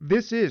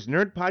This is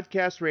Nerd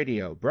Podcast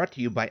Radio, brought to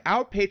you by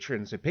our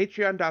patrons at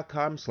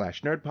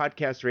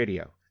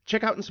patreon.com/nerdpodcastradio.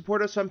 Check out and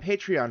support us on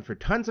Patreon for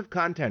tons of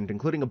content,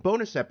 including a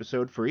bonus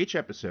episode for each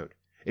episode.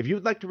 If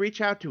you'd like to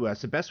reach out to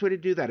us, the best way to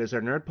do that is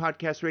our Nerd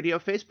Podcast Radio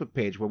Facebook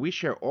page, where we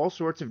share all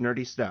sorts of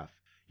nerdy stuff.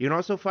 You can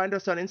also find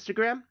us on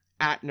Instagram,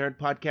 @Nerd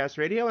Podcast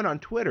Radio, and on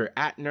Twitter,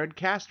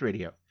 @Nerdcast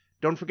Radio.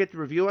 Don't forget to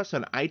review us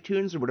on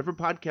iTunes or whatever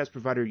podcast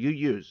provider you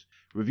use.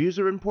 Reviews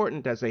are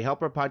important as they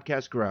help our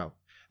podcast grow.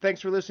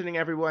 Thanks for listening,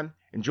 everyone.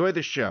 Enjoy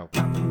the show.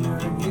 I'm a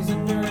nerd, he's a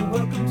nerd,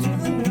 welcome to the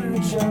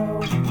Nerd Show.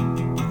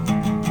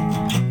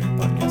 Nerd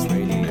Podcast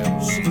Radio.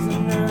 She's a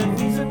nerd,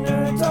 he's a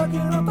nerd,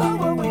 talking about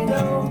what we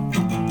know.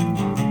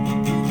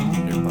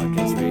 Nerd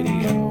Podcast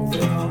Radio.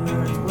 They're all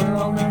nerds, we're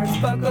all nerds,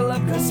 buckle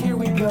up, cause here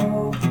we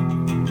go.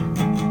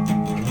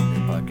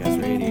 Nerd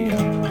Podcast Radio.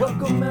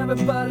 Welcome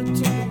everybody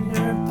to the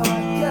Nerd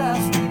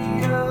Podcast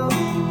Radio.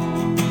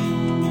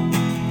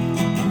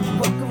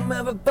 Welcome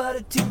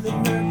everybody to the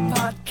Nerd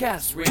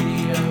Podcast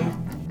Radio.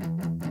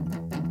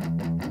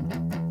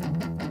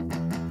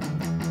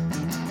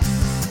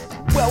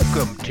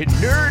 Welcome to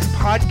Nerd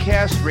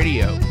Podcast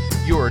Radio,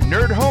 your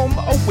nerd home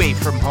away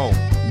from home.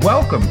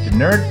 Welcome to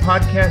Nerd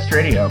Podcast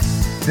Radio.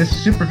 This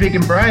is Super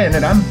Vegan Brian,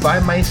 and I'm by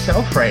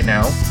myself right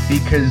now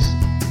because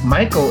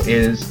Michael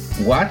is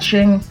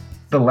watching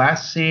the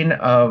last scene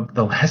of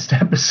the last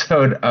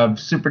episode of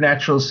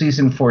Supernatural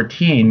Season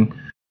 14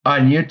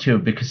 on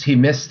YouTube because he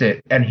missed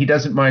it, and he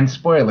doesn't mind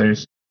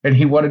spoilers, and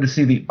he wanted to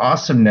see the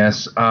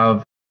awesomeness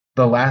of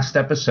the last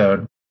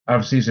episode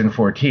of Season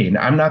 14.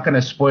 I'm not going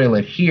to spoil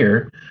it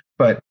here,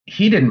 but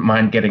he didn't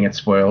mind getting it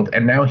spoiled,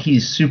 and now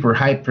he's super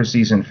hyped for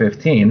Season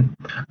 15.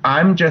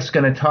 I'm just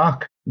going to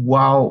talk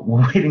while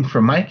we're waiting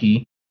for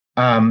Mikey,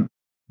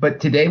 but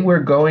today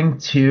we're going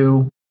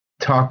to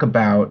talk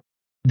about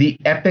the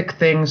epic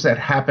things that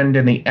happened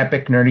in the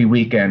epic nerdy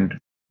weekend,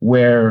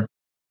 where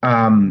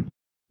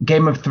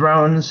Game of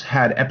Thrones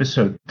had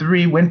episode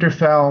 3,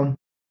 Winterfell.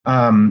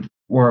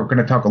 We're going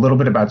to talk a little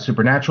bit about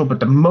Supernatural, but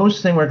the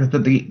most thing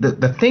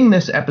the thing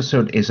this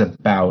episode is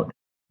about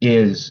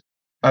is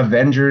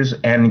Avengers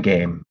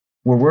Endgame,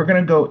 where we're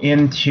going to go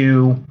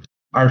into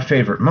our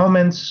favorite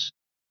moments,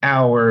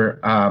 our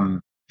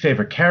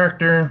favorite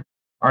character,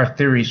 our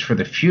theories for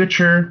the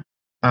future,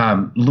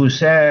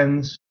 loose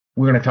ends.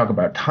 We're going to talk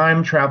about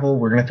time travel.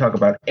 We're going to talk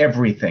about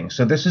everything.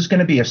 So this is going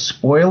to be a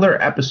spoiler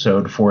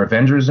episode for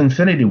Avengers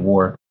Infinity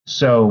War.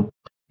 So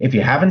if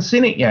you haven't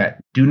seen it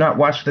yet, do not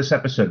watch this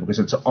episode because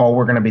it's all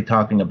we're going to be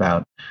talking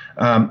about.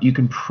 You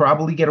can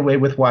probably get away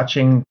with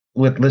listening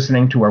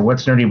to our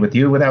What's Nerdy With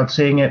You without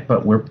seeing it,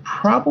 but we're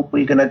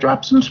probably going to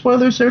drop some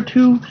spoilers there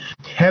too.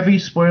 Heavy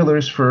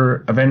spoilers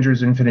for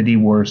Avengers Infinity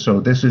War. So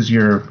this is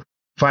your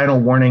final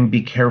warning.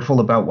 Be careful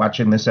about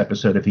watching this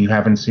episode if you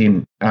haven't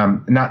seen,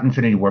 not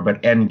Infinity War,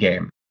 but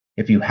Endgame.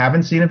 If you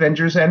haven't seen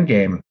Avengers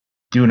Endgame,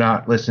 do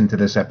not listen to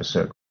this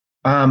episode.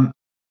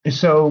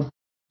 So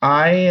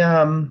I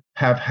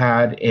have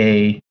had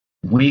a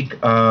week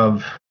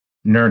of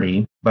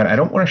nerdy, but I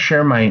don't want to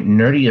share my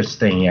nerdiest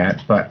thing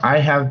yet, but I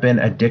have been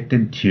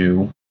addicted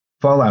to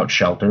Fallout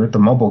Shelter, the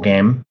mobile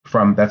game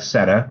from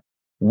Bethesda,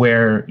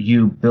 where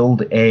you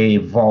build a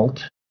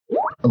vault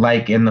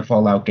like in the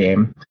Fallout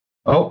game.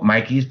 Oh,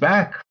 Mikey's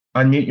back.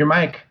 Unmute your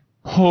mic.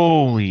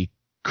 Holy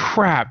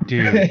crap,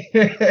 dude.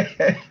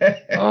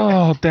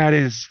 Oh,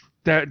 that's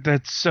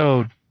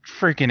so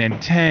freaking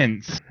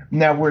intense.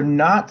 Now, we're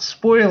not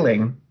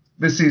spoiling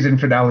the season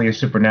finale of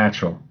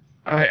Supernatural.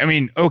 I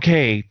mean,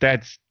 okay,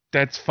 that's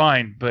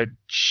fine, but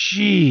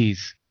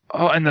jeez.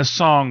 Oh, and the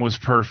song was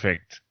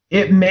perfect.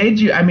 It made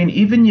you, I mean,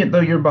 even though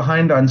you're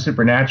behind on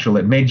Supernatural,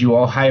 it made you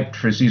all hyped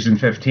for season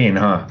 15,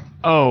 huh?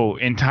 Oh,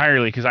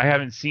 entirely, because I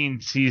haven't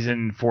seen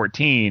season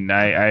 14.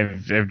 I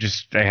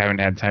haven't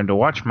had time to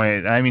watch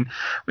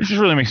which just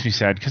really makes me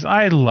sad because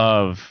I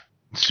love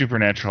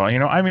Supernatural. You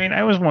know, I mean,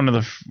 I was one of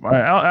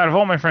out of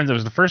all my friends, I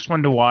was the first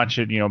one to watch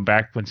it, you know,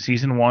 back when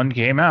season 1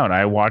 came out.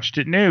 I watched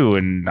it new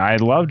and I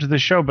loved the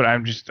show, but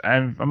I'm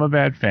a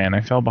bad fan.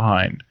 I fell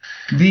behind.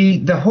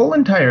 The whole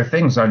entire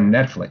thing's on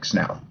Netflix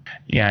now.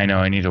 Yeah, I know.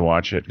 I need to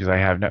watch it because I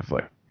have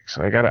Netflix.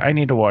 So I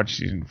need to watch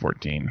season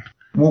 14.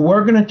 Well,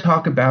 we're going to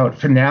talk about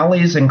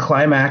finales and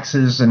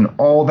climaxes and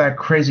all that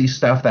crazy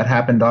stuff that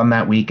happened on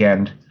that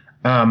weekend.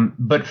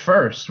 But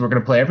first, we're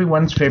going to play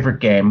everyone's favorite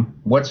game,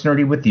 What's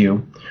Nerdy With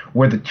You,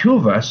 where the two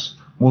of us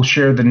will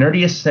share the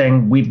nerdiest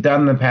thing we've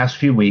done the past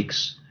few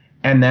weeks,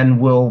 and then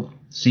we'll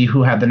see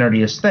who had the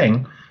nerdiest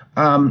thing.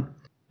 I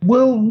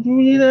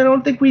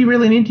don't think we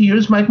really need to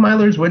use Mike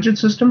Myler's widget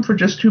system for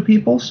just two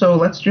people, so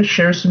let's just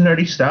share some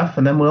nerdy stuff,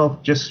 and then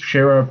we'll just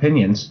share our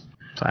opinions.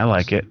 I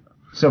like it.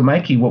 So,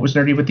 Mikey, what was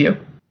nerdy with you?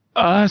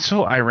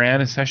 So I ran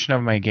a session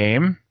of my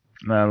game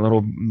a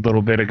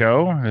little bit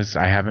ago, as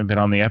I haven't been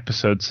on the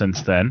episode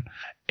since then,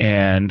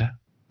 and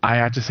I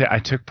have to say I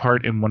took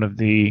part in one of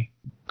the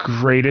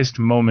greatest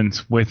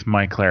moments with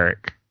my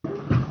cleric.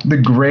 The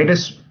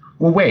greatest?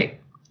 Well, wait,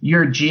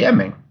 you're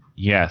GMing.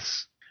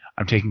 Yes.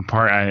 I'm taking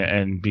part,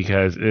 and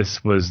because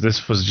this was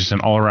just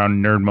an all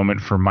around nerd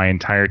moment for my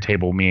entire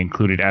table, me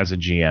included as a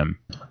GM.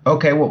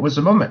 Okay, what was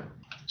the moment?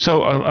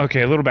 So,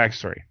 okay, a little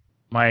backstory.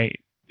 My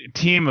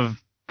team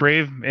of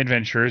brave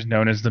adventurers,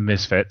 known as the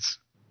Misfits,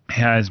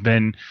 has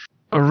been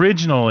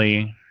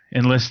originally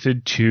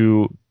enlisted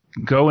to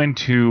go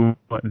into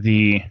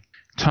the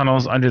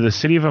tunnels under the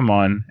city of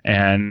Amon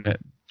and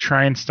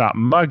try and stop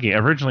mugging.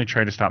 Originally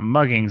tried to stop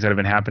muggings that have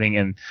been happening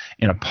in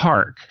a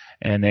park,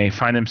 and they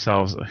find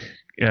themselves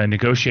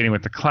negotiating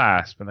with the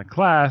Clasp, and the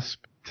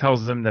Clasp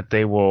tells them that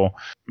they will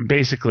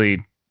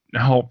basically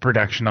halt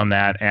production on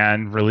that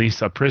and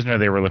release a prisoner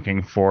they were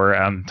looking for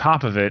on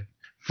top of it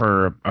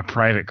for a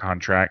private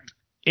contract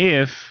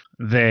if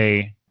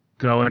they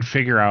go and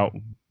figure out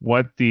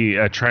what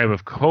the tribe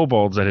of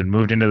kobolds that had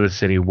moved into the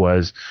city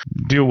was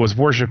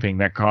worshiping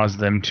that caused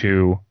them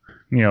to,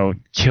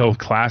 kill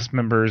class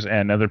members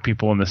and other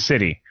people in the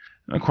city.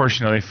 And of course,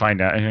 they find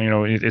out,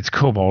 and it's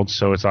kobolds,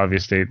 so it's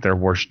obvious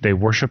they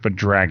worship a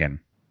dragon.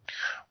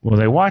 Well,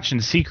 they watch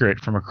in secret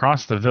from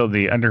across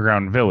the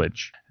underground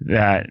village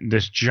that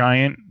this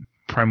giant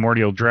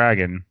primordial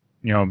dragon,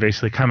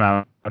 basically come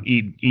out,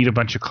 eat a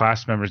bunch of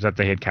class members that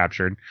they had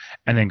captured,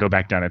 and then go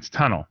back down its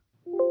tunnel.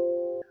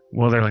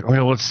 Well, they're like, okay,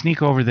 well, let's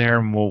sneak over there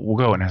and we'll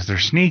go. And as they're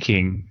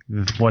sneaking,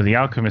 one of the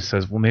alchemists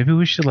says, well, maybe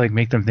we should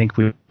make them think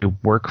we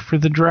work for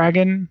the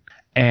dragon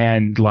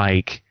and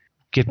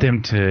get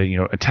them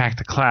to, attack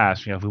the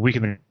class. If we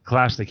weaken the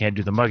class, they can't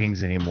do the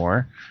muggings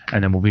anymore,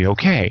 and then we'll be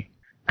okay.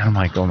 And I'm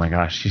like, oh my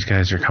gosh, these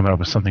guys are coming up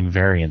with something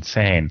very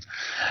insane.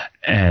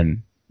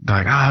 And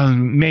they're like,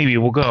 maybe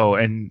we'll go.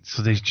 And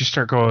so they just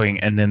start going,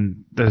 and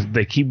then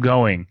they keep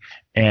going,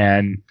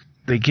 and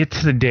they get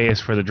to the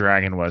dais where the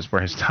dragon was,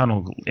 where his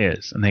tunnel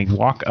is, and they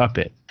walk up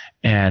it,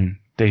 and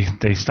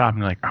they stop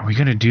and they're like, are we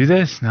going to do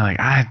this? And they're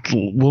like,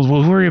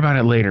 we'll worry about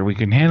it later. We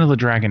can handle the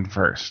dragon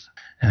first.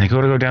 And they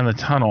go down the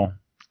tunnel,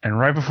 and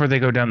right before they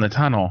go down the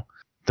tunnel,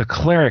 the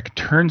cleric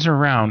turns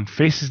around,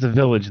 faces the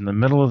village in the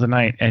middle of the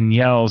night, and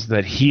yells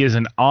that he is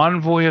an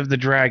envoy of the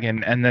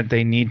dragon and that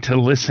they need to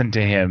listen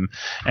to him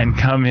and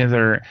come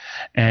hither.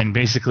 And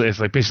basically,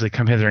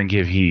 come hither and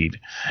give heed.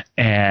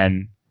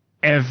 And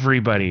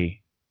everybody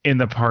in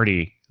the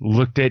party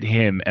looked at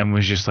him and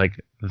was just like,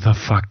 the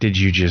fuck did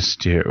you just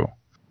do?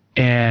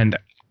 And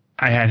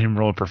I had him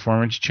roll a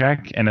performance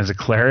check, and as a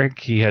cleric,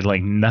 he had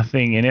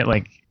nothing in it,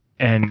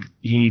 and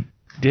he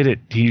did it.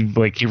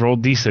 He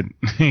rolled decent.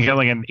 He got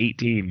an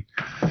 18.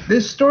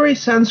 This story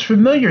sounds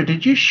familiar.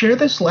 Did you share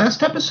this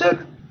last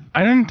episode?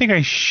 I didn't think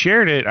I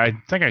shared it. I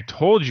think I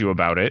told you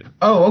about it.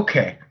 Oh,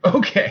 okay.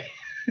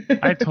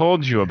 I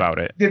told you about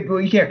it. Yeah,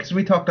 because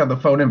we talked on the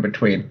phone in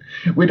between.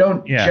 We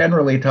don't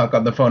generally talk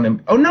on the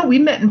phone. Oh, no, we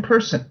met in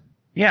person.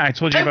 Yeah, I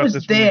told you about this. I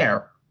was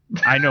there.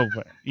 I know.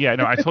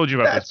 I told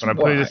you about this, but I'm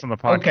putting this on the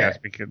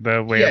podcast because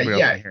the way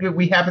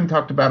we haven't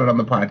talked about it on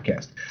the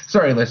podcast.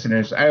 Sorry,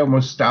 listeners. I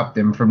almost stopped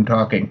him from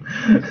talking.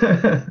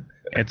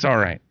 It's all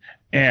right.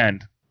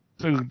 And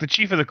so the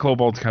chief of the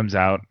kobolds comes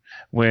out,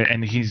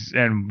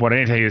 and what I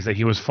didn't tell you is that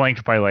he was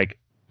flanked by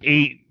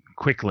 8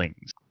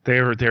 quicklings.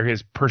 They're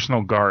his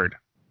personal guard,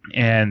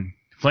 and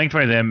flanked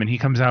by them. And he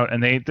comes out,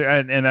 and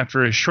and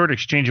after a short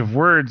exchange of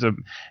words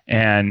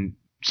and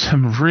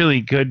some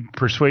really good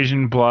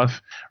persuasion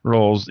bluff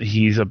rolls,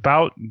 he's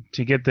about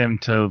to get them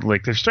to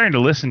they're starting to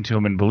listen to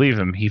him and believe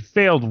him. He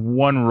failed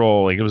one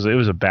roll. It was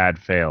a bad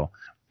fail,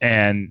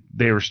 and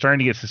they were starting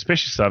to get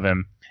suspicious of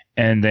him.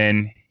 And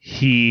then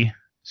he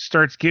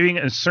starts giving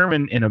a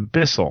sermon in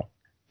Abyssal,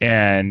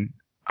 and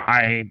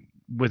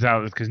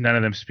because none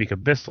of them speak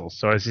Abyssal.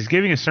 So as he's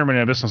giving a sermon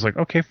in Abyssal, I was like,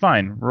 okay,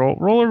 fine,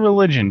 roll a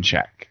religion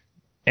check,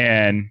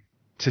 and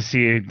to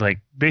see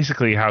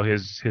basically how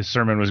his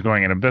sermon was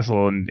going in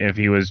Abyssal, and if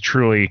he was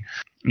truly,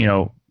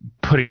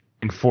 putting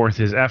forth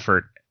his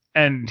effort.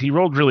 And he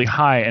rolled really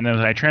high, and as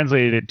I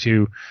translated it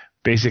to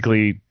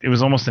basically, it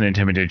was almost an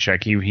intimidated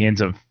check. He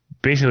ends up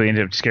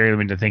scaring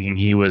them into thinking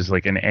he was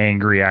an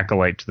angry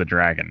acolyte to the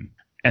dragon.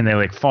 And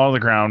they fall to the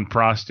ground,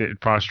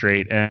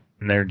 prostrate, and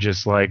they're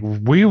just like,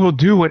 we will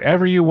do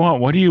whatever you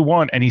want. What do you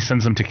want? And he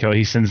sends them to kill.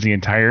 He sends the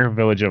entire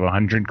village of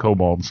 100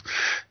 kobolds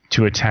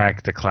to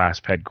attack the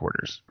Clasp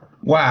headquarters.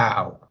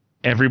 Wow.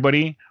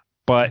 Everybody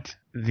but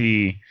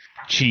the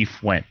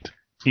chief went.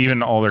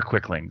 Even all their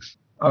quicklings.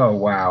 Oh,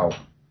 wow.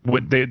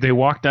 They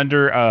walked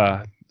under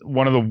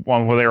while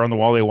they were on the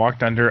wall, they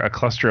walked under a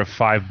cluster of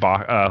 5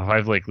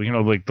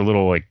 the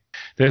little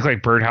they look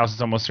like birdhouses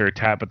almost.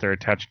 They're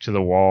attached to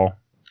the wall.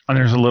 And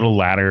there's a little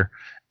ladder,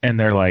 and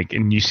they're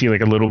and you see a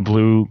little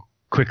blue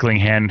quickling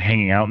hand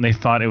hanging out, and they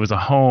thought it was a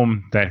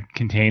home that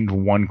contained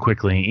 1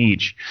 quickling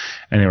each,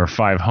 and there were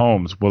 5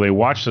 homes. Well, they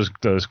watched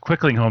those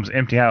quickling homes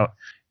empty out,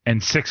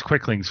 and 6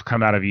 quicklings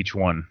come out of each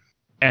one,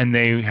 and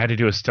they had to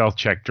do a stealth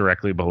check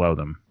directly below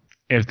them.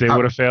 If they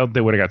would have failed,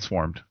 they would have got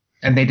swarmed.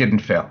 And they didn't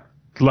fail.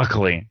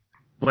 Luckily.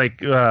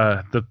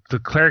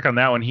 The cleric on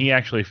that one, he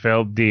actually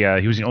failed he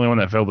was the only one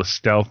that failed the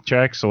stealth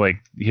check, so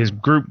his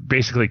group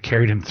basically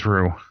carried him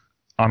through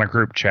on a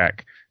group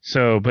check.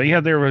 So, but yeah,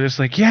 they were just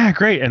yeah,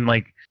 great. And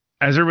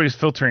as everybody's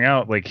filtering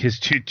out, like his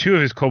two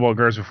of his Cobalt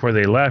guards before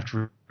they left,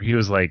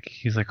 he's like,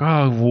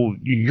 oh, well,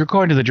 you're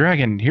going to the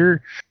dragon. Here's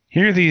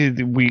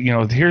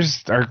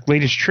our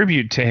latest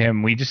tribute to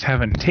him. We just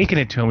haven't taken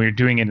it to him. We were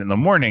doing it in the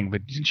morning,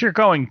 but since you're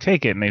going,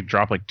 take it. And they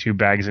drop like 2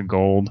 bags of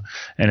gold,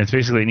 and it's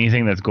basically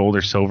anything that's gold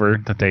or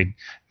silver that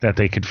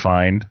they could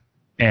find.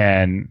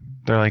 And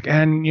they're like,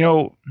 and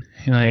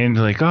and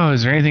they're like, oh,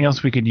 is there anything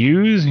else we could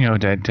use,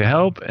 to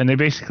help? And they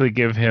basically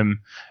give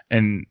him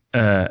an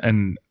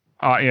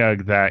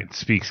Otyugh that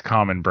speaks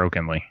common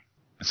brokenly.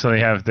 So they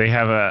have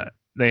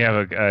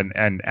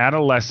an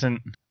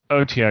adolescent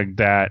Otyugh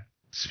that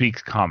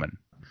speaks common.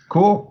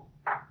 Cool.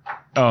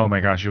 Oh my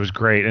gosh, it was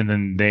great. And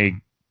then they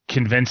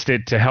convinced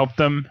it to help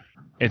them.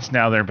 It's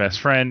now their best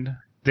friend.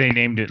 They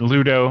named it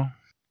Ludo,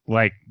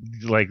 like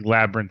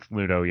Labyrinth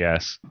Ludo.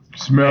 Yes.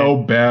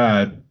 Smell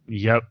bad.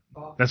 Yep.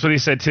 That's what he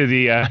said to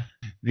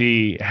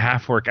the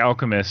half-orc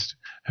alchemist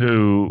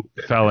who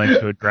fell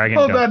into a dragon.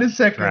 Hold on a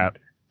second. Trap.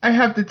 I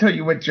have to tell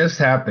you what just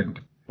happened.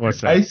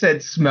 What's that? I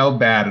said smell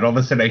bad, and all of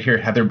a sudden I hear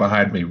Heather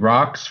behind me.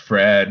 Rocks,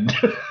 Fred.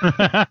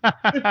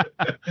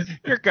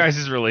 Your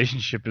guys'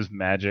 relationship is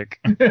magic.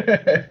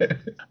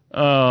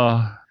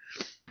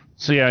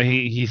 So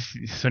yeah,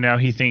 so now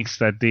he thinks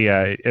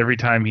that every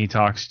time he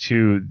talks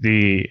to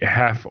the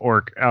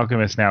half-orc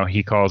alchemist now,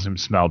 he calls him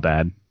Smell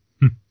Bad.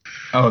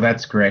 Oh,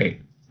 that's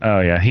great. Oh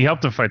yeah, he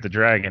helped him fight the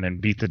dragon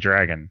and beat the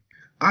dragon.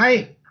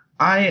 I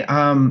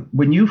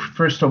when you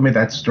first told me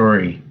that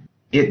story,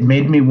 it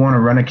made me want to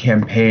run a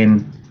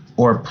campaign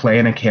or play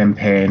in a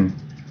campaign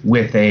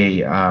with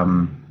a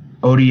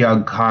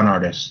Otyugh con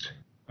artist.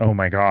 Oh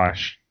my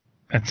gosh,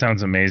 that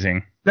sounds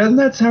amazing. Doesn't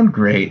that sound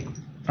great?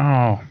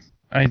 Oh,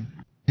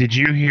 did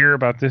you hear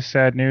about this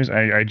sad news?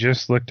 I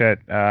just looked at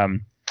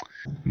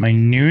my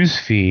news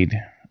feed.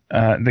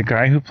 The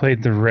guy who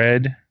played the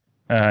red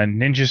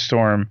Ninja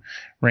Storm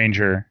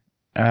Ranger,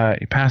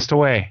 he passed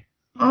away.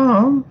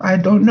 Oh, I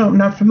don't know. I'm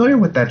not familiar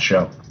with that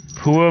show.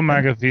 Pua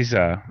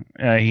Magavisa.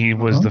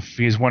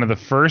 He's one of the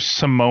first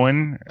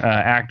Samoan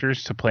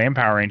actors to play in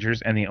Power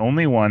Rangers, and the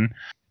only one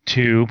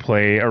to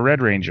play a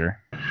Red Ranger.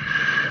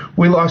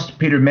 We lost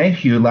Peter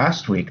Mayhew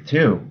last week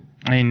too.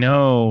 I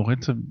know.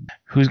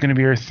 Who's going to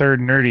be our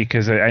third nerdy?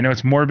 Because I know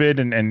it's morbid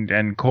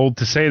and cold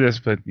to say this,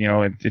 but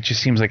it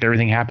just seems like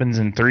everything happens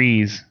in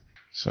threes.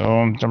 So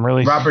I'm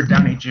really Robert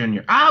Downey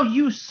Jr. Oh,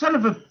 you son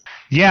of a!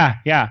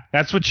 Yeah,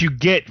 that's what you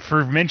get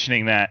for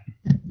mentioning that.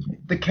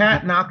 The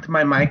cat knocked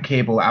my mic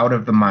cable out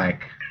of the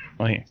mic.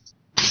 Wait.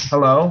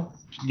 Hello?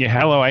 Yeah,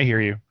 hello, I hear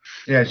you.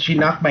 Yeah, she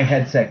knocked my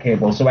headset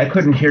cable, so I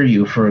couldn't hear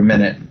you for a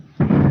minute.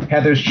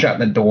 Heather's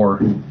shutting the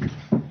door.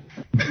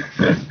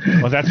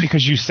 Well, that's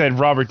because you said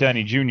Robert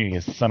Downey Jr.,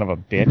 you son of a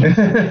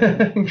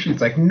bitch.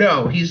 She's like,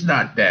 no, he's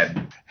not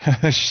dead.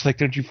 She's like,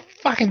 don't you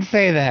fucking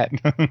say that.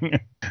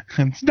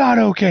 It's not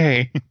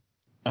okay.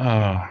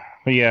 But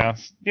yeah,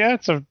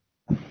 it's a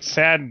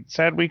sad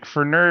week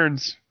for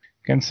nerds.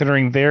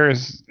 Considering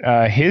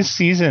his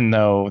season,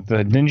 though,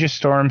 the Ninja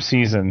Storm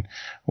season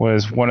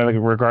was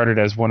regarded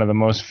as one of the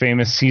most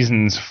famous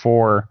seasons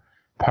for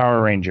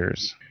Power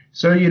Rangers.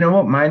 So you know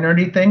what my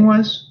nerdy thing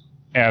was?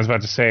 Yeah, I was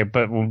about to say,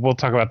 but we'll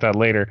talk about that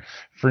later.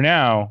 For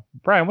now,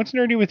 Brian, what's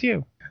nerdy with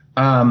you?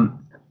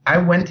 I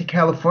went to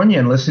California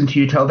and listened to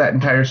you tell that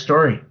entire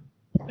story.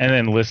 And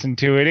then listened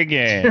to it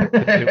again.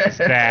 It was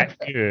that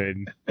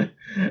good.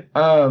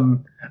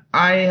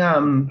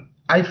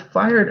 I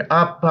fired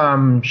up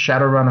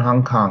Shadowrun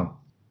Hong Kong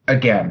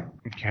again.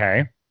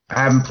 Okay.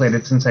 I haven't played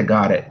it since I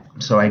got it.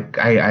 So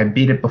I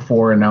beat it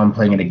before, and now I'm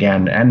playing it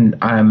again. And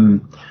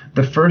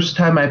the first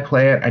time I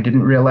play it, I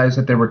didn't realize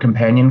that there were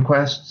companion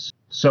quests.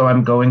 So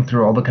I'm going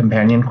through all the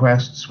companion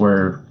quests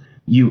where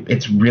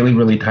it's really,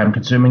 really time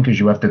consuming because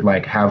you have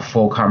to have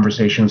full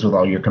conversations with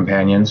all your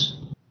companions.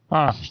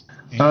 Huh.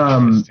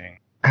 Interesting.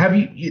 Have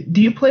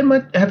you played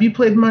much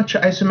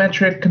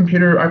isometric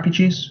computer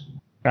RPGs?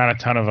 Not a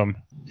ton of them.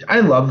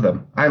 I love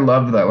them. I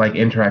love the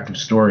interactive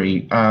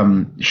story.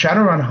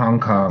 Shadowrun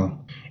Hong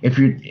Kong.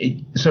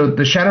 So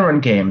the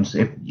Shadowrun games,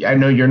 I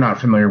know you're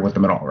not familiar with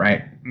them at all,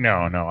 right?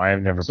 No, I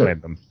have never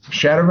played them.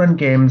 Shadowrun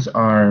games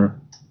are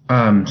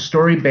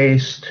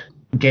story-based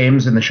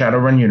games in the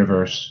Shadowrun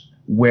universe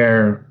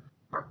where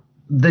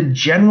the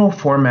general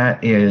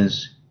format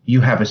is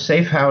you have a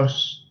safe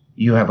house,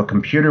 you have a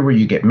computer where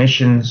you get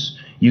missions,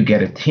 you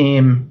get a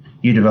team,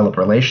 you develop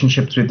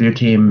relationships with your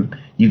team,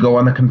 you go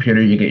on the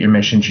computer, you get your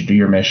missions, you do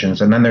your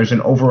missions, and then there's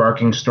an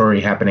overarching story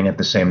happening at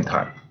the same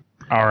time.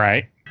 All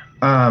right.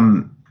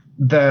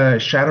 The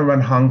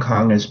Shadowrun Hong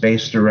Kong is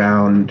based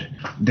around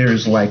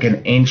there's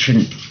an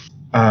ancient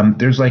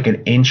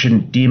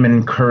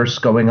demon curse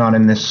going on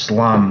in this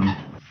slum,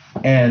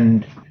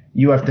 and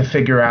you have to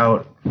figure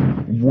out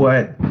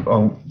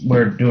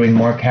we're doing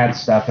more cat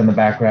stuff in the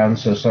background,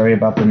 so sorry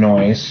about the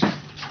noise.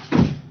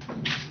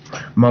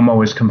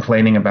 Momo is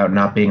complaining about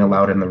not being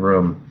allowed in the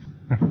room.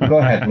 Go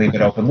ahead, leave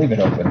it open.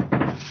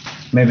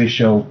 Maybe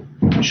she'll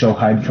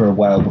hide for a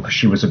while because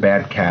she was a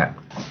bad cat.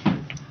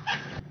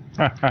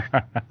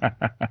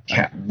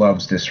 Cat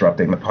loves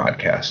disrupting the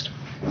podcast.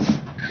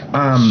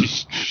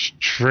 She's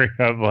straight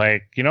up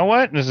like, you know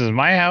what? This is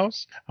my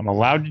house. I'm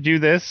allowed to do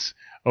this.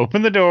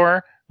 Open the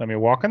door. Let me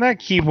walk on that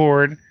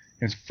keyboard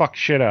and fuck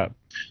shit up.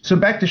 So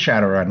back to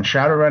Shadowrun.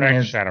 Shadowrun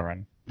is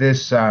Shadowrun.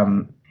 this.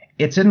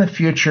 It's in the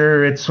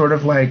future. It's sort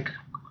of like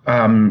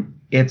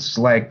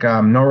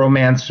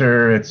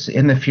Neuromancer. It's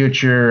in the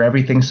future.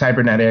 Everything's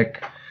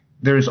cybernetic.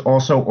 There's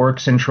also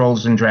orcs and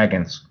trolls and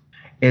dragons.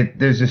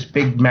 There's this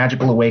big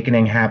magical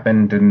awakening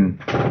happened,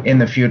 and in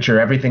the future,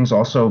 everything's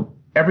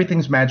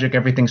magic.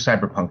 Everything's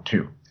cyberpunk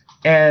too.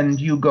 And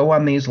you go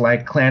on these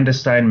like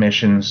clandestine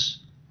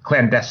missions,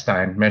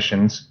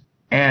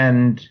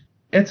 and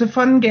it's a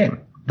fun game.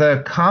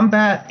 The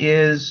combat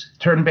is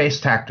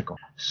turn-based tactical.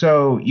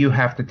 So you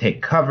have to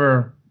take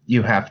cover.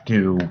 You have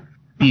to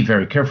be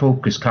very careful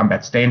because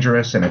combat's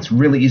dangerous and it's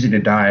really easy to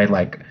die.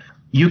 Like,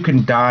 you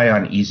can die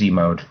on easy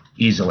mode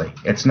easily.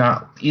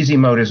 Easy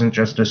mode isn't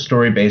just a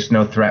story-based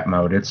no threat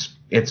mode.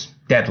 It's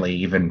deadly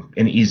even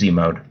in easy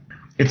mode.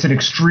 It's an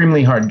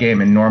extremely hard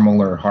game in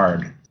normal or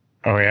hard.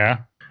 Oh, yeah?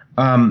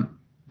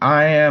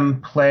 I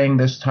am playing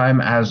this time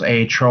as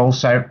a troll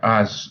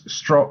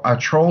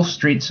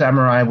street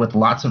samurai with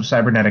lots of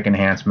cybernetic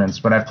enhancements,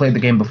 but I've played the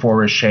game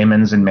before as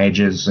shamans and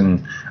mages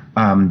and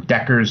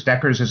Deckers.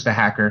 Deckers is the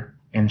hacker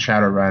in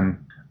Shadowrun.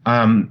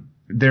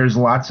 There's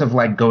lots of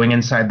like going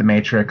inside the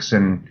Matrix,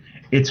 and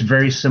it's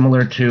very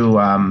similar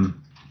to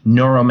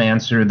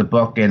Neuromancer, the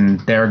book, and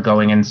they're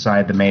going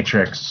inside the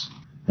Matrix,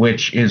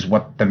 which is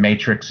what the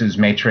Matrix's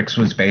Matrix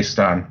was based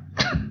on.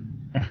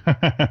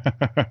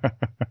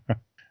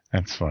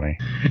 That's funny.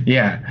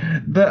 Yeah.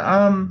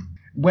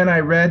 When I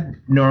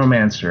read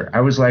Neuromancer,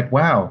 I was like,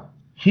 wow,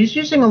 he's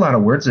using a lot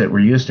of words that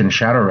were used in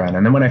Shadowrun.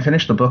 And then when I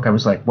finished the book, I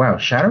was like, wow,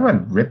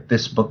 Shadowrun ripped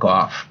this book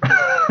off.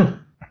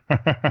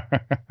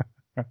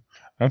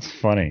 That's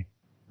funny.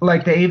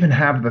 Like, they even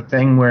have the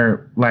thing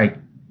where, like,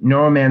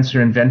 Neuromancer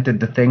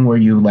invented the thing where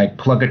you, like,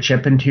 plug a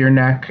chip into your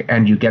neck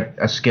and you get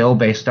a skill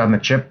based on the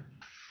chip.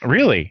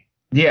 Really?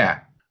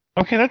 Yeah.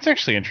 Okay, that's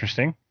actually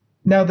interesting.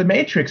 Now, the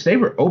Matrix, they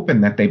were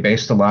open that they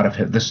based a lot of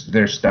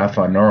their stuff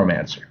on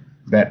Neuromancer,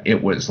 that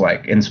it was,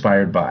 like,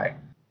 inspired by.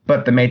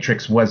 But the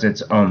Matrix was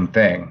its own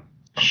thing.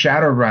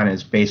 Shadowrun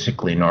is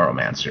basically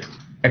Neuromancer,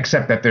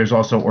 except that there's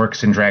also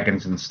orcs and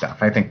dragons and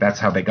stuff. I think that's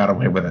how they got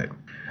away with it.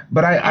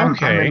 But I'm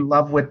in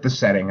love with the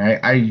setting.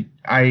 I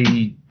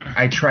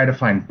try to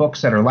find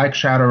books that are like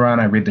Shadowrun.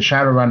 I read the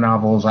Shadowrun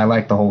novels. I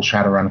like the whole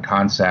Shadowrun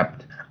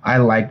concept. I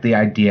like the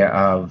idea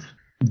of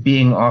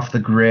being off the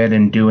grid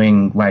and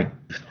doing like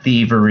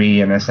thievery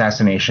and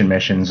assassination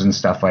missions and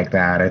stuff like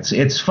that.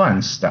 It's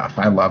fun stuff.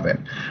 I love it.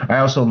 I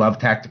also love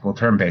tactical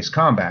turn-based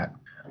combat.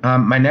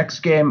 My next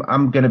game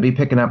I'm going to be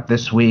picking up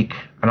this week,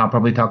 and I'll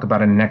probably talk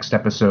about in the next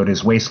episode,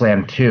 is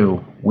Wasteland 2,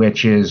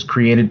 which is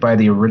created by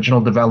the original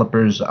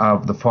developers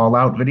of the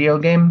Fallout video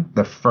game,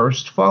 the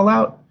first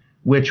Fallout,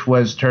 which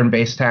was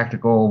turn-based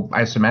tactical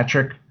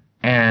isometric,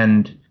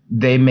 and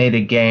they made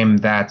a game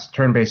that's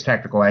turn-based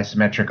tactical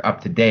isometric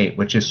up to date,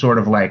 which is sort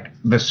of like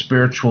the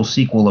spiritual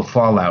sequel of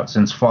Fallout,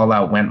 since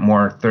Fallout went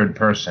more third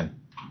person,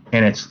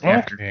 and it's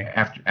after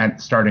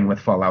starting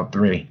with Fallout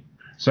 3.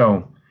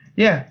 So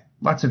yeah,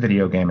 lots of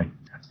video gaming.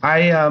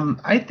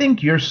 I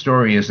think your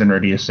story is the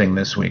nerdiest thing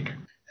this week.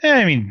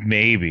 I mean,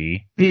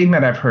 maybe. Being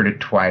that I've heard it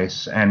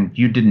twice and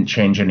you didn't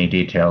change any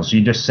details,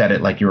 you just said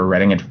it like you were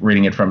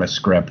reading it from a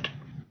script.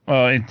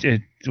 Well,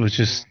 it was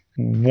just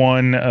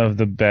one of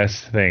the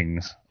best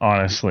things,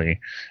 honestly,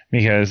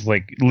 because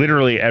like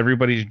literally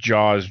everybody's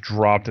jaws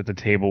dropped at the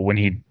table when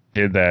he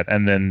did that,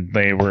 and then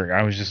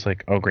I was just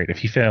like, oh great, if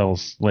he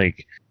fails,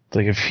 like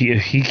if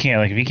he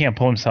can't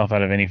pull himself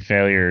out of any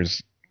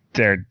failures,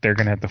 they're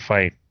gonna have to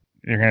fight.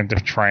 You're gonna have to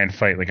try and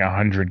fight like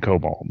 100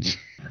 kobolds.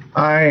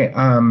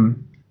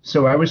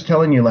 So I was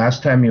telling you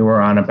last time you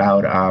were on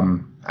about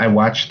I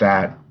watched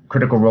that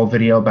Critical Role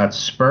video about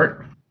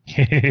Spurt.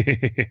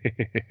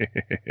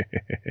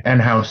 And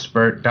how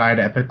Spurt died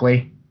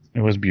epically.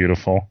 It was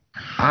beautiful.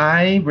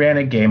 I ran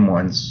a game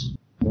once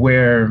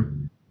where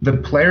the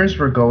players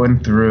were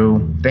going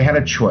through, they had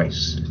a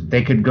choice.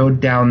 They could go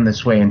down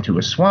this way into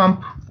a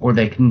swamp, or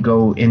they can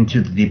go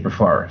into the deeper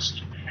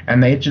forest.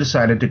 And they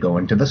decided to go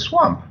into the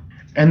swamp.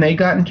 And they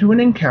got into an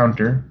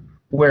encounter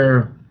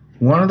where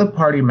one of the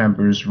party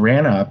members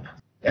ran up,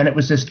 and it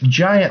was this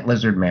giant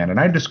lizard man. And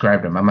I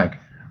described him. I'm like,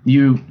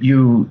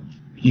 you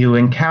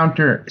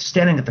encounter,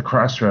 standing at the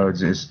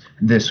crossroads, is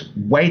this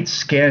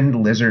white-skinned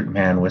lizard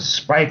man with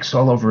spikes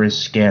all over his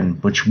skin,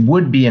 which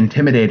would be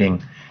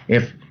intimidating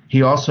if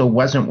he also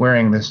wasn't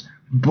wearing this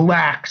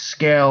black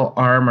scale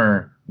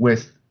armor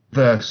with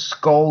the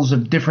skulls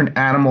of different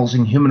animals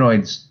and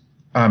humanoids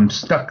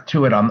stuck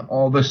to it on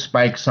all the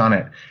spikes on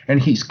it. And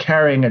he's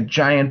carrying a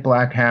giant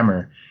black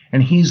hammer,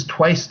 and he's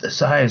twice the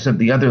size of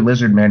the other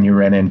lizard man you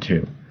ran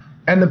into.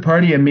 And the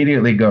party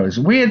immediately goes,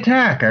 we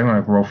attack! I'm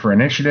going to roll for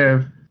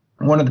initiative.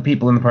 One of the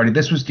people in the party,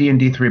 this was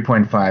D&D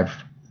 3.5,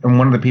 and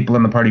one of the people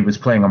in the party was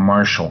playing a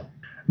marshal.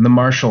 And the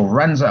marshal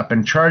runs up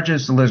and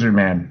charges the lizard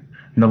man.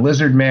 And the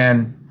lizard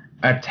man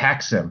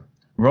attacks him,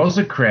 rolls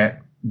a crit,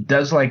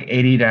 does like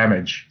 80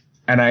 damage.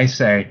 And I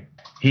say,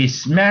 He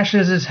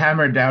smashes his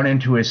hammer down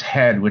into his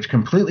head, which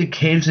completely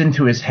caves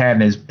into his head,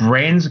 and his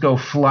brains go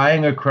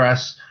flying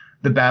across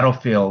the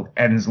battlefield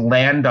and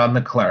land on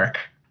the cleric.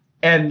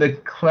 And the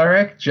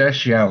cleric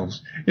just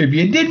yells, "If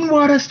you didn't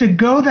want us to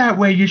go that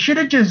way, you should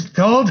have just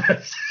told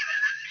us."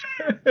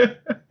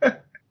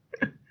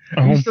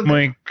 Oh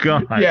my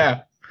God.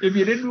 Yeah. If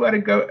you didn't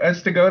want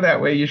us to go that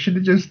way, you should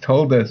have just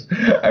told us.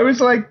 I was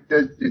like,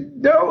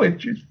 no, I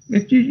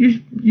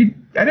didn't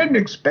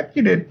expect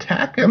you to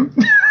attack him.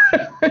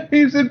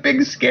 He's a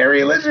big,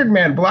 scary lizard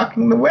man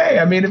blocking the way.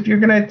 I mean, if you're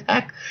going to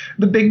attack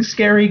the big,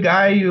 scary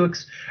guy,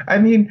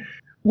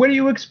 what do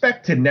you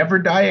expect, to never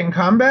die in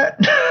combat?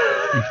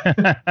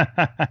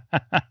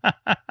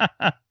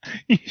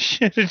 You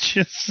should have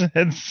just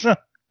said so.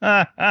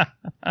 If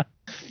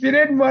you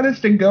didn't want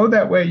us to go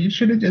that way, you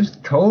should have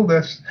just told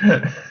us.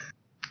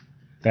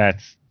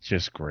 That's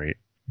just great.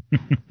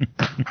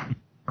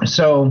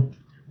 So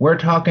we're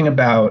talking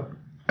about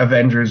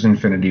Avengers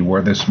Infinity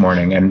War this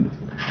morning, and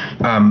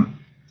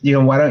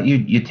why don't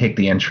you take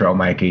the intro,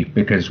 Mikey,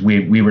 because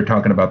we were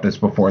talking about this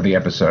before the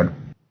episode.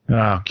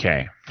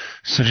 Okay.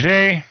 So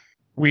today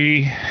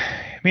me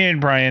and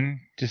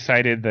Brian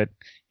decided that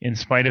in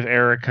spite of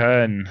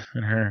Erica and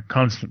her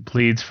constant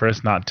pleads for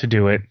us not to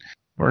do it,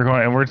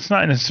 it's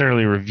not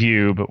necessarily a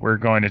review, but we're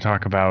going to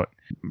talk about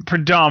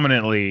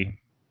predominantly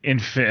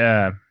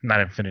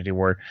not Infinity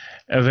War,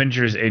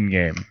 Avengers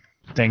Endgame.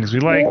 Things we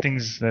like,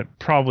 things that we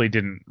probably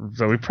didn't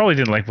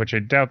like, which I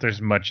doubt there's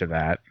much of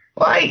that.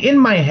 Well, in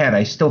my head,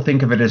 I still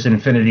think of it as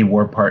Infinity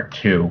War Part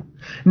 2.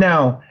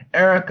 Now,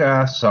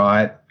 Erica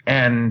saw it,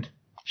 and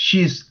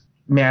she's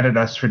mad at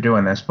us for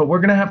doing this, but we're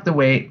going to have to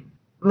wait.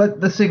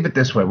 Let's think of it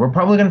this way. We're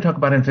probably going to talk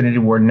about Infinity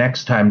War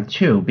next time,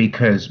 too,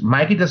 because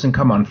Mikey doesn't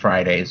come on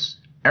Fridays.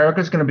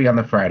 Erica's going to be on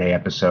the Friday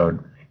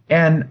episode,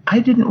 and I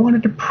didn't want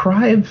to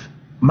deprive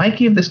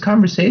Mikey of this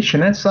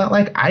conversation. It's not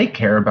like I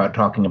care about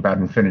talking about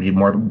Infinity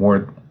more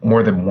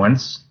than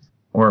once,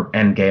 or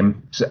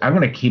Endgame. So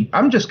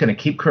I'm just gonna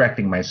keep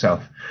correcting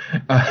myself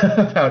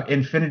about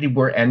Infinity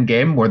War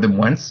Endgame more than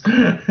once.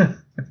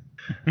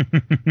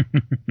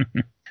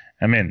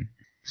 I'm in.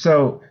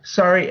 So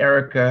sorry,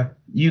 Erica,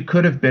 you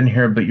could have been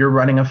here, but you're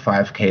running a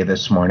 5K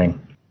this morning.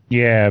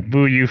 Yeah,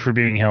 boo you for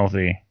being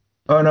healthy.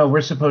 Oh no,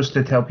 we're supposed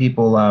to tell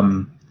people.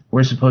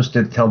 We're supposed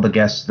to tell the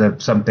guests the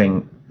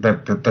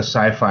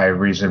sci-fi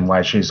reason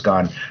why she's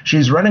gone.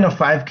 She's running a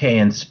 5K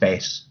in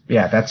space.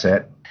 Yeah, that's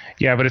it.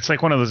 Yeah, but it's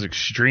like one of those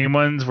extreme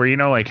ones where,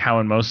 like how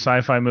in most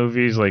sci-fi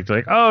movies, like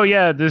oh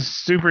yeah, this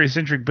super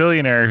eccentric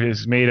billionaire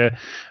has made a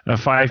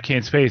 5K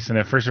in space, and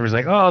at first it was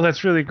like, oh,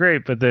 that's really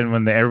great, but then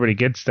when everybody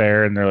gets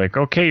there and they're like,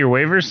 okay, your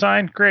waiver's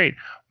signed, great.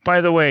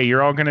 By the way,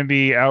 you're all going to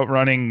be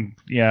outrunning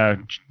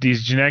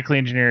these genetically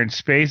engineered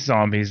space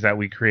zombies that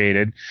we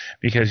created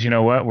because, you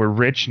know what, we're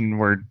rich and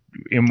we're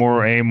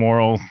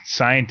amoral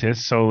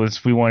scientists, so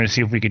we wanted to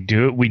see if we could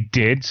do it. We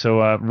did,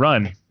 so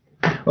run.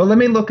 Well, let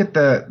me look at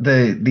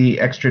the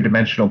extra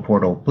dimensional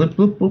portal. Bloop,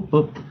 bloop, bloop,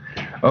 bloop.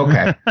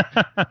 Okay.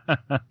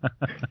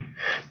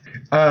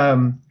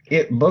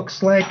 It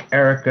looks like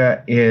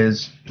Erica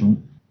is,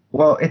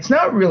 well, it's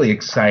not really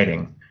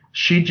exciting.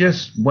 She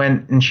just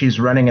went and she's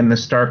running in the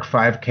Stark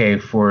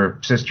 5K for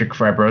cystic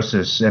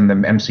fibrosis in the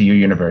MCU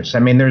universe. I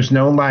mean, there's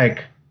no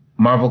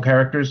Marvel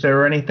characters there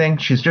or anything.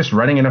 She's just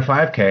running in a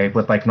 5K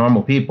with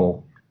normal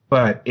people,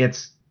 but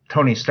it's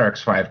Tony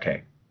Stark's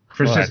 5K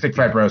for cystic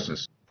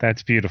fibrosis.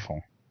 That's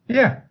beautiful.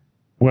 Yeah.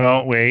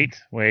 Well, wait.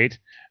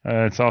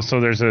 It's also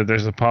there's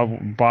a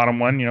bottom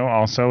one.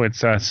 Also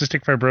it's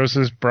cystic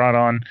fibrosis brought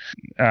on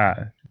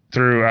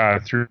through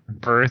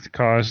birth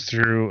caused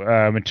through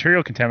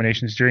material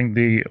contaminations during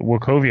the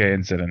Wachovia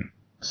incident.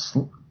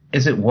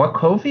 Is it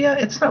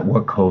Wachovia? It's not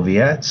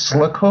Wachovia. It's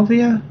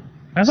Sokovia.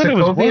 I thought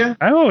Sokovia?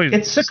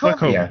 It's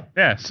Sokovia.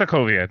 Yeah,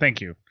 Sokovia.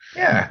 Thank you.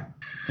 Yeah.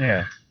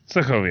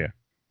 Sokovia.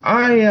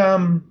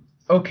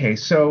 Okay,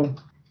 so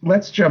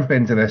let's jump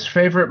into this.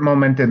 Favorite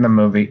moment in the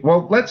movie.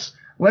 Well, let's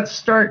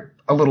start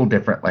a little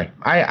differently.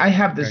 I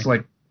have this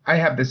I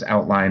have this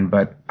outline,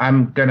 but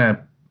I'm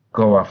gonna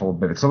go off a little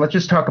bit. So let's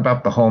just talk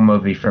about the whole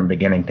movie from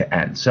beginning to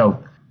end.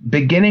 So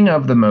beginning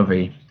of the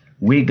movie,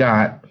 we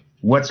got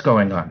what's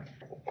going on.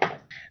 The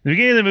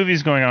beginning of the movie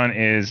is going on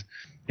is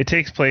it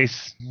takes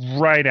place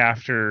right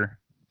after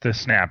the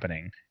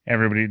snapping.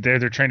 Everybody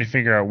they're trying to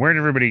figure out where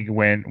everybody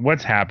went,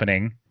 what's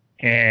happening,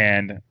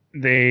 and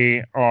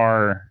it's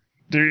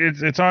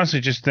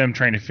honestly just them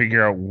trying to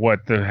figure out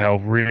what the hell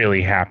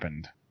really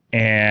happened.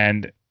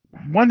 And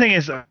one thing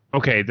is,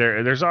 okay,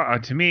 there's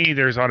to me,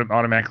 there's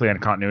automatically a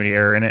continuity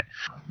error in it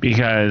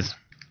because,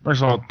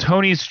 first of all,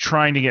 Tony's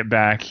trying to get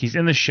back. He's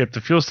in the ship.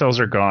 The fuel cells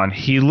are gone.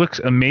 He looks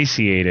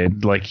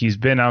emaciated, like he's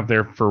been out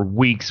there for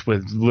weeks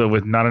with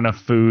not enough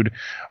food,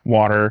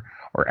 water,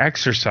 or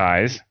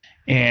exercise.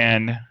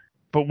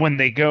 But when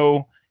they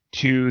go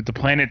to the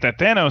planet that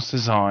Thanos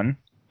is on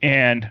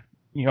and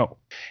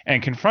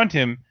confront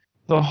him,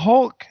 the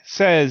Hulk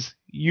says,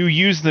 "You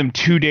used them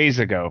 2 days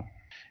ago."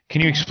 Can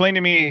you explain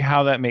to me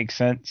how that makes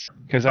sense?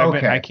 Because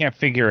I can't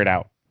figure it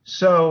out.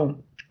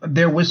 So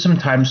there was some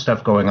time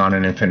stuff going on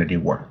in Infinity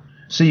War.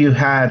 So you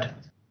had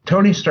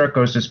Tony Stark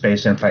goes to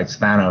space and fights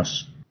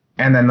Thanos,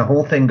 and then the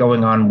whole thing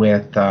going on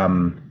with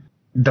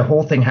the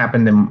whole thing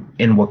happened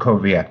in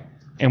Wachovia.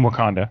 In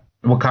Wakanda.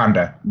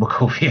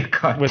 Wachovia.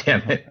 God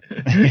damn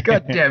it.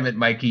 God damn it,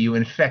 Mikey, you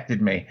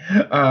infected me.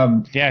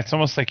 Yeah, it's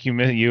almost like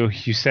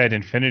you said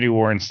Infinity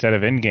War instead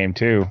of Endgame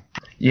too.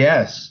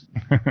 Yes.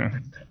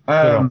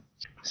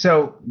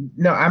 So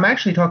no, I'm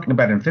actually talking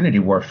about Infinity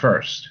War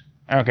first.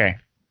 Okay.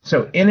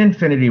 So in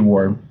Infinity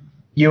War,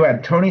 you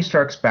had Tony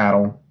Stark's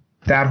battle.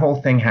 That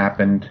whole thing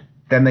happened.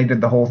 Then they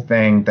did the whole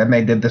thing. Then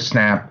they did the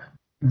snap.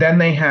 Then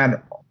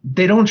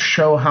they don't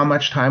show how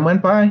much time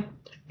went by.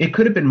 It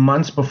could have been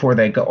months before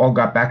they all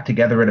got back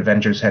together at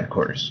Avengers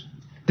headquarters.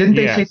 Didn't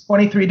they say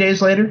 23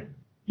 days later?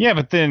 Yeah,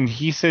 but then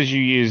he says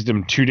you used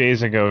them 2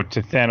 days ago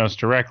to Thanos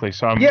directly.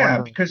 So I'm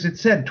wondering... because it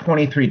said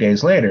 23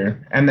 days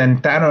later, and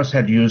then Thanos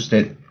had used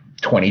it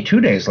 22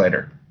 days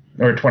later,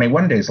 or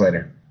 21 days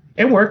later.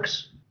 It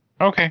works.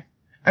 Okay.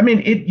 I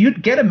mean,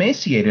 you'd get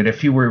emaciated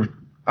if you were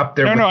up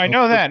there. I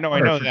know that. I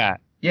know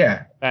that.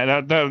 Yeah.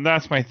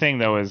 That's my thing,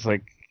 though, is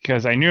like,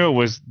 because I knew it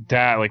was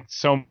that, like,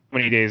 so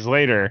many days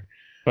later,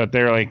 but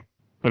they're like,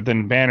 but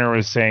then Banner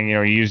was saying,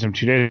 you used him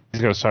 2 days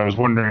ago, so I was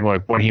wondering,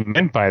 like, what he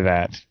meant by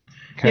that.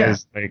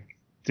 Because, like,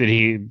 did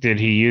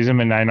he use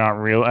him and I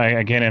not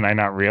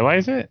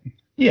realize it?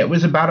 Yeah, it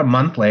was about a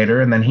month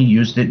later, and then he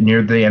used it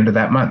near the end of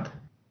that month.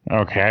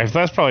 Okay,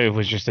 that's probably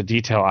was just a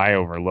detail I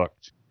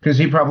overlooked. Because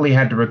he probably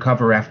had to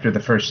recover after the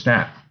first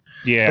snap.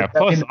 Yeah.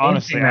 Plus,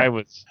 honestly,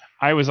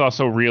 I was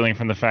also reeling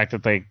from the fact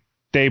that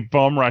they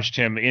bum rushed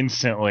him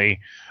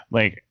instantly,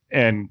 like,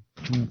 and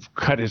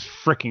cut his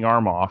freaking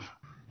arm off.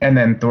 And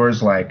then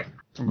Thor's like,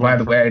 by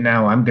the way,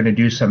 now I'm going to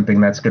do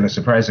something that's going to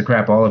surprise the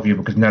crap all of you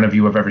because none of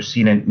you have ever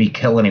seen me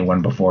kill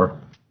anyone before.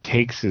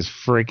 Takes his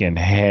freaking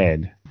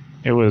head.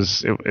 It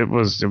was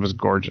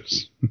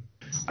gorgeous.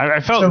 I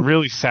felt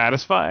really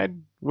satisfied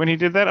when he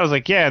did that. I was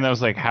like, yeah, and I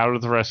was like, how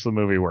does the rest of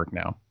the movie work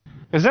now?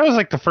 Because that was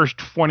like the first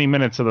 20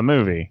 minutes of the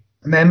movie.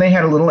 And then they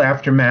had a little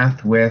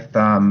aftermath with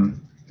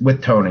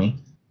Tony,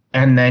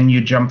 and then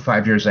you jump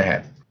 5 years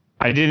ahead.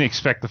 I didn't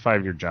expect the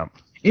 5-year jump.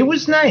 It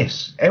was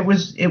nice. It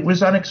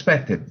was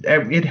unexpected.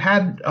 It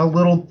had a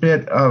little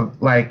bit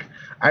of, like,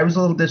 I was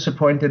a little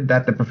disappointed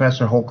that the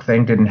Professor Hulk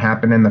thing didn't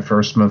happen in the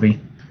first movie.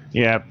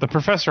 Yeah, the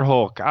Professor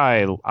Hulk,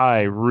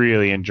 I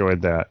really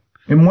enjoyed that.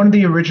 In one of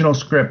the original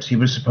scripts, he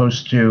was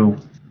supposed to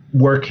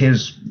work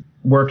his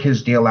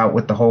deal out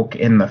with the Hulk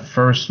in the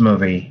first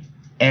movie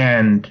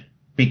and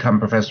become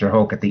Professor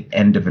Hulk at the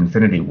end of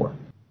Infinity War.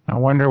 I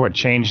wonder what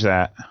changed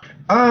that.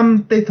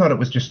 They thought it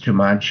was just too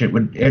much.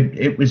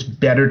 It was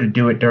better to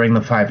do it during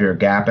the 5-year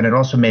gap, and it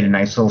also made a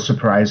nice little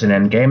surprise in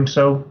Endgame.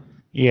 So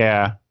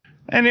yeah,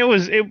 and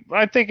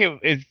I think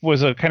it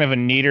was a kind of a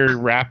neater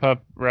wrap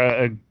up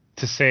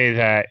to say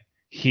that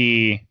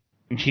he's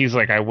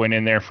like, I went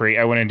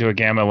into a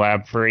gamma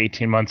lab for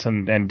 18 months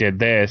and did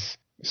this.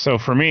 So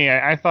for me,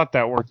 I thought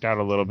that worked out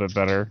a little bit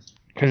better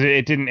because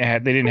they didn't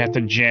have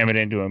to jam it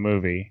into a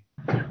movie.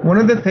 One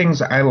of the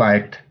things I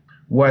liked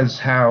was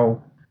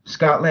how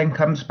Scott Lang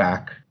comes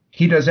back.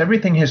 He does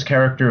everything his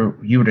character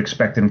you would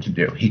expect him to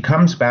do. He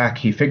comes back,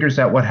 he figures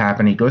out what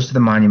happened, he goes to the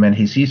monument,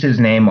 he sees his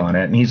name on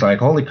it, and he's like,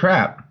 holy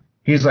crap.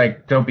 He's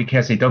like, don't be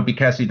Cassie, don't be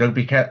Cassie, don't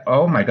be Cassie.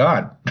 Oh my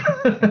God.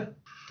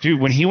 Dude,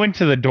 when he went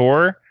to the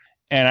door,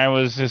 and I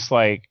was just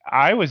like,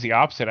 I was the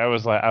opposite. I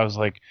was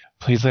like,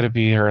 please let it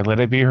be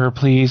her,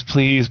 please,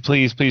 please,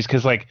 please, please.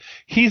 Because, like,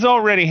 he's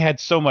already had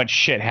so much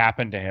shit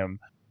happen to him.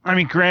 I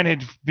mean,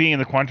 granted, being in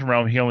the quantum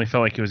realm, he only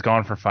felt like he was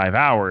gone for 5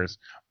 hours.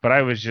 But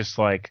I was just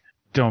like,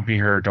 don't be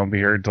her.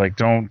 Like,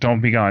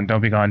 don't be gone.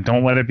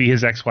 Don't let it be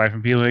his ex-wife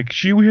and be like,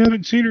 we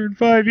haven't seen her in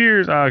 5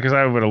 years. Because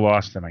I would have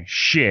lost my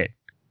shit.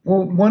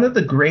 Well, one of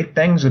the great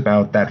things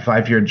about that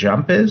 5-year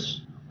jump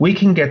is we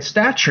can get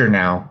Stature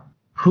now,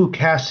 who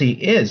Cassie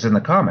is in the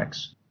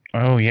comics.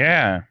 Oh,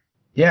 yeah.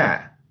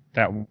 Yeah.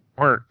 That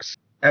works.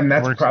 And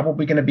that's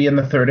probably going to be in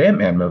the third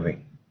Ant-Man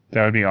movie.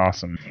 That would be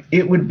awesome.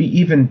 It would be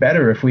even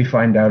better if we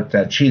find out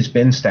that she's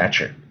been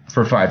Stature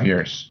for 5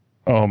 years.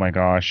 Oh, my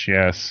gosh,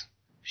 yes.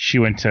 She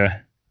went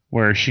to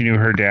where she knew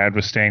her dad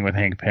was staying with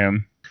Hank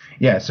Pym.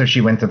 Yeah, so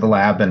she went to the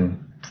lab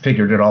and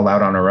figured it all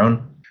out on her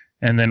own.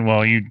 And then,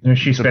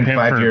 she spent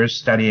 5 years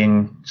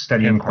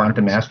studying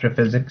quantum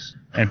astrophysics.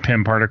 And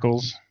Pym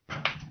particles.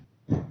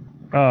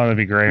 Oh, that'd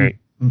be great.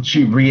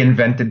 She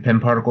reinvented Pym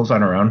particles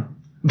on her own.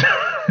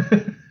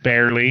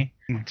 Barely.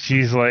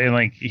 She's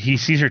like he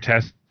sees her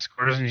test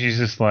scores and she's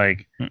just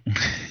like,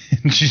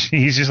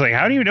 he's just like,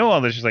 how do you know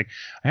all this? She's like,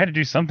 I had to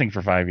do something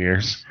for 5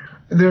 years.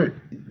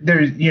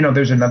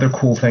 There's another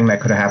cool thing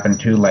that could have happened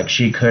too. Like,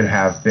 she could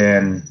have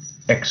been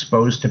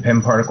exposed to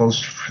Pym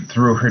particles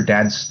through her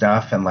dad's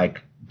stuff and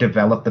like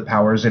developed the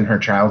powers in her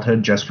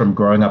childhood just from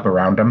growing up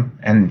around him.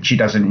 And she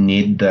doesn't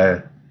need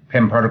the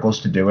Pym particles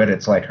to do it.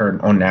 It's like her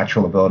own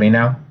natural ability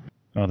now.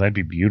 Oh, that'd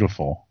be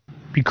beautiful.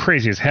 It'd be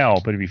crazy as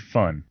hell, but it'd be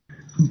fun.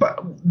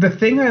 But the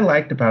thing I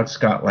liked about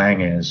Scott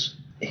Lang is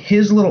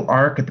his little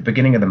arc at the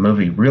beginning of the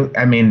movie. Really,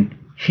 I mean,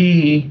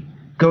 he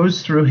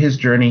goes through his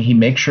journey. He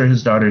makes sure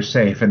his daughter's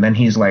safe, and then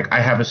he's like,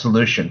 "I have a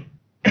solution."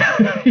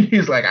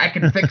 He's like, I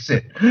can fix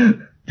it.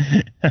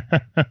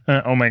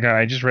 Oh my god,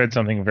 I just read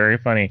something very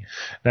funny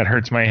that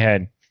hurts my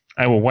head.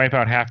 I will wipe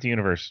out half the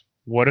universe.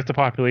 What if the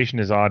population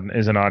is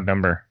an odd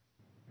number?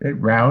 It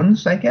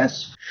rounds, I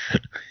guess.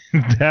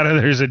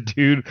 There's a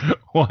dude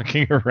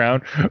walking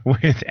around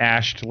with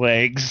ashed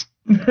legs.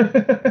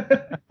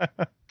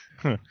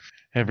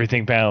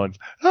 Everything balanced.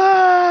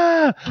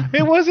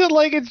 It wasn't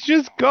like it's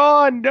just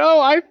gone. No,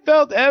 I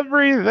felt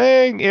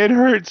everything. It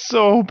hurts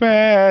so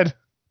bad.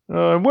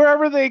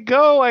 Wherever they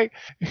go,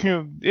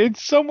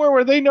 it's somewhere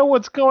where they know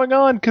what's going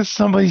on because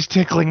somebody's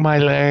tickling my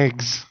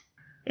legs.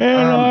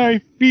 And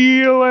I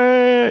feel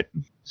it.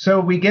 So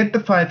we get the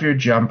 5-year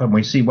jump and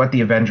we see what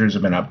the Avengers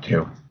have been up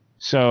to.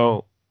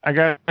 So I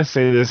gotta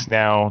say this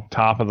now.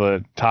 Top of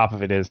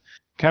it is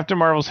Captain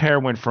Marvel's hair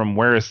went from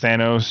 "Where is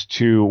Thanos"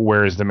 to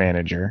 "Where is the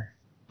manager?"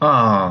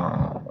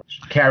 Oh,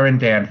 Karen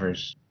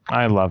Danvers.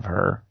 I love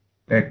her.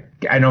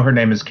 I know her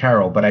name is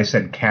Carol, but I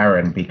said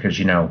Karen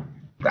because,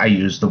 I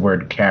use the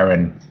word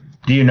Karen.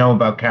 Do you know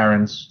about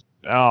Karens?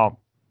 Oh,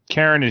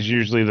 Karen is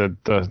usually the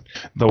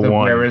one.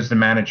 Where is the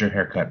manager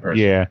haircut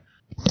person? Yeah.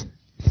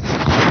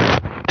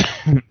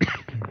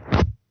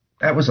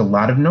 That was a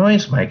lot of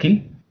noise,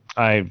 Mikey.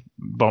 I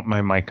bumped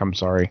my mic. I'm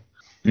sorry.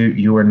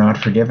 You are not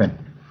forgiven.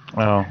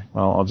 Oh,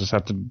 well, I'll just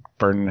have to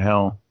burn in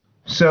hell.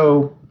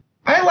 So,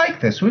 I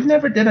like this. We've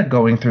never done a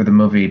going through the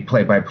movie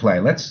play-by-play.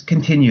 Let's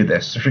continue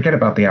this. Forget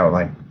about the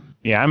outline.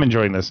 Yeah, I'm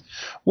enjoying this.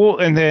 Well,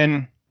 and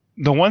then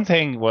the one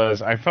thing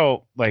was I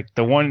felt like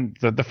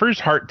the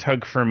first heart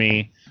tug for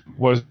me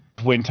was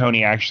when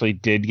Tony actually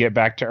did get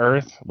back to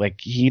Earth. Like,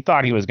 he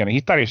thought he was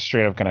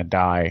straight up gonna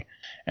die.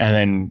 And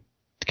then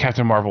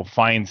Captain Marvel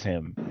finds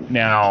him.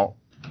 Now,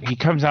 he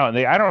comes out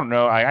and I don't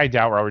know. I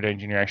doubt Robert Downey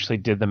Jr. actually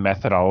did the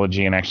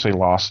methodology and actually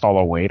lost all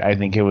the weight. I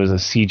think it was a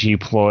CG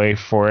ploy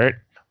for it.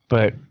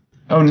 But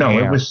oh no,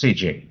 it was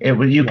CG.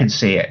 You could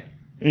see it.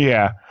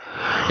 Yeah.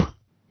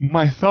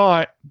 My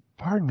thought.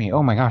 Pardon me.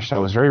 Oh my gosh, that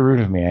was very rude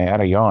of me. I had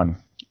a yawn.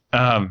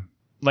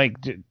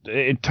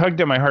 It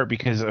tugged at my heart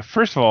because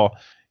first of all,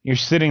 you're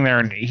sitting there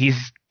and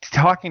he's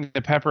talking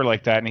to Pepper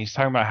like that, and he's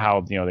talking about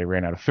how they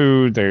ran out of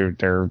food,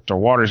 their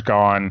water's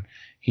gone.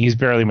 He's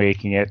barely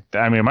making it.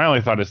 I mean, my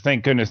only thought is,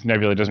 thank goodness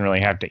Nebula doesn't really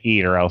have to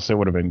eat, or else he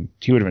would have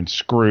been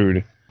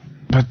screwed.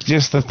 But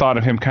just the thought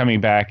of him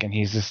coming back, and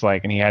he's just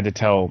like, and he had to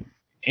tell,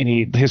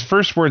 and his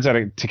first words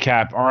to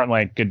Cap aren't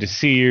like "good to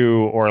see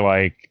you" or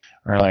like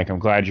 "I'm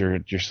glad you're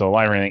still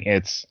alive" or anything.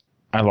 It's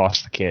 "I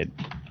lost the kid,"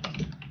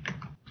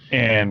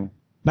 and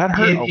that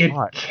hurt a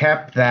lot. It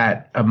kept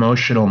that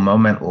emotional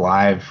moment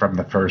live from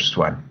the first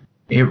one.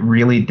 It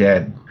really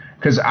did.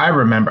 Because I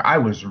remember I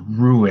was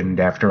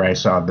ruined after I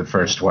saw the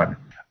first one.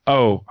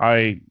 Oh,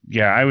 I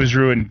was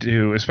ruined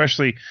too.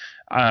 Especially,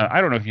 I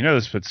don't know if you know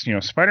this, but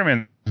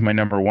Spider-Man is my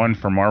number one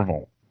for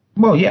Marvel.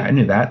 Well, yeah, I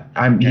knew that.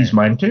 He's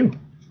mine too.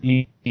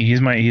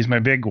 He's my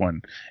big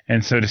one.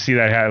 And so to see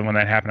that happen, when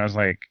that happened, I was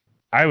like,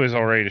 I was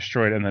already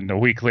destroyed. And then a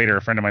week later,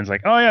 a friend of mine's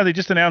like, oh yeah, they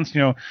just announced,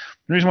 the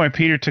reason why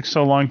Peter took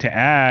so long to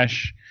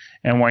ash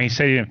and why he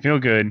said he didn't feel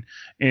good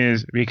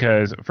is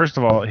because, first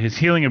of all, his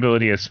healing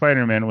ability as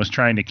Spider-Man was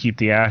trying to keep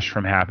the ash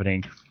from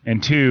happening.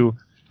 And two,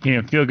 he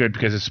didn't feel good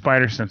because his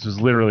spider sense was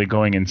literally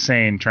going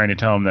insane trying to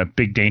tell him that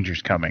big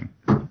danger's coming.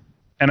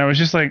 And I was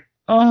just like,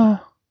 oh.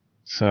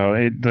 So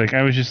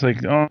I was just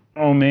like,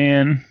 oh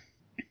man.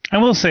 I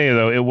will say,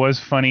 though, it was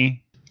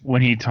funny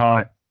when he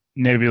taught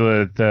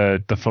Nebula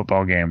the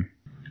football game.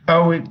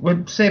 Oh,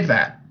 we'd save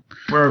that.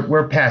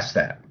 We're past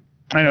that.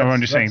 I know. I'm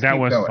just saying that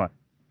was fun.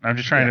 I'm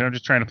just trying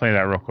to play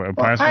that real quick.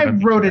 Well, I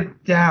wrote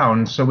it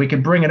down so we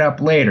could bring it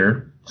up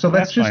later. So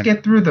let's just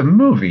get through the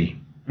movie.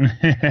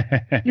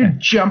 You're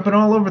jumping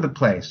all over the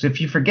place.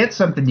 If you forget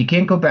something, you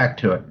can't go back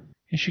to it.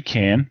 Yes, you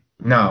can.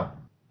 No.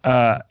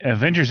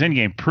 Avengers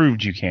Endgame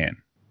proved you can.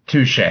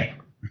 Touche.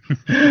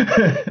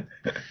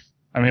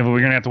 I mean, but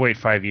we're gonna have to wait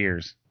 5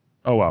 years.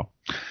 Oh well.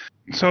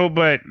 So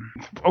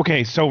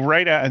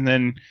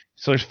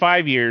there's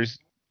 5 years,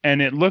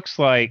 and it looks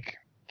like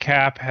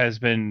Cap has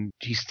been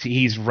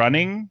he's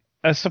running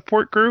a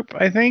support group,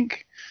 I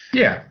think.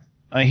 Yeah.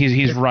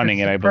 He's running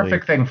it, I believe.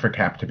 Perfect thing for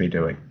Cap to be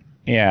doing.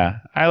 Yeah.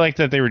 I like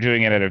that they were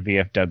doing it at a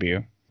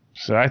VFW.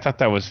 So I thought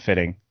that was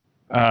fitting.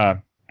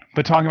 But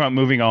talking about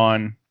moving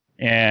on,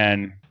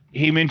 and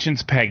he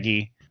mentions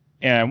Peggy,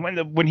 and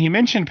when he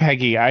mentioned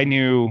Peggy, I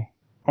knew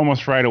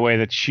almost right away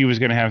that she was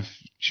going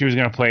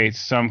to play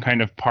some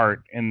kind of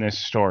part in this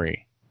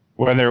story,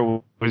 whether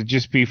it would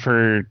just be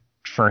for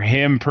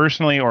him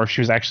personally or if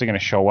she was actually going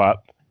to show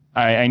up.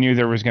 I knew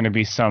there was going to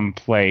be some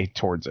play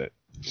towards it.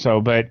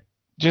 So, but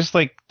just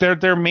like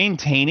they're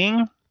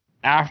maintaining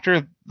after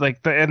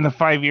in the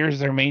 5 years,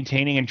 they're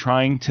maintaining and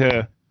trying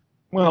to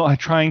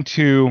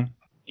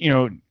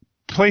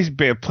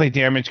play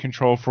damage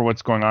control for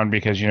what's going on,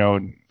 because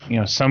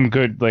some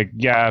good,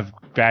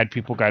 bad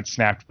people got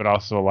snapped, but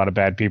also a lot of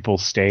bad people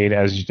stayed,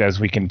 as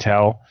we can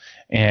tell.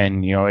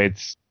 And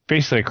it's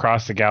basically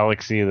across the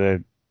galaxy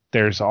that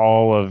there's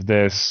all of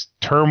this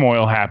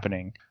turmoil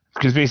happening,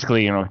 because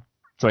basically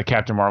it's like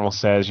Captain Marvel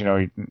says,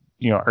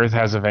 Earth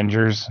has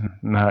Avengers,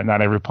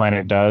 not every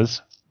planet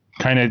does.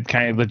 Kind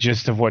of the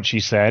gist of what she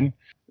said.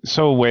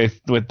 So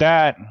with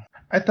that,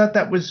 I thought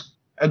that was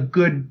a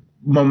good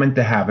moment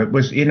to have. It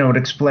was, it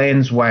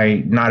explains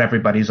why not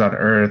everybody's on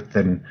Earth.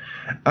 And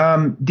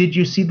did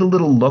you see the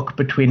little look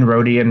between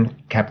Rhodey and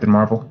Captain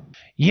Marvel?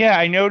 yeah,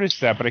 I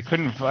noticed that, but I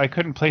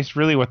couldn't place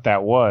really what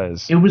that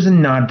was. It was a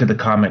nod to the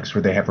comics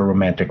where they have a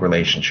romantic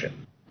relationship.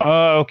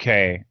 Oh,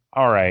 okay,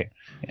 all right.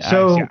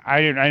 So I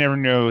never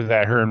knew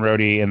that her and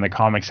Rhodey in the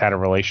comics had a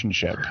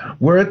relationship.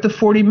 we're at the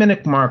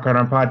 40-minute mark on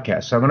our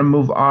podcast, so I'm going to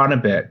move on a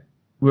bit.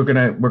 We're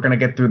gonna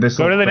get through this.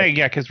 Go to the next,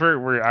 yeah, because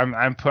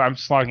I'm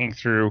slogging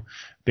through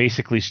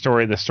basically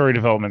the story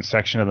development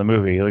section of the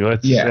movie. Like,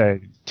 let's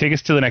take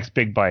us to the next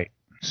big bite.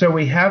 So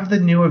we have the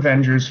new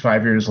Avengers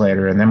 5 years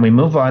later, and then we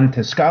move on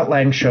to Scott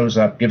Lang shows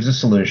up, gives a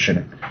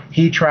solution.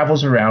 He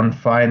travels around,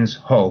 finds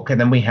Hulk, and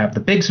then we have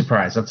the big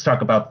surprise. Let's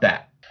talk about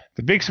that.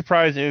 The big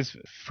surprise is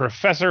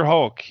Professor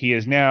Hulk. He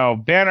is now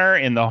Banner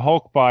in the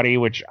Hulk body,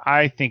 which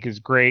I think is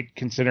great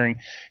considering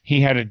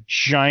he had a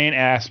giant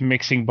ass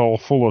mixing bowl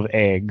full of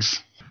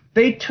eggs.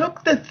 They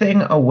took the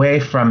thing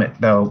away from it,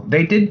 though.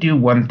 They did do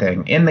one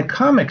thing. In the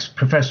comics,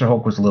 Professor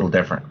Hulk was a little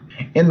different.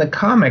 In the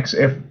comics,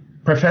 if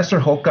Professor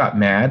Hulk got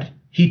mad,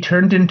 he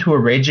turned into a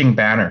raging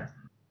Banner.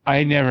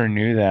 I never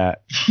knew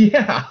that.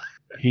 Yeah.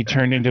 He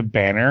turned into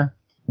Banner?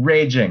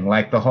 Raging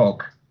like the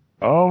Hulk.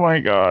 Oh my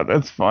god,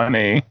 that's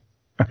funny.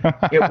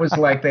 It was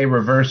like they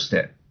reversed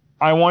it.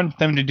 I want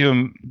them to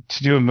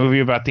do a movie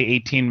about the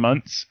 18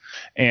 months,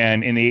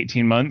 and in the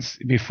 18 months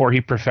before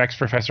he perfects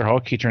Professor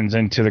Hulk, he turns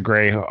into the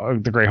Gray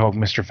Hulk,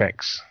 Mr.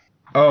 Fix.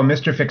 Oh,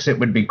 Mr. Fix-It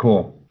would be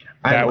cool.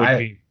 That would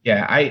be.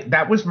 Yeah,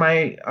 that was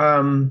my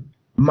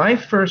my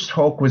first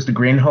Hulk was the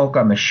Green Hulk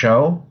on the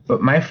show,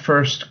 but my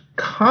first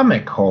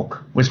comic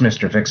Hulk was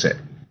Mr. Fix-It.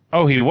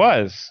 Oh, he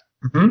was.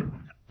 Mm-hmm.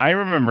 I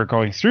remember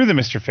going through the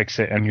Mr.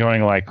 Fix-It and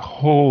going like,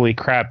 "Holy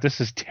crap, this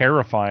is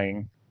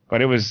terrifying!"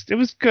 But it was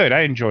good.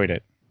 I enjoyed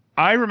it.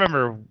 I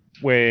remember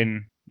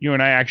when you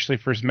and I actually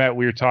first met,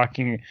 we were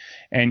talking,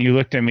 and you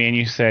looked at me and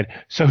you said,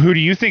 "So who do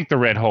you think the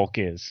Red Hulk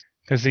is?"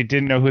 Because they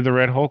didn't know who the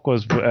Red Hulk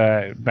was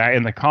back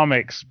in the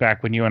comics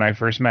back when you and I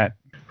first met.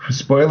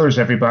 Spoilers,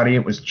 everybody.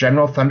 It was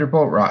General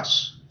Thunderbolt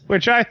Ross.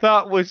 Which I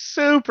thought was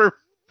super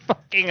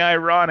fucking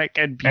ironic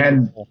and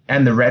beautiful.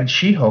 And the Red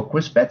She-Hulk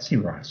was Betsy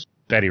Ross.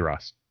 Betty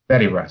Ross.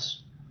 Betty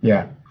Ross.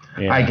 Yeah.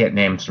 I get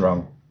names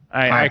wrong.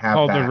 I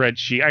called the Red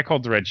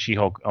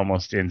She-Hulk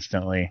almost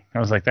instantly. I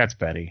was like, that's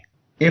Betty.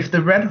 If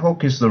the Red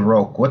Hulk is the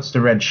Rolk, what's the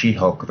Red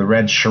She-Hulk? The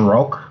Red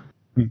She-Rolk?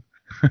 the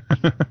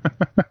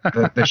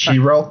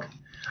She-Rolk?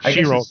 I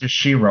guess it's the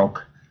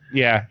She-Rolk.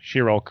 Yeah,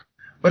 She-Rolk.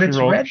 But it's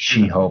Red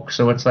She-Hulk,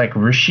 so it's like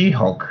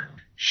She-Hulk.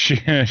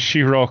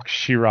 She-Rolk,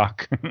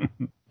 She-Rock.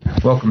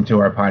 Welcome to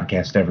our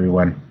podcast,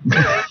 everyone.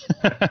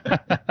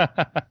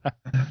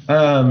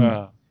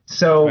 I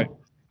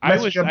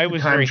was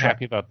very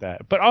happy about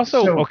that. But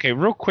also, okay,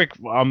 real quick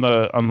on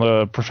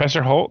the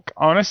Professor Hulk,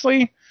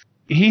 honestly,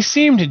 he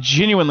seemed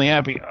genuinely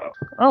happy.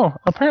 Oh,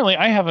 apparently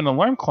I have an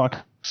alarm clock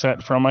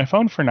set for on my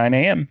phone for 9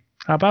 a.m.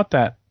 How about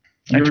that?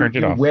 I turned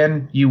it off.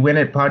 You win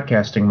at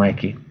podcasting,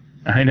 Mikey.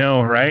 I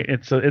know, right?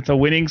 It's a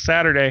winning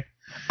Saturday.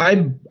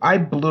 I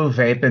blew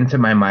vape into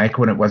my mic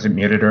when it wasn't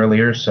muted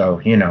earlier,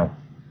 so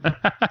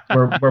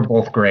we're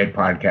both great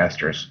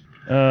podcasters.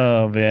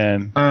 Oh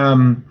man.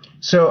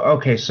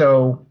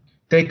 So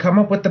they come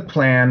up with the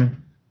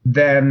plan.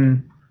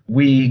 Then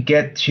we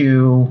get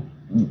to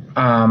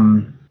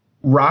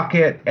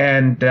Rocket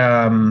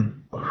and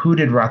who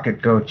did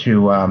Rocket go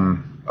to?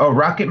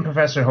 Rocket and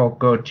Professor Hulk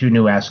go to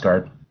New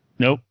Asgard.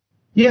 Nope.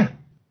 Yeah.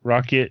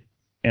 Rocket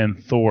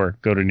and Thor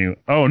go to New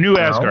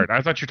Asgard.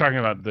 I thought you were talking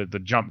about the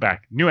jump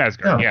back. New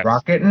Asgard. No, yes.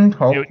 Rocket and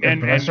Hulk and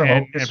Professor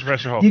Hulk. And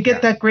Professor Hulk. You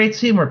get that great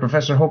scene where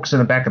Professor Hulk's in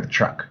the back of the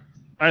truck.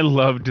 I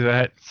loved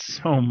that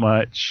so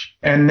much.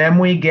 And then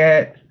we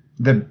get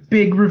the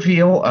big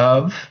reveal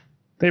of...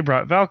 They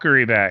brought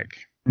Valkyrie back.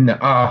 No,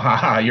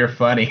 haha, you're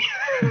funny.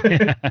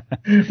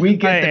 We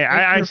get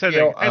I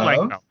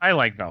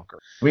like Valkyrie.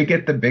 We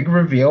get the big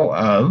reveal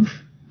of...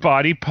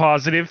 Body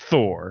positive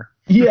Thor.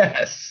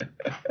 Yes.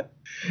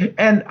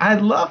 And I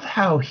love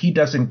how he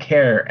doesn't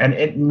care, and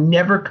it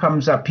never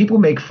comes up. People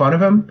make fun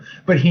of him,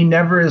 but he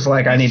never is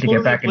like, I need to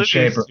get back in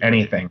shape or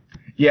anything.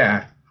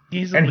 Yeah.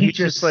 He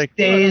just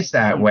stays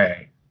that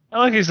way. I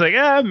like he's like,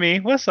 me,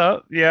 what's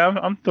up? Yeah,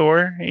 I'm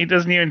Thor. He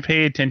doesn't even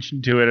pay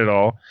attention to it at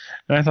all.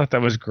 And I thought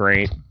that was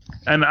great.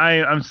 And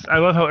I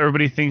love how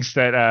everybody thinks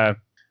that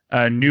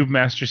Noob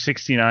Master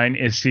 69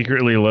 is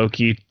secretly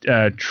Loki,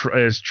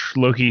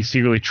 Loki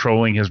secretly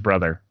trolling his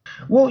brother.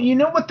 Well, you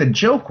know what the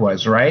joke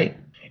was, right?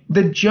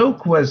 The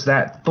joke was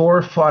that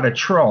Thor fought a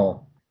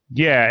troll.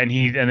 Yeah,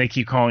 and they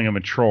keep calling him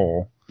a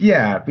troll.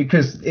 Yeah,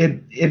 because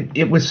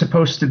it was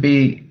supposed to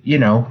be,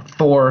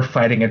 Thor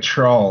fighting a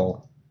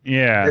troll.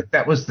 Yeah.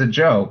 That was the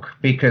joke,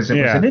 because it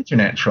was an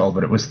internet troll,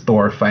 but it was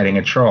Thor fighting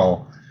a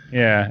troll.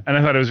 Yeah, and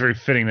I thought it was very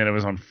fitting that it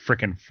was on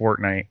frickin'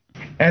 Fortnite.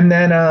 And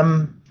then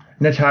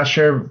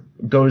Natasha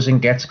goes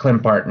and gets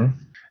Clint Barton.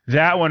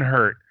 That one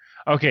hurt.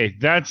 Okay,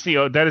 that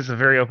is the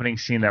very opening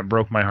scene that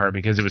broke my heart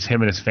because it was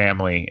him and his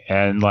family,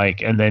 and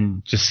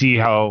then just see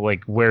how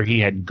where he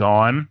had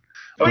gone.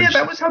 Oh yeah,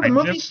 that was how the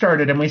movie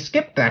started, and we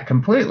skipped that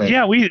completely.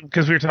 Yeah,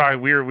 because we were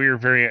talking, we were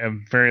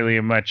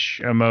very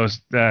much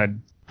most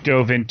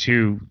dove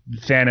into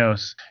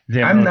Thanos.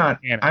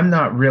 I'm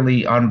not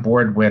really on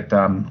board with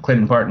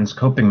Clinton Barton's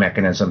coping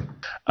mechanism.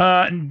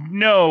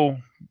 No,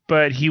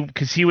 but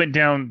because he went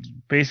down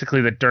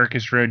basically the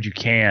darkest road you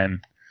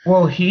can.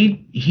 Well,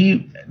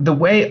 the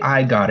way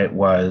I got it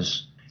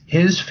was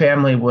his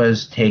family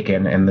was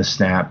taken in the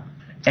snap,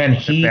 and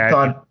he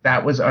thought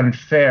that was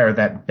unfair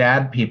that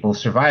bad people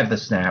survived the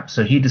snap,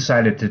 so he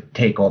decided to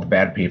take all the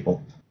bad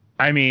people.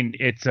 I mean,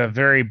 it's a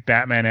very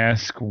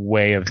Batman-esque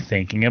way of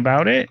thinking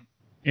about it,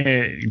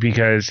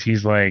 because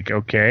he's like,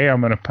 okay, I'm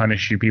going to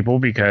punish you people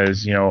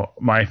because,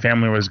 my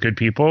family was good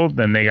people,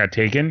 then they got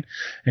taken,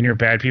 and you're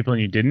bad people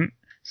and you didn't,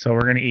 so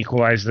we're going to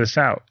equalize this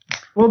out.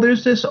 Well,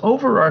 there's this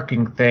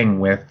overarching thing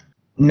with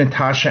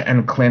Natasha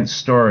and Clint's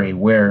story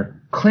where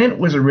Clint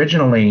was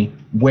originally,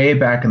 way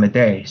back in the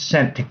day,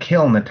 sent to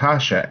kill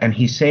Natasha, and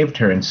he saved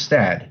her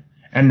instead.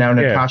 And now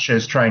Natasha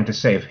is trying to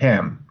save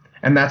him.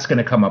 And that's going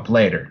to come up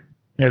later.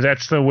 Yeah,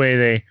 that's the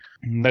way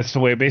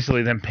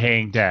basically them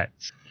paying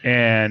debts.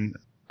 And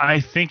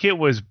I think it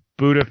was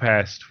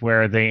Budapest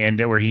where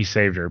he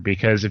saved her,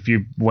 because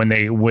when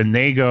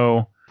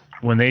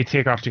they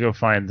take off to go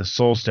find the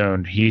Soul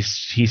Stone, he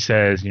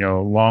says,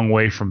 long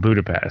way from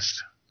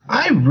Budapest.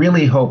 I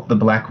really hope the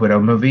Black Widow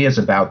movie is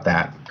about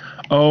that.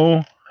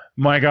 Oh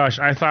my gosh,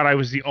 I thought I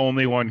was the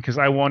only one, because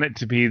I want it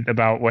to be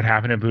about what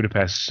happened in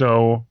Budapest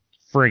so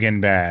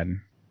friggin' bad.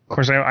 Of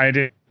course, I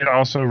did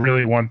also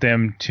really want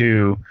them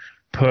to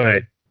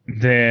put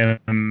in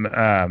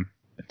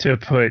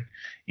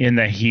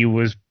that he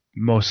was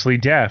mostly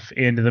deaf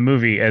into the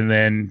movie,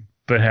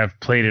 but have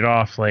played it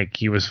off like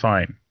he was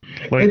fine.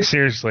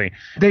 Seriously.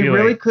 They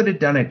really could have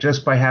done it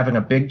just by having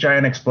a big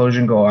giant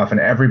explosion go off and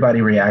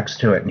everybody reacts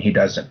to it and he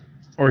doesn't.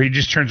 Or he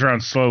just turns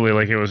around slowly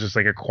like it was just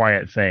like a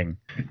quiet thing.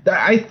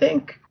 I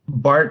think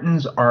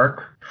Barton's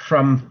arc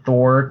from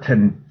Thor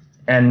to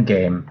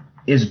Endgame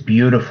is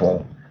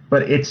beautiful,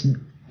 but it's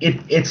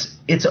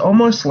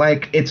almost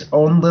like its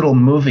own little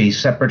movie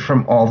separate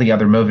from all the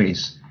other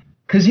movies.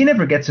 Because he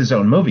never gets his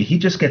own movie. He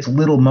just gets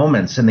little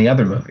moments in the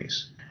other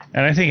movies.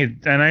 And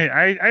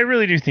I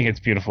really do think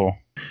it's beautiful.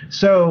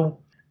 So,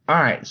 all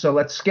right. So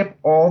let's skip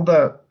all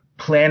the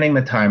planning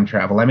the time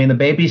travel. I mean, the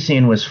baby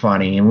scene was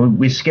funny, and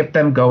we skipped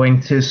them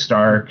going to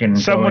Stark and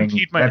someone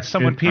peed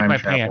my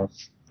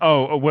pants.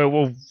 Oh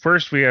well.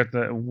 First we have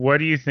what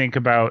do you think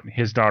about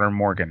his daughter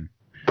Morgan?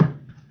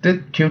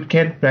 The cute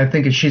kid. I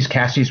think she's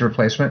Cassie's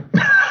replacement.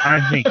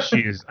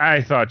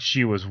 I thought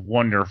she was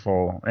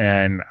wonderful,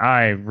 and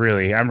I'm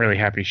really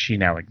happy she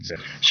now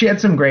exists. She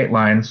had some great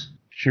lines.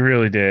 She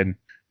really did.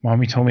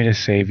 Mommy told me to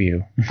save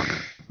you.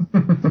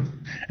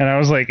 And I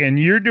was like, and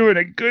you're doing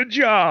a good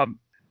job.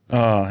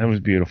 Oh, it was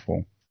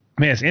beautiful.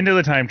 Yes, into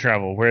the time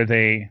travel, where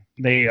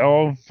they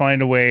all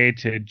find a way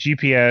to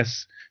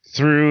GPS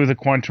through the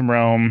quantum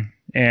realm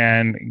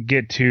and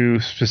get to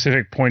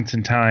specific points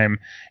in time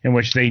in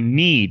which they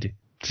need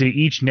to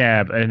each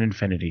nab an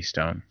Infinity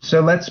Stone.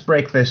 So let's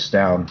break this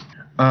down.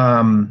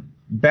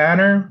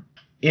 Banner,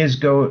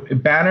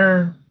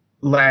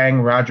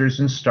 Lang, Rogers,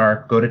 and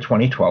Stark go to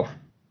 2012.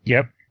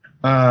 Yep.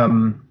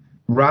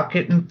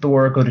 Rocket and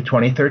Thor go to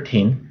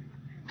 2013.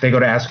 They go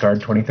to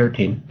Asgard,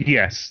 2013.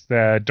 Yes,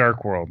 the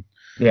Dark World.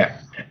 Yeah.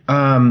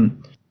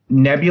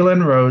 Nebula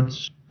and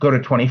Rhodes go to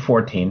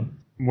 2014.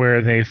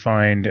 Where they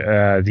find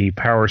the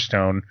Power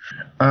Stone.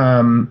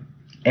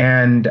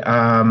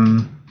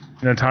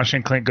 Natasha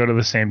and Clint go to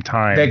the same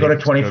time. They go to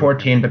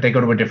 2014, but they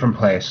go to a different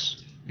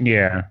place.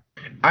 Yeah.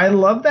 I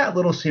love that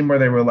little scene where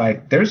they were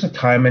like, there's a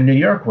time in New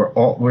York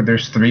where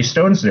there's 3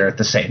 stones there at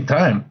the same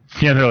time.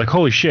 Yeah, they're like,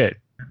 holy shit.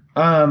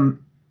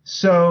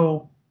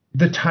 So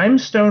the time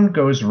stone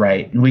goes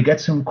right. We get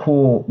some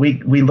cool...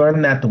 We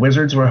learn that the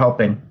wizards were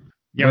helping.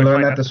 Yeah, we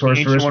learn that the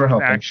sorcerers were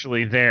helping.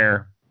 Actually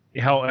there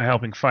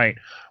helping fight,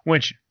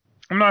 which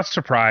I'm not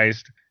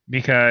surprised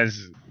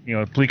because...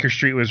 Bleecker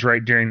Street was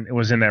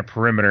was in that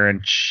perimeter,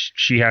 and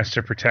she has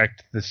to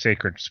protect the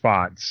sacred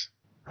spots.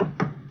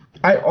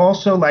 I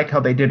also like how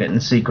they did it in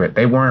secret.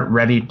 They weren't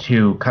ready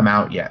to come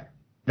out yet.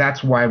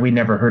 That's why we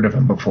never heard of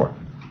them before.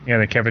 Yeah,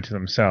 they kept it to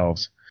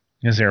themselves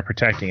because they were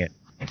protecting it.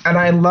 And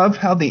I love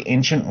how the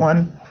Ancient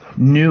One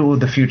knew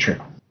the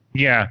future.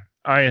 Yeah,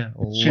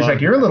 she's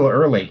like, you're a little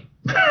early.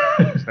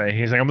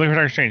 He's like, I'm looking for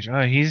Doctor Strange.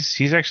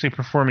 He's actually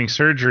performing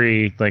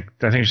surgery, I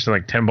think she's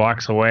 10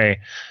 blocks away,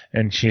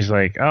 and she's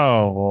like,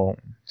 oh well,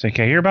 it's like,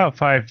 yeah, you're about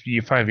 5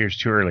 years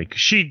too early.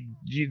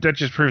 That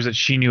just proves that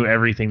she knew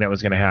everything that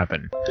was going to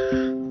happen,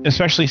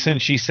 especially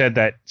since she said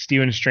that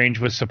Stephen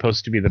Strange is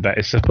supposed to be the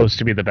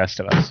best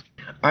of us.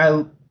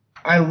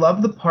 I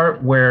love the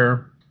part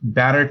where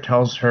Banner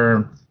tells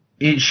her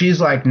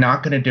she's like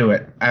not going to do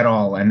it at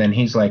all, and then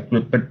he's like,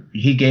 but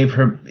he gave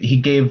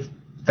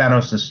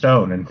Thanos the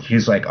stone, and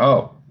she's like,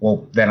 oh,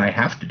 well, then I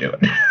have to do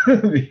it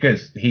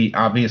because he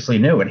obviously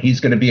knew, and he's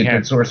going to be a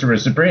good Sorcerer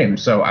Supreme,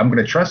 so I'm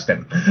going to trust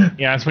him.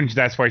 Yeah,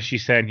 that's why she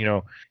said,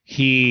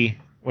 he's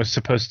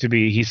supposed to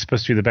be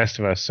the best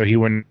of us, so he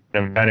wouldn't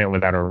have done it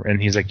without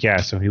and he's like, yeah,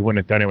 so he wouldn't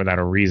have done it without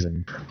a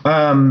reason.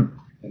 I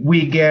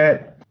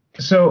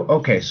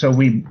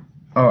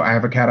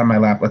have a cat on my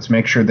lap. Let's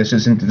make sure this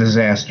isn't a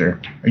disaster.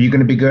 Are you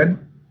going to be good?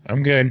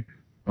 I'm good.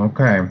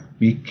 Okay.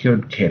 Be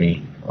good,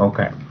 kitty.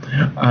 Okay.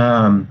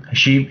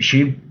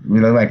 She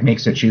really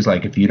makes it. She's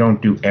like, if you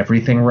don't do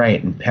everything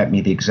right and pet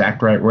me the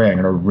exact right way,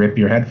 I'm going to rip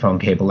your headphone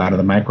cable out of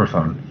the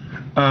microphone.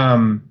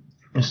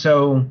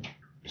 So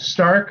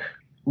Stark,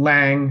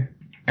 Lang,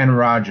 and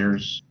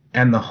Rogers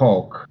and the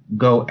Hulk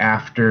go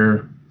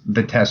after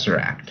the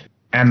Tesseract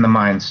and the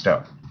Mind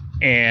Stone.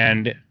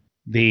 And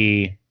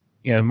the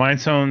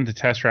Mind Stone, the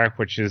Tesseract,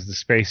 which is the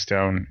Space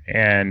Stone,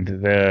 and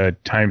the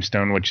Time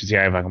Stone, which is the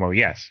Eye of Agamotto.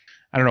 Yes.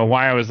 I don't know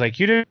why I was like,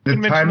 you didn't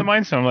mention the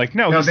Mind Stone. I'm like,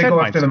 no, they go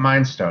after the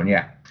Mind Stone,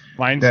 yeah.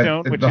 Mind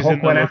Stone, which the is Hulk in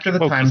the went Loki after the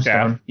Pokey Time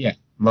staff. Stone. Yeah,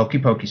 Loki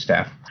Pokey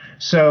staff.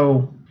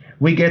 So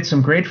we get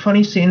some great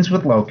funny scenes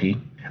with Loki.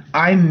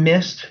 I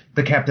missed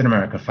the Captain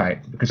America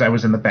fight because I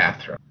was in the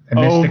bathroom.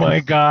 Oh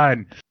my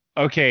God.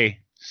 Okay,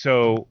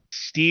 so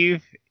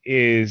Steve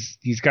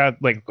he's got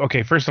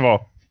first of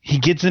all, he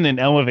gets in an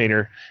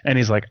elevator and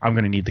he's like, I'm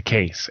going to need the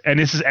case. And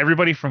this is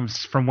everybody from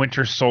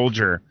Winter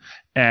Soldier.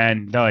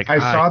 And they're like, I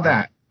saw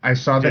that. I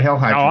saw the Hail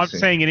Hydra. No, I'm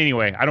saying it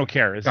anyway. I don't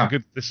care.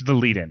 This is the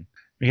lead-in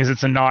because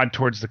it's a nod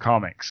towards the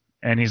comics.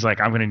 And he's like,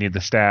 I'm going to need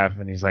the staff.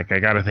 And he's like, I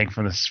got to think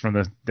from the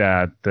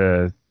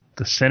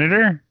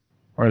senator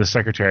or the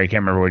secretary. I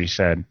can't remember what he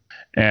said.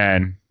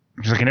 And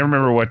he's like, I never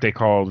remember what they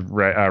called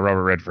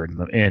Robert Redford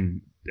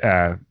in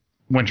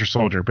Winter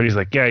Soldier. But he's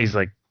like,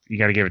 you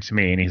got to give it to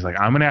me. And he's like,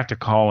 I'm going to have to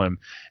call him.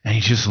 And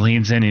he just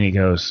leans in and he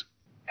goes,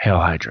 Hail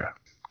Hydra.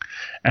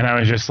 And I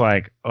was just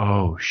like,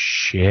 oh,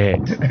 shit.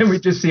 And we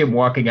just see him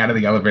walking out of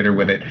the elevator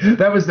with it.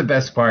 That was the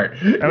best part.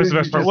 That was the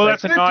best part. Well,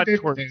 that's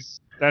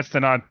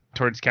the nod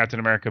towards Captain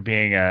America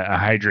being a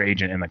Hydra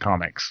agent in the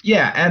comics.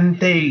 Yeah,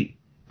 and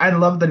I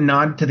love the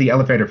nod to the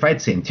elevator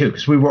fight scene, too,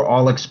 because we were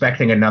all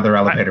expecting another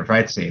elevator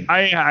fight scene.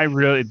 I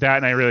really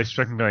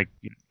expected him to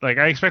like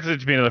I expected it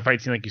to be another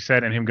fight scene, like you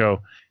said, and him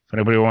go, if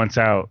anybody wants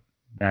out,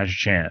 now's your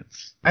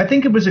chance. I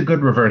think it was a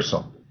good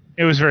reversal.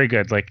 It was very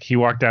good. Like, he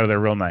walked out of there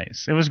real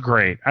nice. It was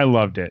great. I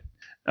loved it.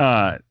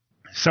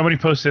 Somebody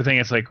posted a thing.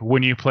 It's like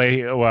when you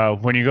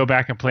go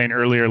back and play an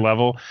earlier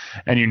level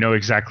and you know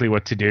exactly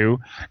what to do,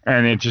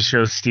 and it just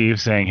shows Steve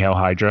saying Hail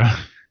Hydra.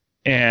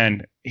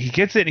 And he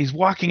gets it and he's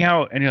walking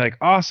out and you're like,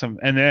 awesome.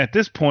 And then at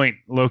this point,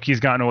 Loki's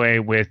gotten away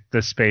with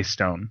the Space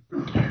Stone.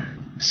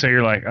 So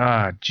you're like,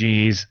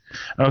 geez.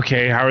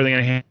 Okay, how are they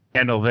going to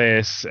handle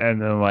this?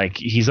 And then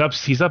he's up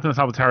in the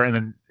top of the tower, and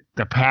then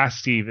the past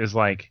Steve is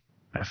like,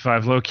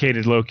 I've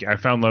located Loki. I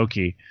found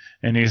Loki,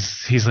 and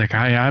he's like,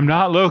 I'm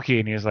not Loki,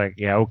 and he's like,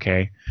 yeah,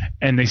 okay.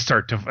 And they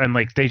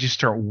they just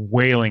start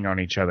wailing on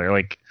each other.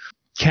 Like,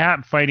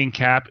 Cap fighting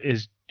Cap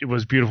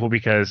was beautiful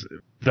because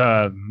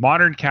the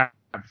modern Cap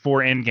for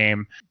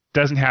Endgame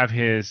doesn't have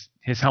his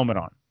helmet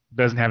on,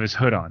 doesn't have his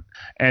hood on,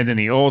 and then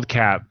the old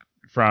Cap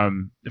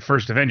from the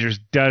first Avengers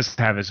does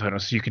have his hood on.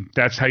 So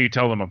that's how you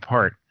tell them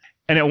apart.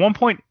 And at one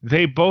point,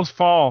 they both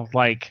fall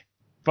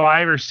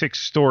 5 or 6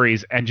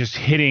 stories and just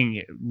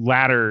hitting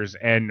ladders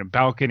and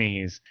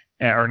balconies,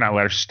 or not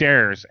ladders,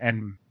 stairs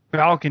and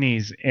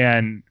balconies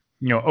and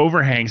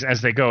overhangs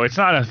as they go. It's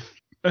not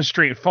a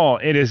straight fall.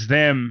 It is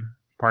them.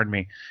 Pardon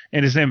me.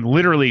 It is them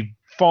literally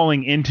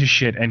falling into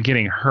shit and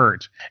getting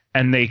hurt,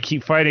 and they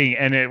keep fighting.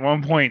 And at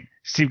one point,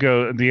 Steve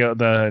I'm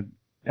going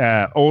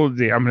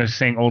to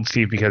say old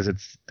Steve because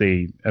it's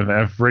the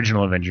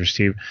original Avengers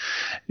Steve.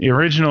 The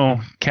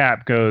original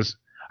Cap goes,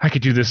 I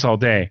could do this all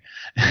day.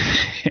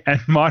 And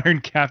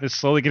modern Cap is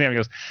slowly getting up. He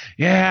goes,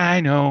 yeah,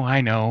 I know.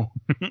 I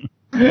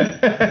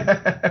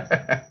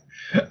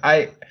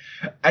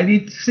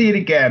need to see it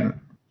again.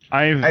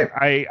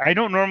 I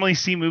don't normally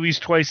see movies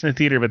twice in the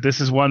theater, but this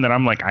is one that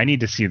I'm like, I need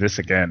to see this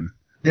again.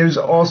 There's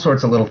all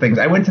sorts of little things.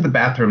 I went to the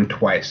bathroom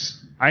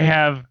twice. I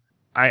got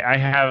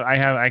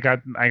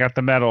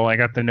the medal. I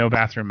got the no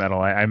bathroom medal.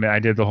 I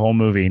did the whole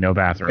movie, no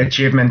bathroom.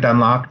 Achievement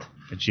unlocked.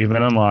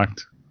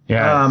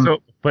 Yeah.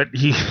 But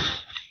he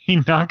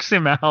knocks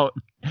him out.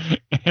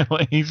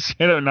 He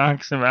straight up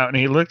knocks him out, and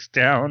he looks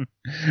down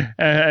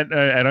at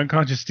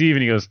unconscious Steve,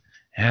 and he goes,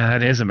 yeah,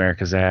 that is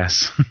America's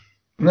ass.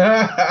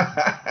 That's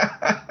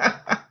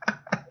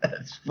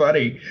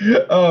funny.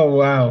 Oh,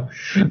 wow.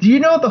 Do you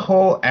know the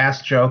whole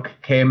ass joke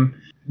came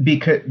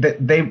because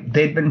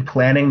they'd been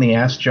planning the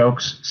ass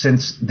jokes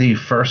since the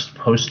first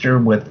poster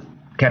with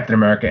Captain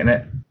America in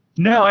it?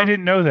 No, I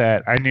didn't know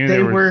that. I knew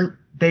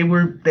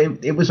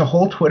it was a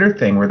whole Twitter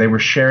thing where they were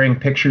sharing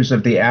pictures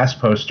of the ass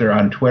poster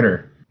on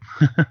Twitter.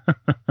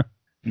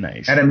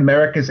 Nice. And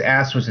America's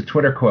ass was a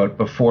Twitter quote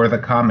before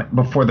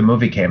the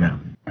movie came out.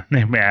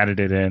 They added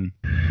it in.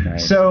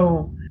 Nice.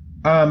 So,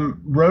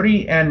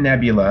 Rhodey and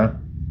Nebula,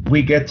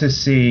 we get to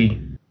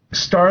see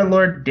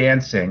Star-Lord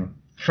dancing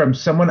from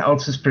someone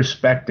else's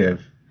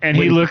perspective. And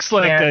he looks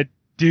like a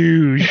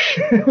douche.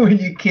 when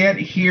you can't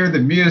hear the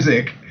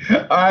music.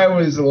 I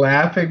was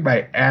laughing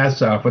my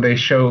ass off when they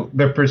show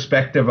the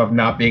perspective of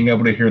not being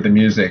able to hear the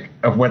music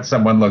of what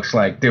someone looks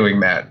like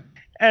doing that.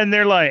 And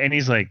they're like, and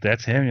he's like,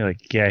 that's him. You're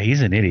like, yeah,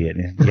 he's an idiot.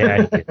 And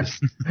yeah, he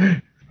is.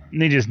 And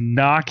they just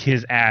knock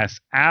his ass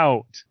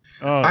out.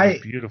 Oh,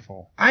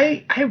 beautiful.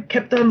 I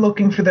kept on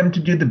looking for them to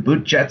do the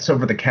boot jets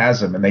over the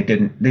chasm, and they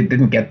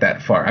didn't get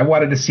that far. I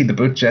wanted to see the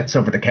boot jets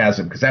over the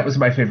chasm because that was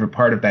my favorite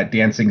part of that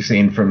dancing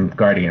scene from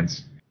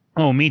Guardians.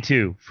 Oh, me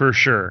too, for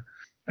sure.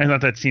 I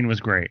thought that scene was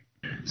great.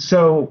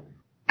 So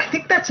I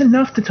think that's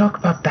enough to talk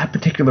about that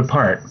particular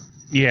part.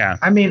 Yeah.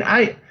 I mean,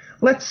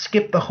 let's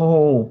skip the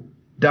whole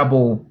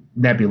double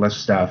Nebula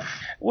stuff.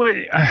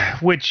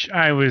 Which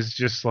I was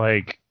just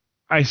like,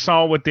 I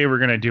saw what they were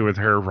going to do with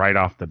her right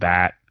off the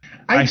bat.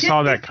 I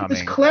saw that coming.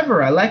 It was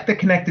clever. I like the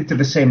connected to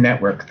the same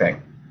network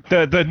thing.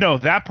 That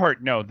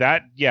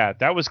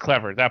was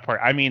clever. That part.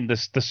 I mean,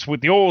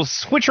 the old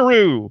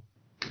switcheroo.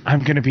 I'm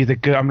gonna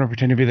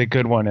pretend to be the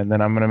good one, and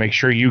then I'm gonna make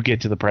sure you get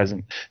to the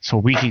present so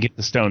we can get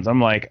the stones. I'm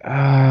like,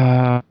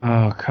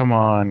 oh, come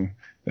on.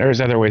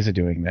 There's other ways of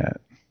doing that.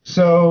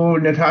 So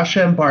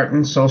Natasha and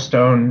Barton,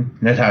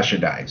 Soulstone, Natasha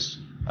dies.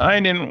 I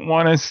didn't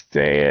want to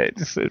say it.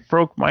 It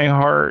broke my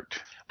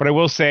heart. But I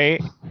will say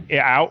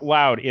out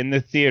loud in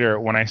the theater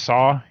when I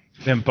saw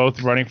them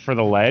both running for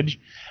the ledge,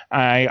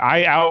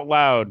 I out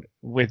loud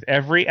with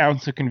every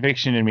ounce of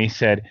conviction in me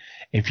said,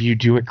 if you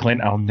do it,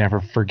 Clint, I'll never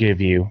forgive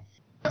you.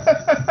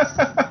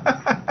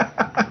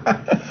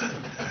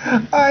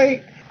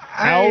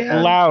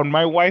 Out loud.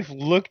 My wife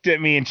looked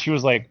at me and she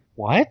was like,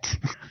 what?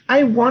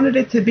 I wanted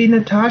it to be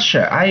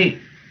Natasha.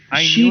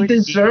 She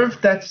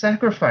deserved that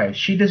sacrifice.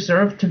 She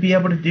deserved to be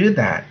able to do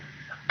that.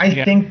 I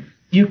think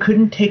you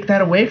couldn't take that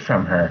away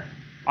from her.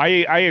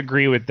 I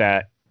agree with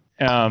that.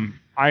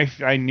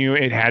 I knew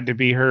it had to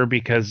be her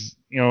because,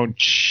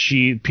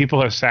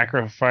 people have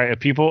sacrificed,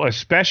 people,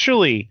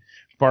 especially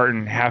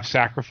Barton, have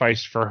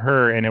sacrificed for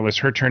her, and it was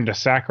her turn to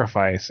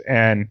sacrifice.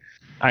 And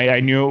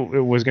I knew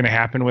it was going to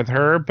happen with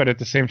her, but at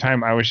the same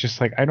time, I was just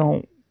like, I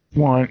don't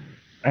want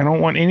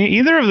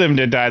either of them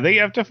to die. They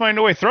have to find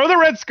a way. Throw the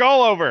Red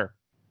Skull over.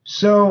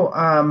 So,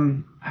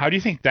 how do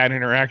you think that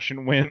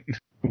interaction went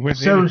with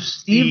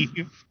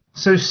Steve?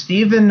 So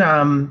Steve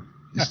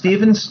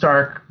and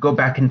Stark go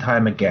back in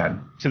time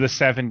again. To the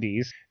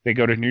 70s. They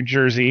go to New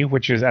Jersey,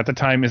 which is at the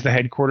time is the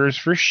headquarters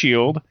for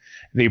S.H.I.E.L.D.,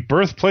 the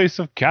birthplace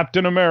of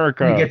Captain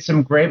America. We get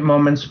some great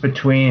moments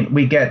between...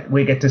 We get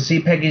to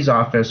see Peggy's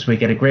office. We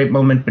get a great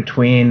moment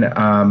between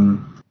Stark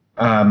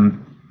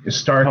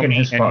Tony and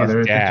his father,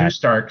 his dad.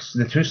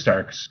 the two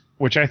Starks.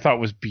 Which I thought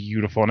was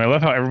beautiful. And I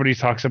love how everybody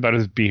talks about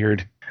his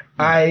beard.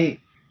 It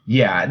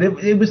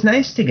was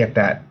nice to get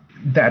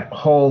that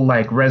whole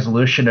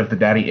resolution of the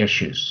daddy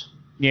issues.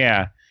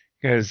 Yeah,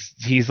 because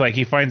he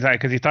finds out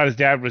because he thought his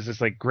dad was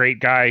this great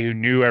guy who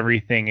knew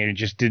everything and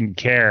just didn't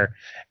care,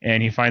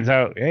 and he finds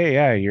out, hey,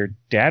 yeah, your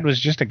dad was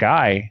just a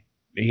guy.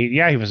 He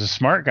was a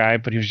smart guy,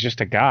 but he was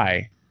just a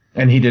guy,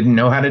 and he didn't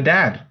know how to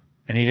dad.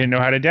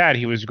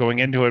 He was going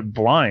into it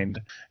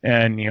blind,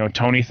 and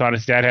Tony thought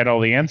his dad had all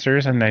the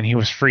answers, and then he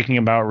was freaking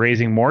about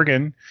raising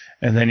Morgan,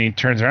 and then he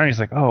turns around, and he's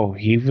like, oh,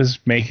 he was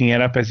making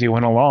it up as he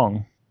went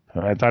along.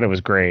 I thought it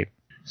was great.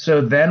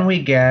 So then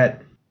we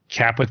get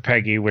Cap with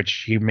Peggy,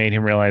 which he made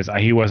him realize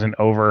he wasn't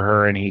over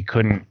her and he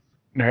couldn't.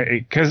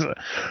 Because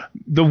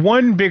the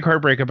one big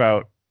heartbreak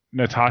about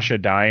Natasha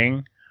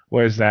dying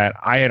was that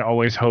I had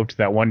always hoped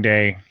that one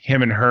day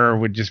him and her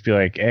would just be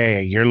like,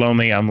 hey, you're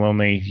lonely, I'm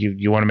lonely.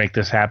 You want to make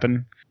this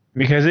happen?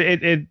 Because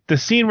the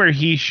scene where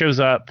he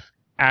shows up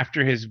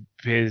after his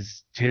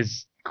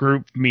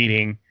group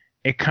meeting,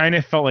 it kind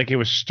of felt like it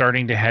was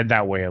starting to head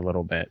that way a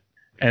little bit.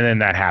 And then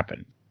that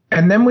happened.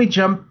 And then we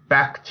jump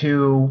back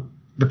to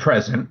the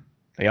present.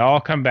 They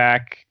all come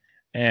back,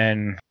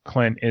 and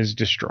Clint is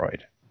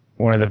destroyed.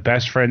 One of the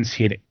best friends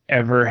he had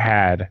ever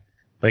had.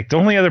 The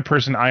only other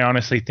person I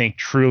honestly think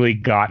truly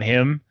got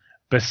him,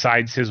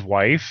 besides his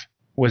wife,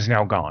 was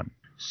now gone.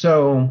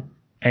 So...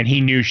 And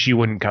he knew she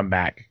wouldn't come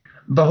back.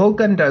 The whole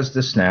gun does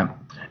the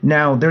snap.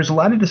 Now, there's a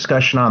lot of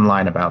discussion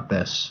online about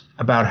this,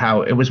 about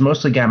how it was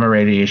mostly gamma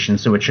radiation,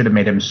 so it should have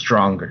made him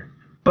stronger.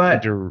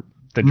 But...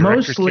 The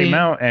directors came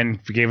out and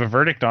gave a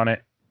verdict on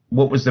it.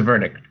 What was the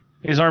verdict?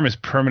 His arm is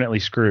permanently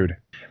screwed.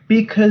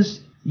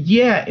 Because,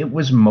 it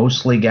was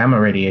mostly gamma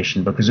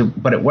radiation,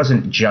 but it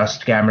wasn't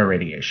just gamma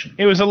radiation.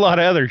 It was a lot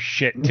of other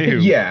shit, too.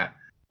 Yeah.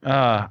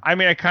 I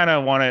mean, I kind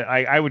of want to...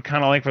 I would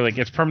kind of like for,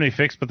 it's permanently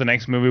fixed, but the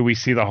next movie we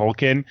see the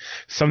Hulk in,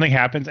 something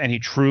happens and he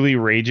truly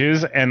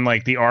rages and,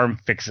 the arm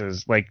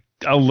fixes,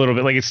 a little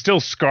bit. It's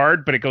still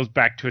scarred, but it goes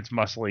back to its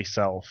muscly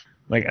self.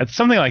 It's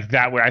something like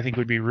that where I think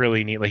would be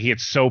really neat. He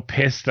gets so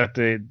pissed that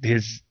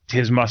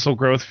his muscle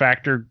growth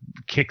factor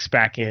kicks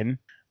back in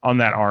on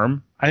that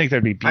arm. I think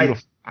that'd be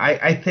beautiful.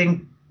 I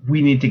think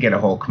we need to get a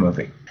Hulk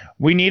movie.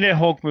 We need a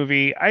Hulk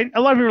movie. A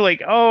lot of people are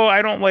like, oh,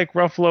 I don't like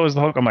Ruffalo as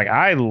the Hulk. I'm like,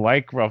 I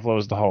like Ruffalo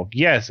as the Hulk.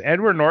 Yes,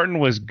 Edward Norton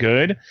was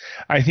good.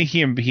 I think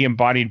he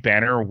embodied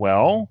Banner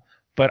well.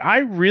 But I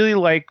really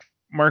like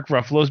Mark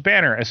Ruffalo's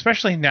banner,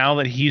 especially now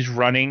that he's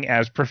running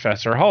as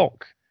Professor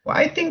Hulk. Well,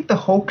 I think the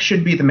Hulk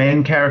should be the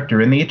main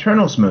character in the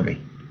Eternals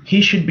movie.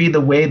 He should be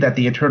the way that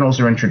the Eternals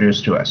are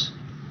introduced to us.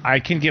 I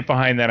can get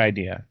behind that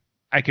idea.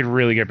 I could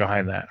really get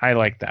behind that. I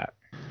like that.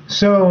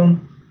 So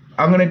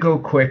I'm going to go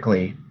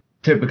quickly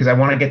because I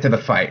want to get to the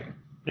fight.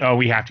 Oh,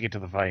 we have to get to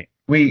the fight.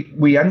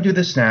 We undo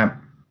the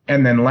snap,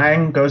 and then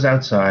Lang goes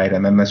outside,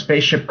 and then the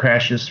spaceship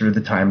crashes through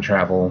the time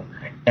travel,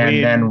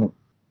 and then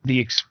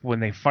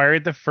when they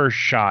fired the first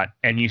shot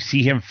and you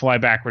see him fly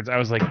backwards, I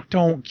was like,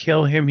 don't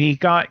kill him. He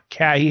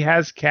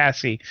has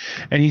Cassie,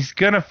 and he's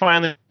gonna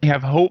finally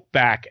have Hope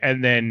back.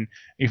 And then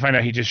you find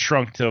out he just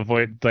shrunk to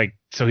avoid, like,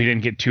 so he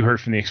didn't get too hurt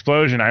from the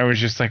explosion. I was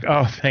just like,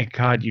 oh, thank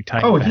God you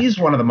timed that. He's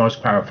one of the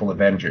most powerful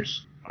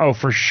Avengers. Oh,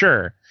 for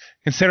sure.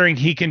 Considering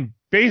he can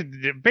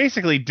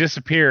basically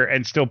disappear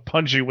and still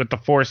punch you with the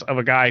force of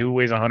a guy who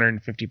weighs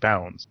 150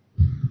 pounds.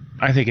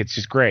 I think it's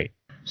just great.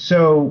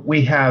 So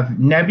we have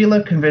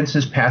Nebula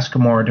convinces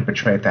Pascamore to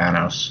betray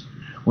Thanos.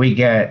 We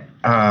get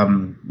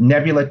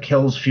Nebula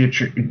kills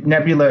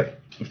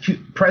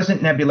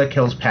present Nebula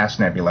kills past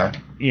Nebula.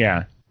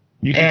 Yeah,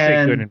 you can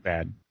say good and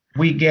bad.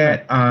 We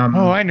get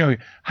I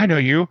know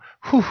you.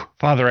 Whew,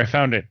 Father, I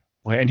found it.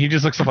 And he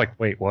just looks up like,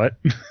 wait, what?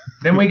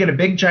 Then we get a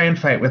big giant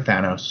fight with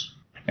Thanos,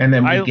 and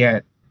then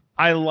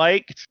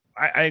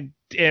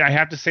and I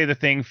have to say the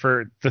thing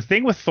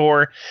with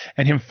Thor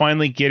and him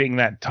finally getting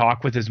that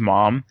talk with his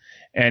mom,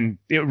 and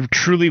it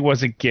truly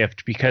was a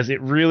gift because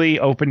it really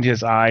opened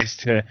his eyes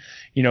to,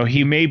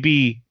 he may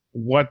be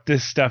what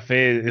this stuff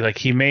is. Like,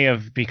 he may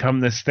have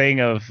become this thing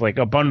of like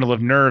a bundle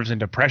of nerves and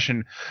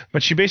depression,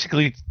 but she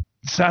basically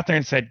sat there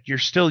and said, you're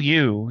still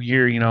you.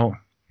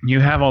 You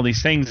have all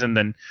these things. And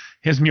then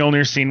his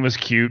Mjolnir scene was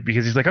cute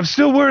because he's like, I'm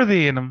still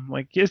worthy. And I'm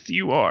like, yes,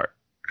 you are.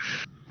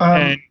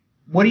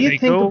 What do you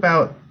think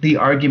about the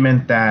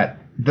argument that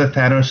the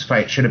Thanos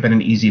fight should have been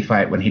an easy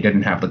fight when he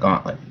didn't have the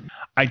gauntlet?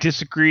 I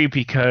disagree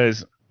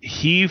because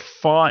he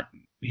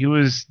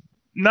was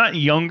not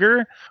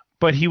younger,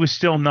 but he was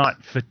still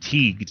not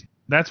fatigued.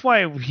 That's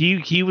why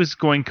he was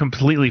going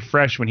completely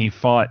fresh when he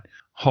fought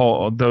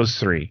Hulk, those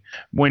three.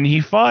 When he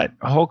fought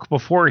Hulk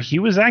before, he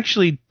was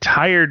actually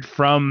tired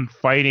from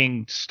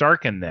fighting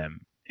Stark and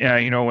them.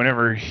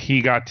 Whenever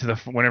he got to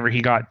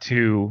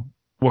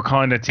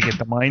Wakanda to get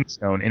the Mind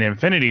Stone in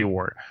Infinity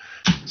War.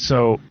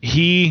 So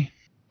he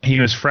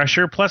was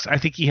fresher. Plus, I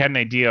think he had an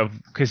idea of,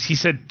 because he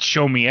said,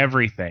 show me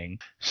everything.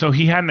 So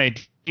he had an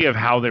idea of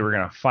how they were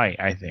going to fight,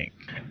 I think.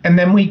 And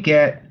then we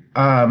get,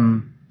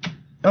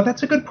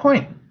 that's a good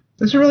point.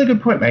 That's a really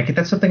good point, Mike.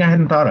 That's something I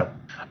hadn't thought of.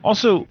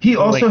 Also, he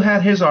also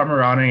had his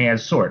armor on and he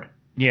has sword.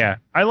 Yeah.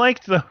 I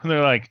liked they're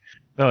like,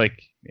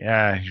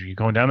 yeah, you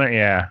going down there?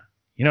 Yeah.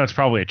 It's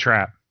probably a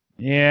trap.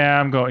 Yeah,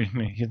 I'm going.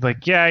 He's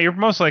like, yeah, you're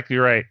most likely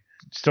right.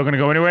 Still going to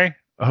go anyway?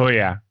 Oh,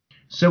 yeah.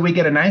 So we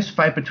get a nice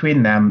fight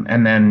between them,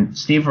 and then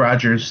Steve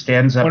Rogers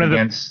stands up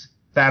against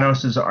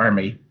Thanos'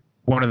 army.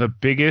 One of the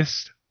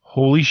biggest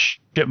holy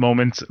shit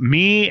moments.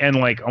 Me and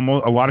like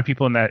almost a lot of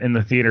people in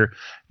the theater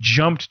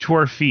jumped to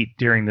our feet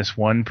during this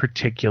one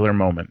particular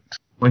moment.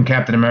 When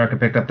Captain America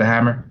picked up the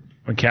hammer?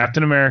 When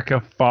Captain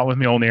America fought with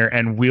Mjolnir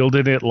and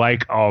wielded it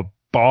like a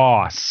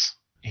boss.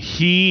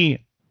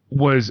 He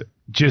was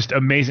just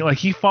amazing. Like,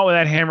 he fought with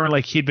that hammer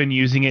like he'd been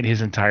using it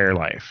his entire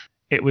life.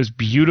 It was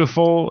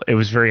beautiful. It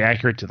was very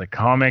accurate to the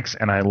comics,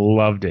 and I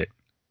loved it.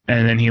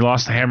 And then he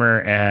lost the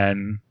hammer,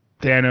 and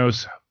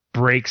Thanos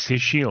breaks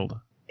his shield.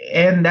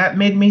 And that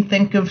made me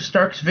think of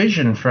Stark's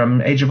vision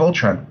from Age of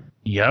Ultron.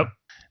 Yep.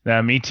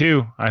 Me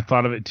too. I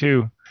thought of it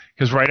too.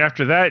 Because right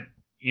after that,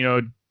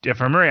 if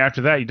I remember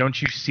after that,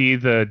 don't you see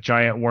the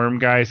giant worm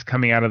guys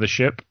coming out of the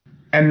ship?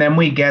 And then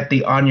we get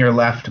the on your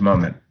left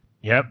moment.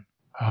 Yep.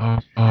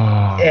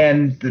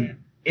 And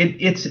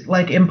it's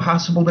like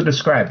impossible to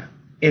describe.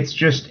 It's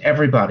just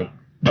everybody.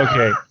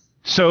 Okay.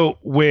 So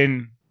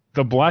when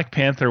the Black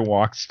Panther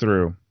walks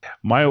through,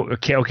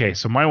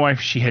 so my wife,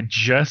 she had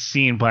just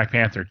seen Black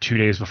Panther 2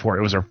 days before.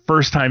 It was her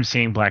first time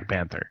seeing Black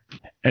Panther.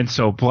 And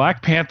so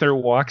Black Panther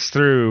walks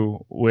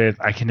through with,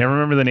 I can never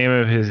remember the name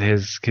of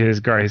his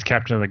guard, his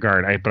captain of the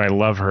guard, but I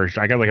love her.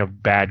 I got like a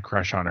bad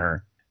crush on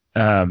her.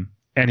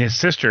 And his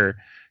sister,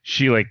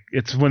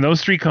 it's when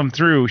those three come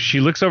through, she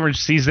looks over and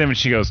sees them and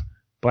she goes,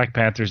 Black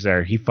Panther's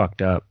there. He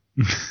fucked up.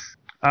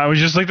 I was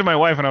just looking at my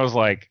wife and I was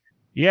like,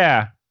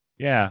 yeah,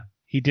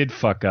 he did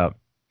fuck up.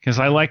 Because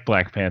I like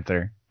Black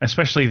Panther,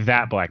 especially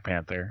that Black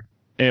Panther.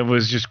 It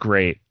was just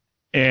great.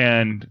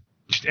 And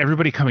just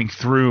everybody coming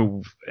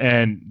through,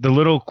 and the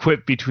little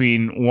quip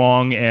between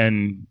Wong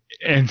and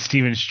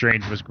Stephen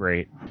Strange was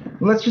great.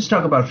 Let's just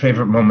talk about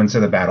favorite moments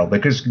of the battle,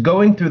 because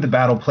going through the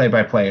battle play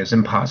by play is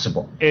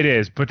impossible. It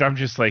is, but I'm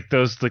just like,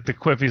 those, like the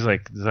quip, he's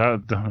like,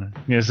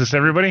 is this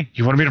everybody?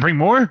 You want me to bring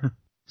more?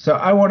 So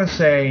I want to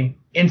say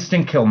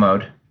instant kill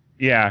mode.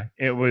 Yeah,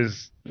 it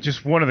was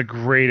just one of the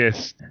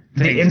greatest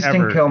things the instant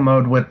ever. Kill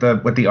mode with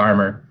the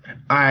armor.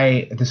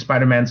 The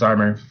Spider-Man's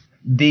armor.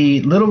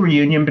 The little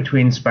reunion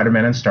between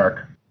Spider-Man and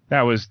Stark.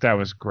 That was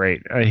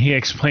great. He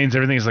explains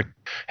everything. He's like,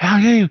 "How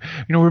yeah,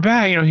 we're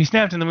back. He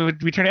snapped, and then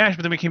we turned to ash,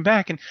 but then we came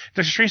back, and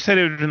Dr. Strange said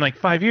it had been like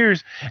 5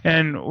 years,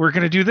 and we're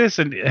gonna do this."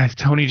 And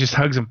Tony just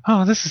hugs him.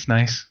 Oh, this is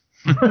nice.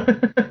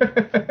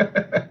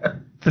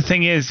 The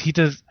thing is, he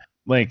does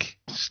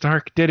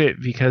Stark did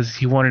it because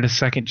he wanted a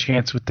second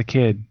chance with the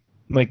kid.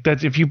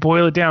 That's, if you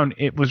boil it down,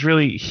 it was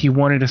really he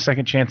wanted a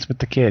second chance with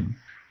the kid.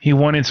 He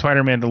wanted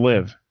Spider-Man to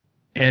live,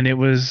 and it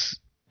was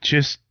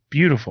just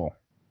beautiful.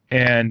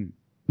 And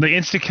the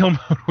insta kill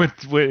mode with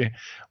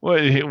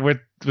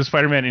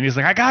Spider-Man, and he's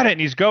like, I got it,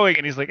 and he's going,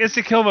 and he's like,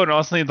 insta kill mode, and all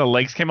of a sudden the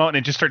legs came out and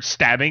it just starts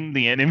stabbing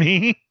the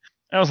enemy.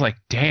 I was like,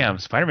 damn,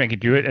 Spider-Man could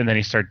do it, and then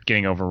he started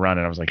getting overrun,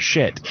 and I was like,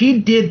 shit.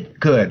 He did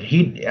good.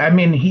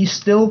 He's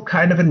still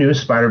kind of a new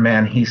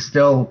Spider-Man. He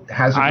still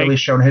hasn't really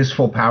shown his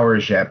full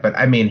powers yet, but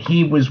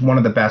he was one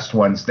of the best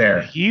ones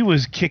there. He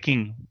was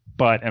kicking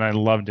butt, and I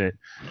loved it.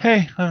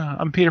 Hey,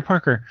 I'm Peter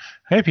Parker.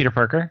 Hey, Peter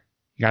Parker,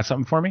 you got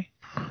something for me?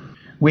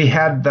 We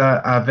had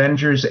the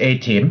Avengers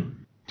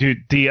A-Team.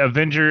 Dude, the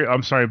Avenger,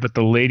 I'm sorry, but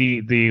the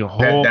lady, the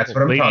whole... That's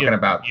what I'm talking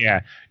about. Yeah.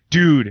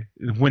 Dude,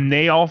 when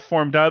they all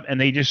formed up and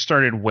they just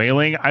started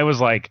wailing, I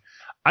was like...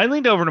 I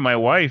leaned over to my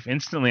wife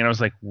instantly, and I was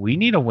like, we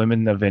need a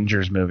women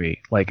Avengers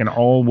movie. An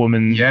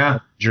all-woman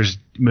Avengers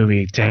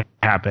movie to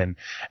happen.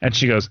 And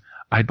she goes,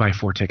 I'd buy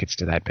 4 tickets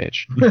to that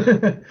bitch.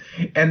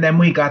 And then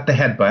we got the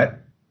headbutt.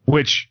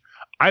 Which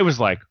I was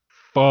like,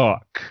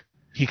 fuck.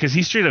 Because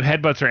he straight up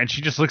headbutts her, and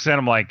she just looks at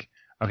him like...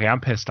 Okay,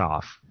 I'm pissed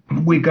off.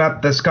 We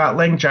got the Scott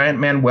Lang Giant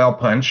Man whale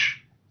punch.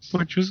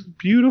 Which was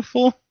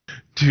beautiful.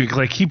 Dude,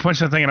 he punched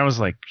that thing, and I was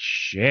like,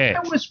 shit.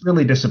 I was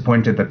really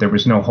disappointed that there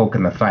was no Hulk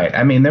in the fight.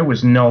 There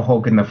was no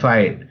Hulk in the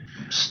fight. We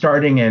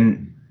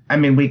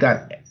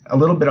got a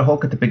little bit of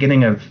Hulk at the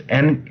beginning of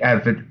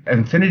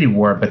Infinity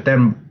War, but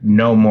then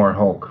no more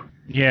Hulk.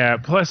 Yeah,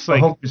 plus,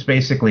 Hulk is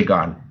basically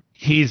gone.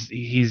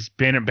 He's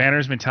been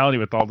Banner's mentality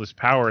with all this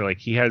power.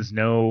 He has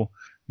no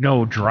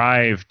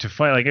drive to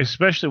fight,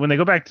 especially when they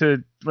go back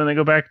to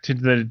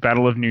the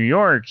Battle of New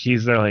York.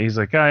 He's there, he's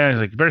like, oh, yeah, he's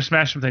like, you better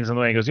smash some things on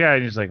the way. He goes, yeah,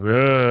 and he's like,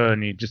 ugh,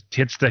 and he just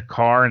hits the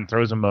car and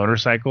throws a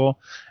motorcycle,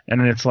 and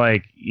then it's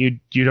like you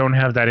don't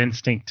have that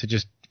instinct to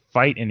just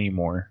fight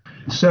anymore.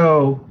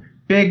 So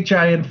big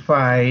giant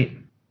fight,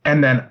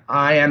 and then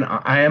I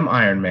am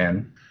Iron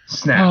Man.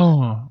 Snap.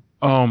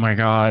 Oh my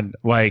god!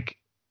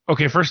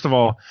 Okay, first of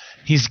all,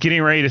 he's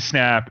getting ready to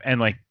snap,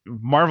 and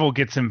Marvel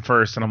gets him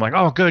first, and I'm like,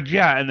 oh, good,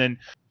 yeah. And then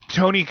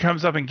Tony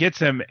comes up and gets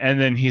him,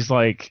 and then he's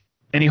like,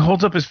 and he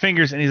holds up his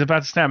fingers, and he's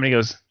about to snap, and he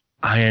goes,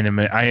 I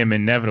am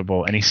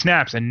inevitable, and he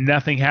snaps, and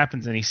nothing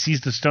happens, and he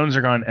sees the stones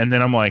are gone, and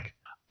then I'm like,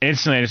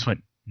 instantly, I just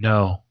went,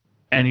 no.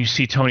 And you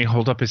see Tony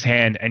hold up his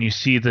hand, and you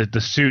see the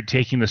suit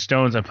taking the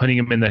stones and putting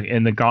them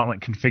in the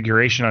gauntlet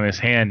configuration on his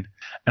hand,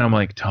 and I'm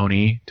like,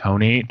 Tony,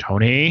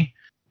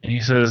 and he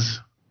says,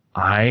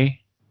 I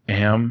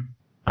am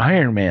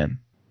Iron Man,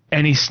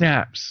 and he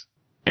snaps,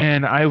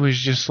 and I was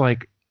just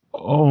like,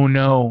 oh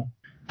no.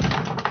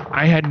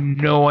 I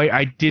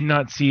did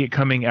not see it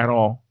coming at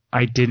all.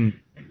 I didn't.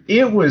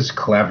 It was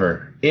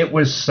clever. It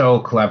was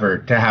so clever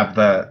to have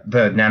the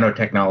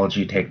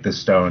nanotechnology take the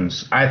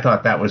stones. I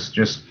thought that was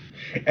just,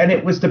 and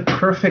it was the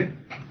perfect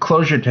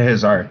closure to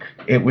his arc.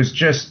 It was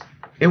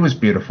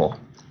beautiful.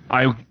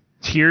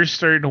 Tears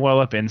started to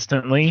well up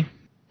instantly.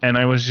 And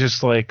I was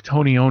just like,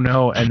 Tony, oh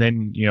no. And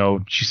then,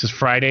 she says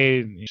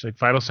Friday, she's like,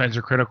 vital signs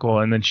are critical.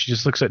 And then she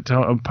just looks at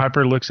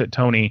Piper looks at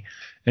Tony,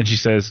 and she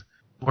says,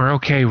 we're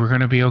okay. We're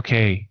going to be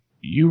okay.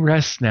 You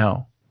rest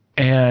now.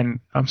 And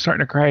I'm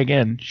starting to cry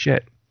again.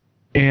 Shit.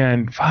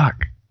 And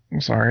fuck, I'm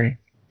sorry.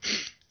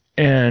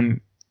 And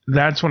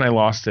that's when I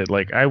lost it.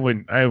 I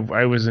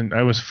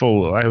was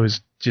full. I was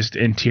just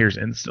in tears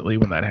instantly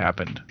when that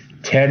happened.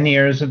 10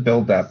 years of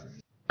buildup.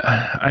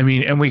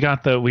 And we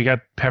got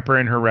Pepper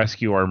in her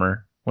rescue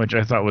armor, which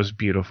I thought was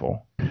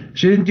beautiful.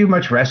 She didn't do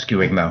much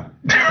rescuing, though.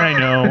 I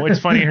know. It's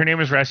funny. Her name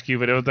is Rescue,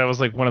 but that was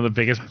one of the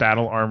biggest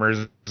battle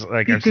armors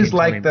I've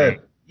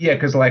seen.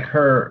 Because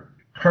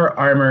her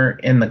armor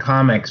in the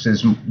comics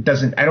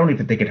I don't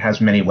even think it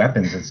has many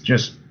weapons. It's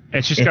just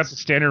got the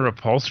standard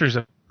repulsors,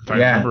 if I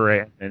remember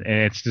right, and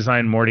it's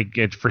designed more to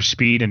get for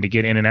speed and to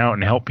get in and out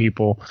and help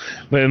people.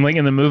 But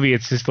in the movie,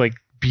 it's just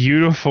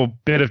beautiful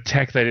bit of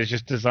tech that is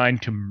just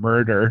designed to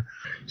murder.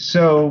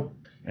 So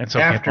it's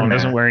okay. If Dawn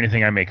doesn't wear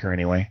anything, I make her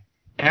anyway.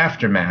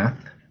 Aftermath,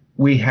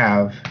 we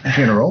have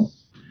Funeral.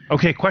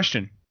 Okay,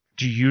 question.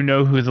 Do you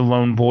know who the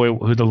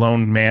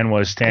lone man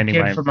was standing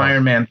by from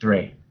Iron Man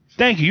 3?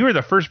 Thank you. You were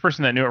the first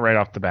person that knew it right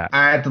off the bat.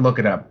 I had to look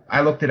it up.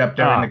 I looked it up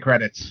during the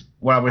credits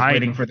while I was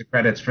waiting for the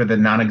credits for the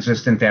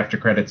non-existent after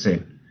credit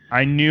scene.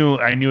 I knew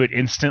it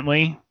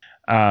instantly.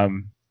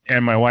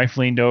 And my wife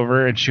leaned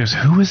over and she goes,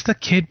 who is the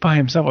kid by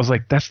himself? I was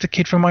like, that's the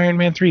kid from Iron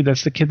Man 3.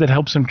 That's the kid that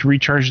helps him to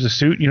recharge the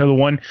suit. The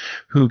one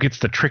who gets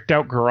the tricked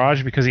out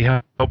garage because he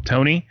helped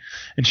Tony.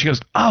 And she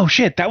goes, oh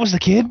shit, that was the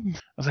kid? I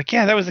was like,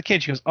 yeah, that was the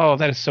kid. She goes, oh,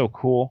 that is so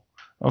cool.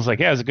 I was like,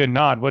 yeah, it was a good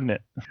nod, wasn't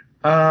it?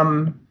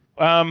 And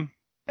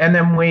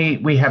then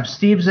we have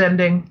Steve's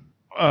ending.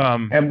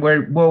 And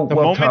we'll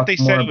talk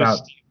more about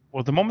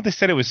Well, the moment they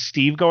said it was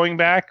Steve going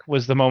back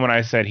was the moment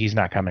I said he's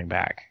not coming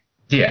back.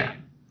 Yeah.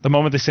 The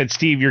moment they said,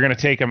 Steve, you're going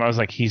to take him, I was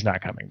like, he's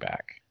not coming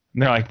back.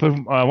 And they're like, but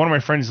one of my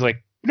friends is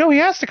like, no, he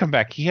has to come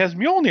back. He has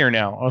Mjolnir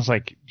now. I was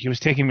like, he was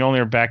taking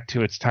Mjolnir back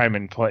to its time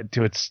and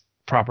to its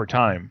proper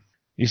time.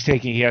 He's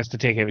taking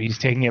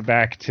it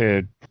back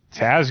to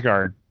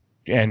Asgard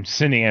and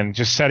sending and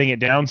just setting it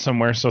down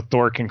somewhere so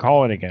Thor can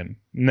call it again.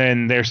 And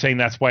then they're saying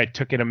that's why it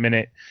took it a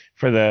minute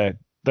for the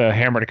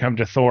hammer to come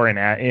to Thor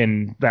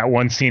in that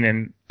one scene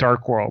in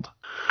Dark World.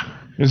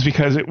 It was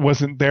because it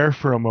wasn't there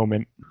for a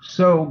moment.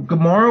 So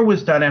Gamora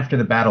was done after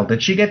the battle.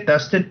 Did she get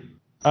dusted?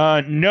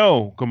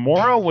 No.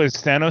 Gamora was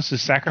Thanos'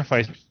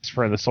 sacrifice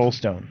for the Soul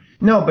Stone.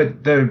 No,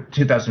 but the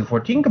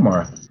 2014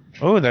 Gamora.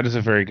 Oh, that is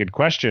a very good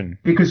question.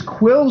 Because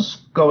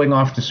Quill's going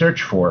off to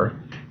search for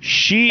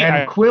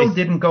her. Quill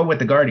didn't go with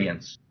the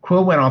Guardians.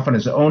 Quill went off on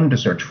his own to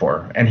search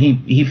for her, and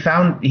he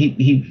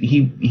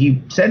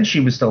said she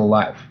was still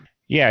alive.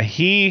 Yeah,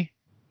 he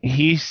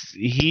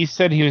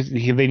said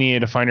they needed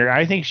to find her.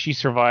 I think she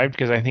survived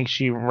because I think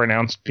she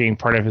renounced being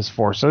part of his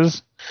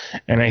forces,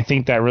 and I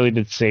think that really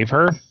did save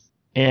her.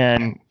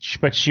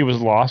 But she was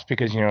lost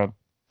because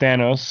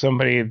Thanos,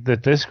 somebody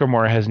that this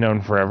Gamora has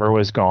known forever,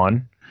 was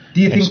gone.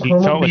 Do you think Quill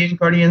will be in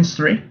Guardians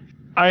 3?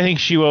 I think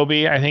she will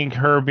be. I think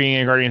her being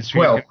in Guardians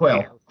 3. Quill.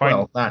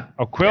 Quill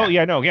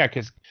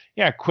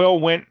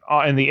went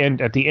at the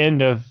end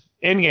of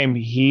Endgame.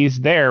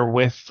 He's there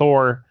with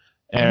Thor.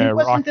 And he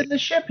wasn't in the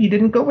ship. He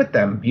didn't go with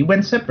them. He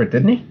went separate,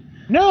 didn't he?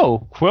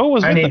 No, Quill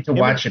was. I need to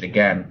watch it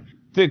again.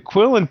 The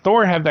Quill and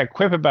Thor have that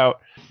quip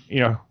about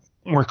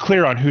we're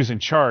clear on who's in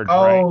charge.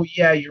 Oh, right?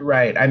 Yeah, you're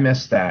right. I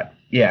missed that.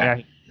 Yeah.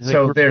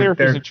 So like, they're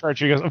in charge.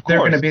 He goes, of course. They're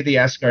going to be the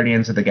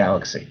Asgardians of the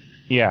Galaxy.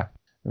 Yeah,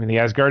 the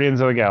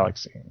Asgardians of the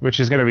Galaxy, which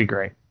is going to be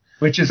great.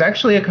 Which is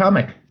actually a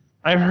comic.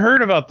 I've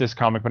heard about this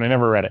comic, but I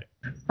never read it.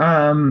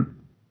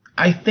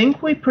 I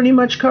think we pretty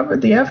much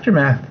covered the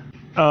aftermath.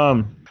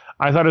 I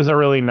thought it was a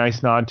really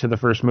nice nod to the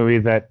first movie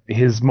that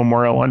his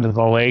memorial under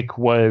the lake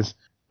was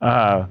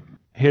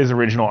his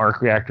original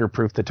arc reactor,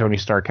 proof that Tony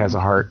Stark has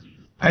a heart.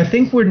 I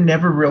think we're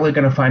never really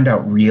going to find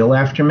out real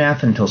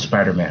aftermath until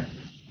Spider-Man.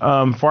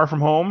 Far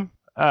From Home,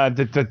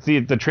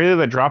 the trailer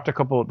that dropped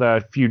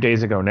a few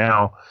days ago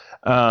now,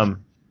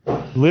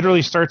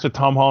 literally starts with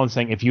Tom Holland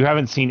saying, if you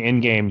haven't seen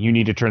Endgame, you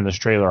need to turn this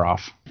trailer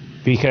off.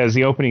 Because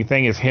the opening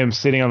thing is him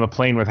sitting on the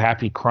plane with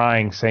Happy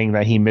crying, saying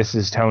that he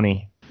misses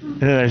Tony. And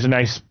then there's a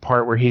nice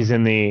part where he's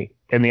in the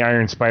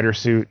Iron Spider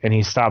suit and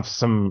he stops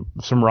some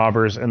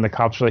robbers and the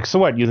cops are like, so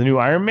what, you the new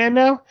Iron Man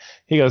now?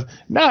 He goes,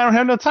 no, I don't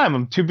have no time.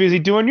 I'm too busy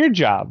doing your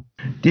job.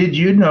 Did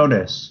you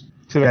notice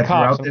that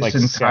throughout this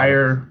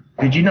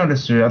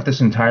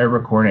entire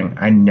recording,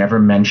 I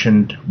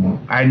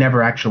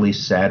never actually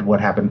said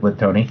what happened with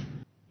Tony?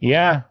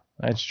 Yeah,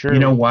 that's true. You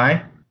know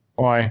why?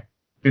 Why?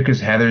 Because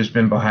Heather's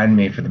been behind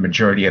me for the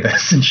majority of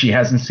this and she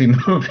hasn't seen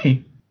the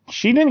movie.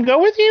 She didn't go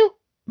with you?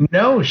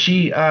 No,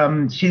 she's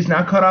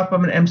not caught up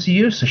on an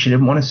MCU, so she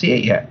didn't want to see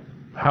it yet.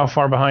 How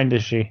far behind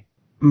is she?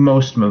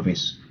 Most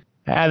movies.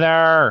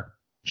 Heather!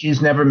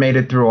 She's never made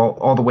it through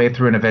all the way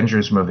through an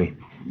Avengers movie.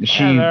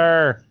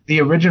 Heather!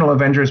 The original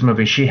Avengers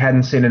movie, she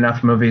hadn't seen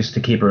enough movies to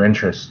keep her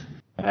interest.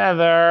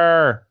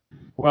 Heather!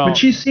 Well, but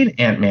she's seen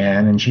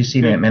Ant-Man, and she's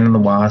seen Ant-Man and the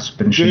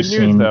Wasp, and she's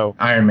seen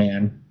Iron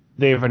Man.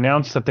 They've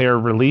announced that they are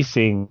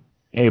releasing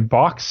a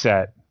box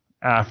set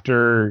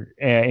after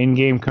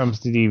Endgame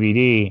comes to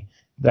DVD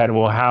that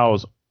will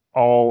house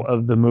all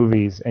of the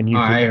movies, and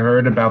I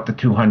heard about the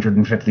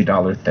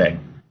 $250 thing.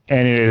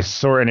 And it's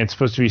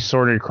supposed to be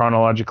sorted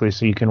chronologically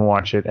so you can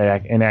watch it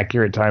at an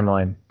accurate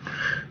timeline.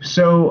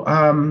 So,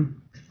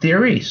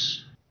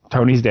 theories.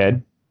 Tony's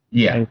dead.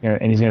 Yeah.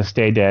 And he's going to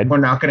stay dead. We're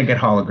not going to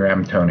get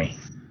hologram Tony.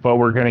 But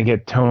we're going to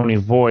get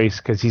Tony's voice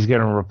because he's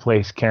going to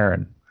replace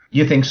Karen.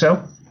 You think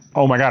so?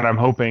 Oh my God, I'm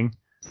hoping.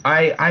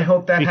 I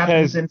hope that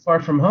happens in Far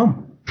From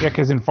Home. Yeah,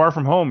 because in Far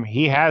From Home,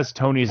 he has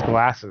Tony's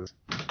glasses.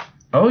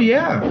 Oh,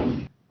 yeah.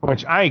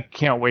 Which I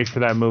can't wait for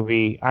that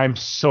movie. I'm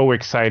so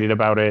excited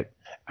about it.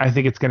 I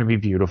think it's going to be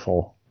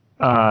beautiful.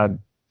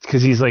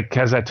 Because he's like,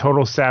 has that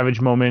total savage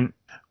moment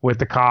with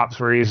the cops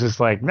where he's just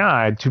like,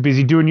 nah, too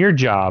busy doing your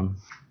job.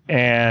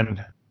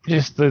 And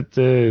just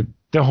the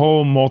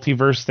whole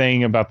multiverse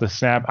thing about the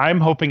snap. I'm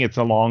hoping it's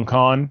a long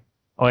con.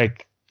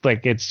 Like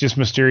it's just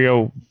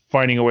Mysterio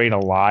finding a way to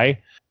lie.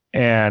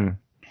 And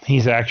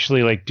he's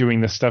actually like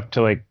doing this stuff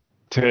to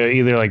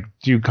either like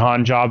do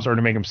con jobs or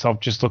to make himself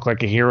just look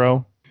like a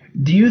hero.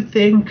 Do you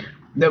think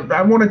that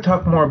I want to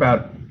talk more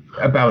about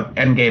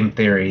Endgame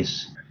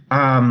theories?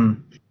 I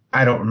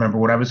don't remember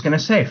what I was going to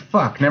say.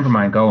 Fuck, never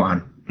mind. Go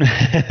on.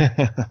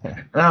 Okay,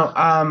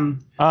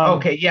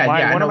 yeah.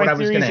 I know what I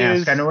was going to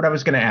ask. I know what I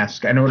was going to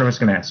ask.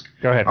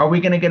 Go ahead. Are we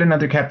going to get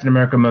another Captain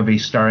America movie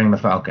starring the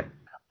Falcon?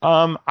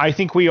 I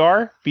think we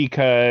are,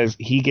 because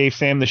he gave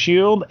Sam the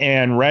shield,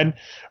 and Red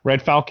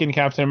Falcon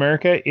Captain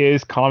America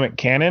is comic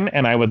canon,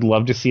 and I would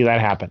love to see that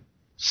happen.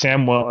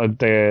 Sam, I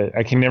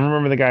can never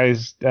remember the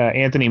guy's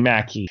Anthony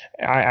Mackie.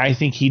 I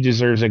think he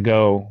deserves a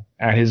go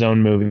at his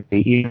own movie,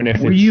 even if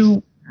were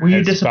you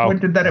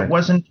disappointed that it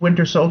wasn't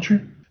Winter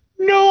Soldier?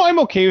 No, I'm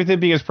okay with it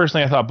because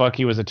personally I thought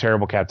Bucky was a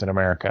terrible Captain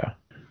America.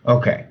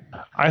 Okay.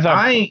 I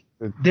thought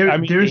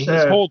There's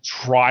his whole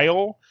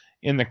trial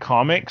in the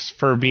comics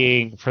for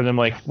them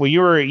like, well,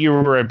 you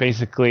were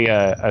basically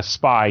a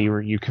spy.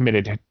 You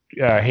committed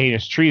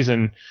heinous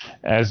treason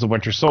as the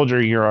Winter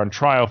Soldier. You're on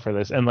trial for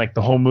this, and like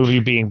the whole movie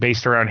being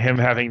based around him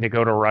having to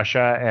go to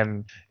Russia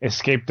and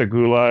escape the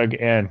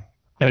Gulag and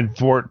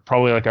thwart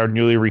probably like our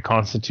newly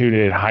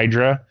reconstituted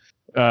Hydra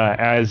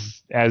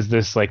as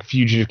this like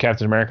fugitive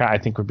Captain America, I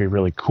think would be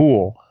really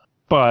cool.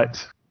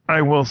 But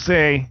I will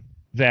say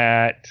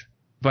that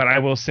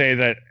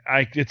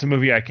it's a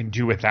movie I can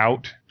do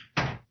without,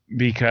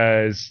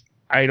 because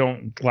I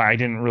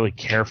didn't really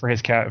care for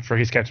his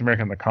Captain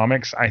America in the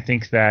comics. I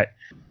think that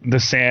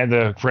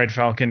the Red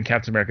Falcon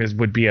Captain America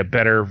would be a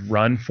better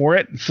run for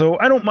it. So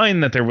I don't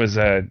mind that there was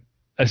a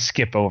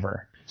skip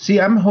over. See,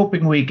 I'm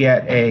hoping we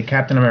get a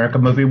Captain America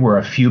movie where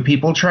a few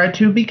people try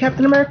to be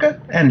Captain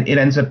America, and it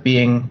ends up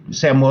being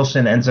Sam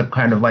Wilson ends up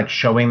kind of like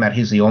showing that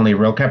he's the only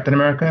real Captain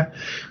America.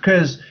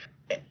 Because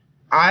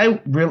I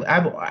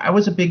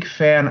was a big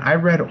fan. I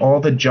read all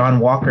the John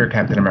Walker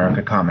Captain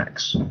America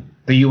comics,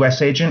 the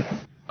U.S. Agent.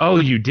 Oh,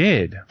 you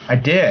did? I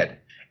did.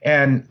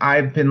 And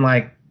I've been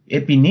like,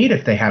 it'd be neat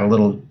if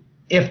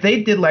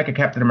they did like a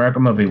Captain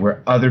America movie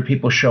where other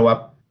people show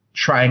up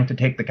trying to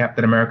take the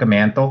Captain America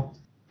mantle.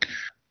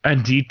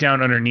 And deep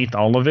down underneath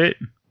all of it,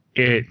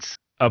 it's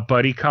a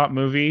buddy cop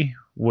movie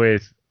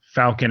with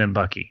Falcon and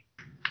Bucky.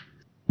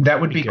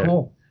 That would be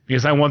cool.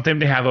 Because I want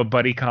them to have a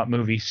buddy cop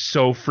movie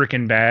so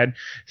freaking bad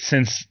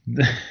since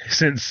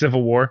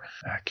Civil War.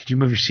 Could you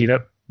move your seat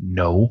up?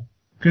 No.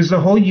 Because the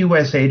whole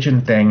U.S.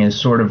 Agent thing is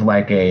sort of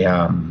like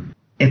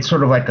it's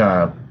sort of like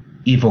a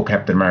evil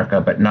Captain America,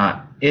 but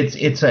not.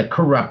 It's a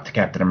corrupt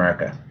Captain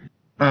America.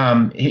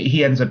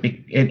 He ends up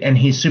and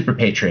he's Super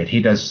Patriot.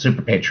 He does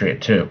Super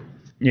Patriot too.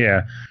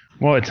 Yeah.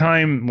 Well,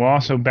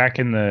 also back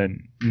in the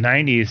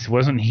 90s,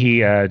 wasn't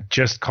he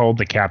just called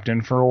the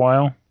Captain for a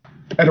while?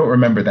 I don't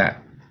remember that.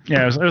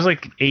 Yeah, it was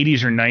like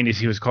 80s or 90s.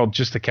 He was called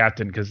just the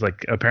Captain because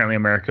like apparently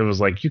America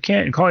was like, you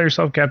can't call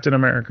yourself Captain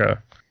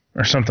America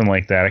or something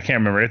like that. I can't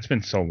remember. It's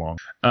been so long.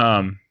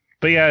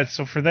 But yeah,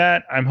 so for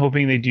that, I'm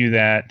hoping they do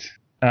that.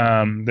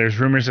 There's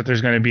rumors that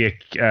there's going to be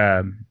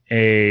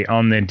a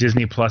on the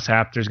Disney Plus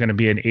app. There's going to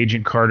be an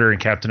Agent Carter and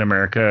Captain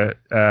America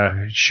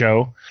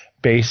show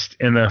based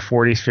in the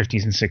 40s,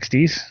 50s, and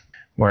 60s,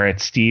 where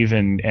it's Steve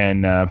and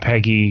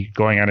Peggy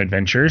going on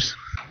adventures.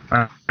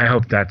 I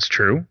hope that's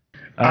true.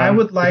 I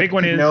would like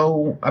to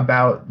know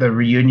about the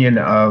reunion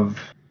of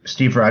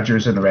Steve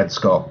Rogers and the Red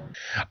Skull.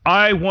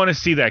 I want to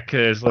see that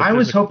because I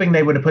was hoping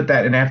they would have put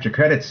that in after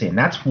credit scene.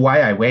 That's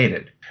why I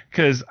waited.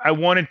 Because I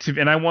want it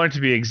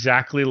to be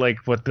exactly like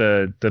what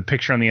the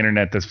picture on the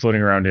internet that's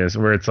floating around is,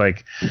 where it's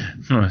like,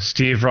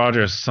 Steve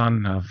Rogers,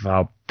 son of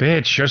a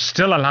bitch, you're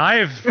still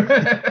alive.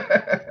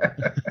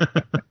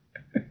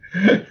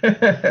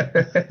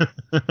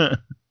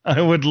 I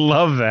would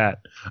love that.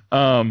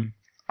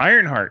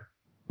 Ironheart.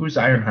 Who's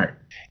Ironheart?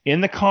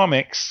 In the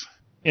comics,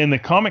 in the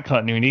comic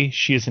continuity,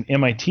 she is an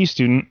MIT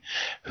student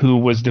who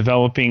was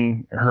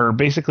developing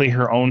basically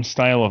her own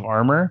style of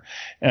armor,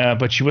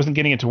 but she wasn't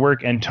getting it to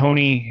work. And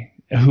Tony,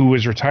 who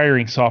was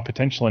retiring, saw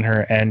potential in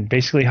her and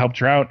basically helped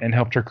her out and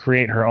helped her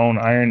create her own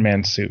Iron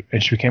Man suit.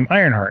 And she became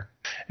Ironheart.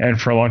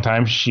 And for a long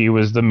time, she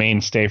was the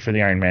mainstay for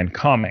the Iron Man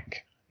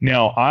comic.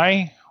 Now,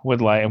 I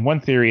would like, and one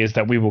theory is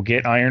that we will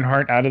get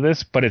Ironheart out of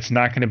this, but it's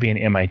not going to be an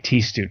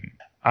MIT student.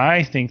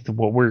 I think that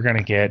what we're going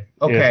to get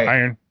is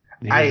Iron.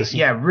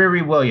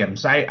 Riri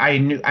Williams. I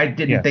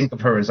didn't think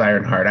of her as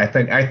Ironheart.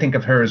 I think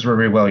of her as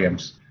Riri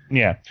Williams.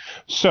 Yeah.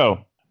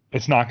 So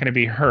it's not going to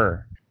be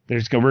her.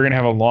 We're going to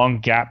have a long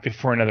gap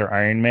before another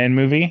Iron Man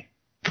movie,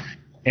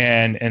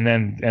 and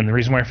the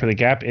reason why for the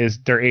gap is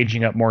they're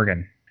aging up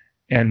Morgan,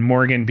 and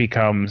Morgan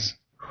becomes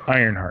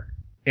Ironheart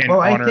in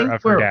honor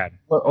of her dad.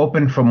 We're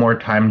open for more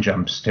time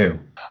jumps too.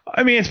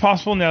 I mean, it's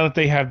possible now that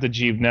they have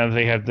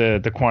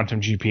the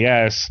quantum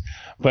GPS,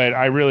 but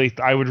I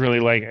would really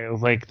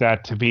like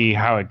that to be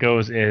how it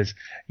goes. Is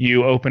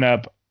you open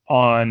up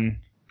on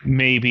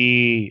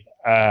maybe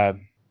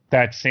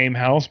that same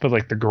house, but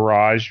like the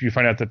garage, you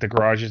find out that the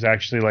garage is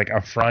actually like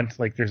a front,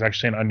 like there's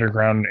actually an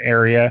underground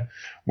area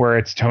where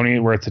it's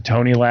a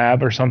Tony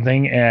lab or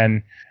something.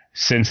 And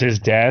since his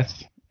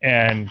death,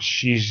 and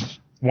she's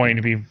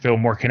wanting to feel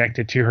more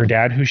connected to her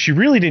dad, who she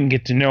really didn't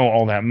get to know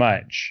all that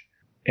much,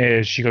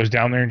 is she goes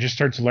down there and just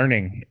starts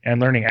learning.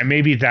 And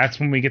maybe that's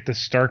when we get the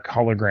Stark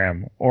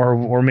hologram,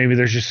 or maybe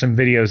there's just some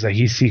videos that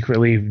he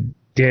secretly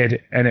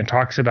did, and it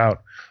talks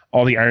about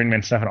all the Iron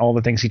Man stuff and all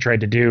the things he tried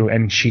to do,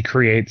 and she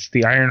creates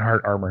the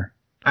Ironheart armor.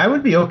 I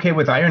would be okay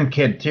with Iron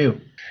Kid too.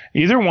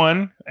 Either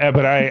one,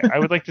 but I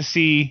would like to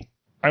see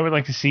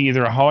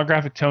either a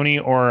holographic Tony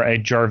or a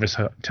Jarvis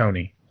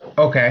Tony.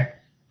 Okay.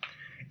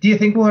 Do you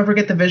think we'll ever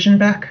get the Vision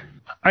back?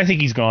 I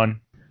think he's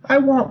gone. I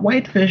want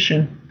White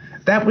Vision.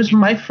 That was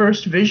my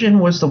first Vision,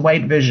 was the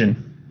White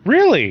Vision.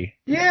 Really?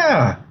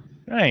 Yeah.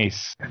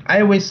 Nice.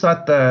 I always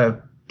thought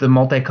the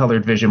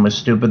multicolored Vision was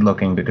stupid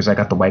looking because I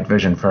got the White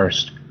Vision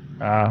first.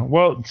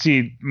 Well,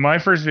 see, my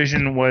first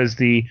Vision was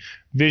the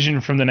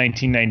Vision from the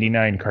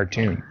 1999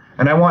 cartoon.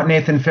 And I want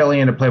Nathan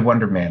Fillion to play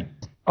Wonder Man.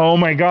 Oh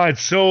my God,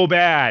 so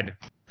bad.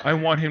 I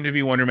want him to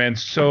be Wonder Man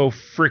so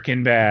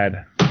freaking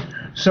bad.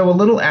 So a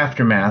little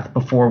aftermath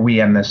before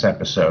we end this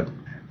episode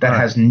that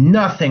has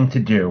nothing to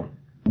do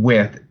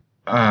with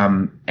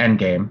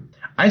Endgame.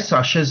 I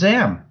saw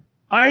Shazam.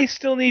 I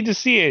still need to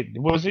see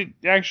it. Was it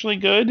actually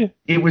good?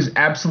 It was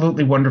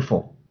absolutely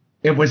wonderful.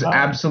 It was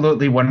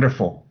absolutely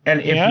wonderful.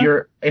 And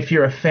if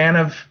you're a fan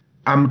of,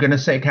 I'm gonna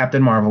say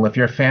Captain Marvel, if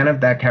you're a fan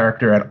of that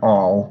character at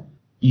all,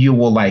 you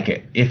will like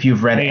it. If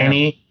you've read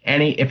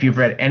if you've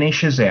read any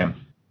Shazam.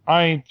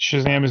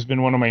 Shazam has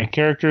been one of my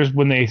characters.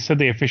 When they said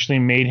they officially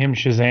made him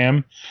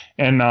Shazam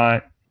and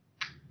not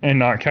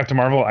Captain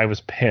Marvel, I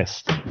was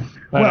pissed.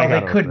 Well,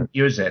 they couldn't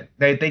use it.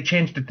 They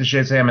changed it to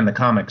Shazam in the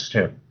comics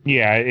too.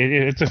 Yeah,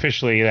 it's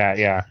officially that.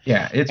 Yeah.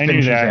 Yeah, it's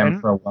been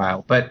Shazam for a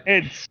while, but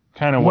it's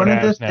kind of one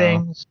of the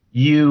things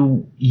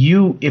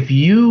if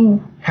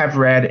you have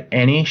read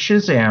any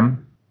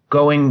Shazam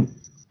going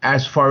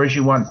as far as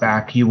you want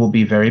back, you will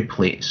be very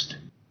pleased.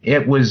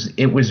 It was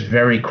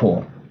very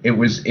cool. It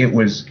was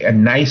a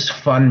nice,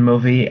 fun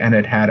movie, and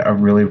it had a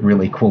really,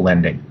 really cool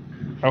ending.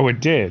 Oh, it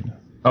did.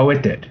 Oh,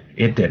 it did.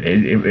 It did.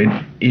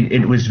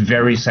 It was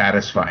very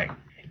satisfying.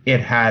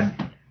 It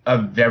had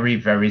a very,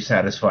 very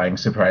satisfying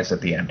surprise at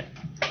the end.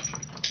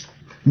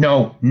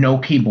 No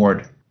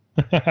keyboard.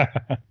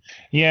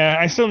 Yeah,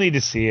 I still need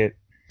to see it.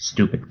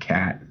 Stupid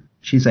cat.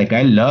 She's like,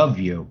 I love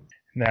you.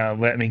 Now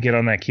let me get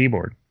on that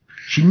keyboard.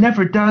 She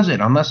never does it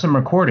unless I'm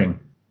recording.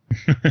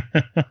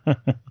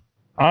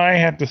 I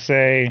have to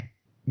say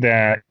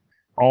that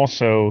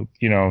also,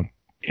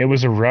 it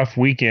was a rough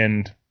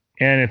weekend,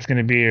 and it's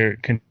going to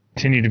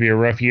continue to be a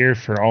rough year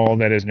for all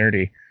that is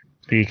nerdy,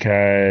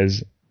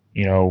 because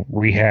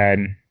we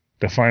had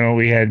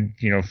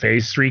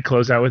phase 3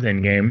 close out with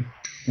Endgame.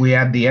 We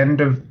had the end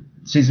of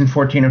season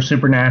 14 of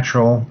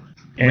Supernatural,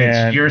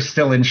 which you're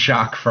still in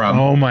shock from.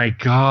 Oh my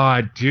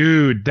God,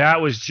 dude, that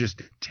was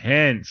just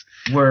intense.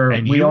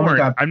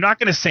 I'm not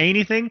going to say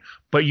anything,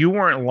 but you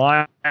weren't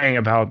lying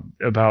about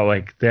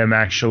like them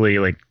actually,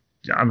 like,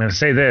 I'm going to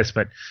say this,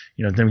 but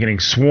them getting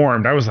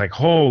swarmed. I was like,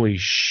 holy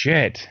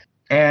shit.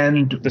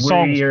 And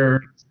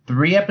we're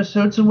 3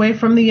 episodes away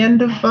from the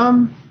end of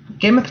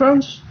Game of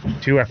Thrones?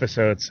 2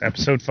 episodes.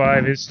 Episode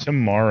 5 is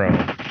tomorrow,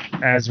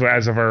 as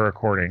of our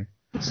recording.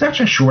 Such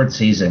a short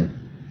season.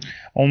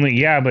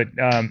 But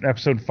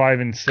episode 5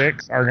 and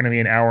 6 are going to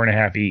be an hour and a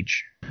half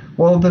each.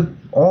 Well,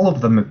 all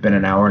of them have been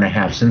an hour and a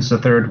half since the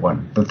third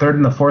one. The third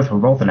and the fourth were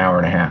both an hour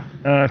and a half.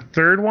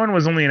 Third one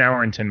was only an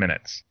hour and 10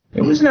 minutes.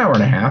 It was an hour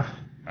and a half.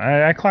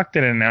 I clocked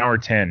it at an hour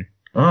 10.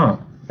 Oh,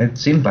 it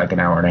seemed like an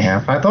hour and a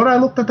half. I thought I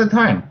looked at the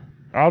time.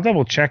 I'll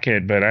double check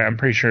it, but I'm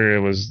pretty sure it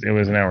was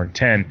an hour and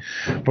 10.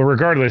 But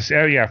regardless,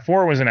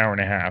 4 was an hour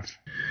and a half.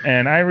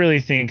 And I really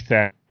think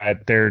that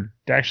they're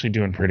actually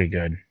doing pretty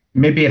good.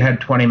 Maybe it had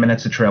 20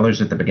 minutes of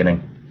trailers at the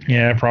beginning.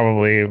 Yeah,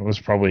 probably. It was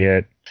probably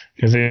it.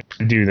 Because they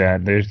do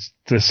that.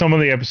 Some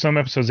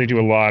episodes they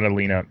do a lot of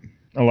lead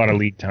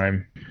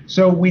time.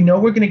 So we know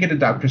we're going to get a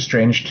Doctor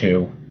Strange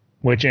 2.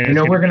 We're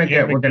going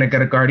to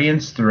get a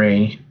Guardians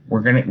 3.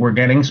 We're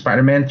getting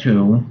Spider-Man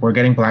 2. We're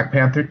getting Black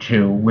Panther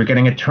 2. We're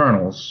getting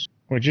Eternals,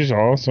 which is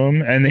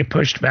awesome. And they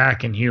pushed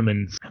back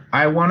Inhumans.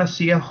 I want to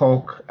see a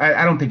Hulk.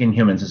 I don't think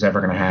Inhumans is ever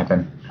going to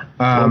happen.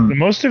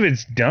 Most of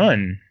it's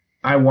done.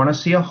 I want to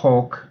see a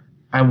Hulk.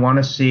 I want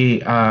to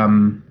see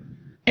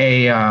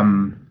we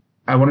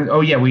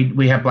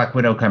have Black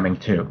Widow coming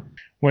too.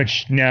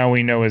 Which now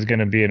we know is going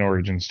to be an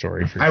origin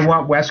story for sure. I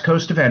want West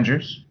Coast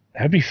Avengers.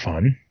 That'd be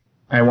fun.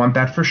 I want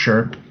that for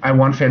sure. I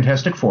want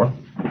Fantastic Four.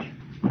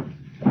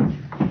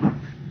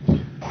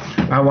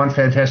 I want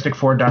Fantastic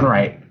Four done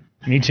right.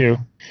 Me too.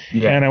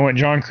 Yeah. And I want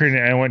John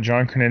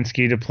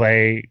Krasinski to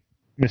play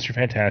Mr.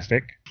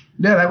 Fantastic.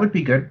 Yeah, that would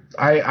be good.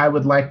 I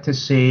would like to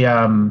see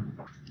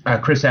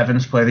Chris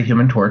Evans play the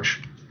Human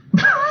Torch.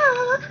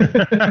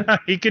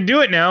 He could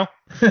do it now.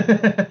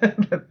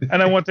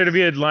 And I want there to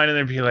be a line in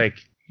there be like,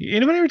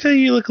 anybody ever tell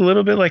you look a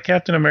little bit like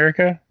Captain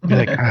America? Be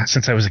like,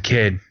 since I was a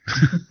kid.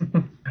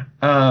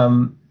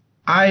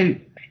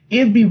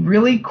 It'd be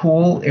really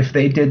cool if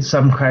they did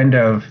some kind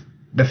of,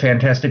 the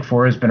Fantastic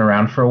Four has been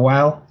around for a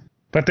while.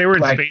 But they were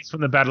in space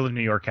when the Battle of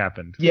New York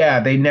happened. Yeah,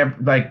 they never,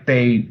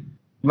 they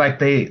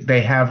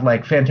have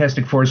like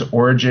Fantastic Four's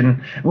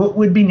origin. What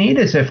would be neat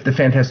is if the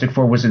Fantastic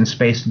Four was in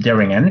space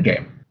during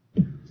Endgame.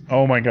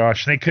 Oh my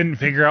gosh, they couldn't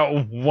figure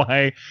out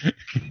why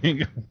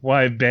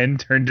Ben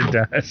turned to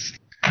dust.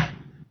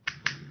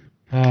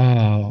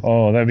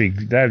 Oh,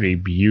 that'd be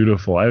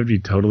beautiful. I would be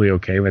totally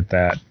okay with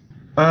that.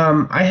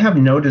 I have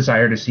no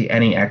desire to see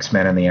any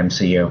X-Men in the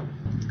MCU.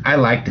 I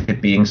liked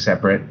it being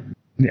separate.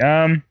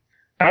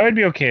 I would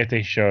be okay if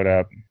they showed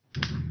up.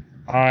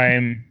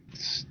 I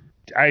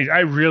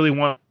really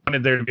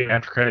wanted there to be an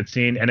after credit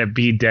scene and it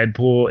be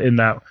Deadpool in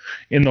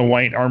the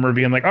white armor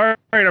being like, all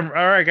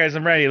right, guys,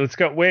 I'm ready. Let's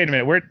go. Wait a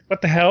minute.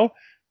 What the hell?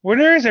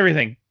 Where is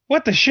everything?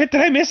 What the shit?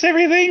 Did I miss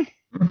everything?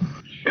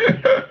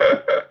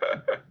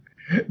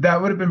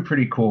 That would have been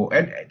pretty cool.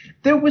 And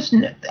there was,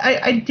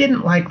 I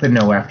didn't like the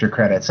no after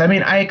credits. I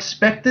mean, I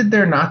expected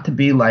there not to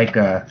be like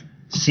a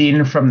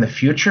scene from the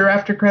future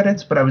after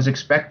credits, but I was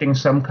expecting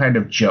some kind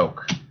of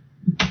joke.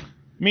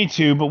 Me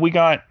too, but we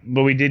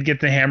did get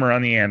the hammer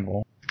on the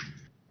anvil.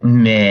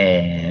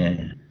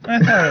 Meh.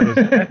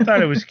 I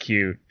thought it was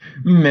cute.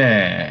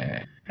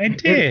 Meh. I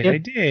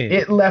did.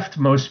 It left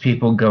most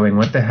people going,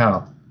 what the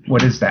hell?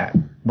 What is that?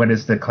 What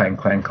is the clang,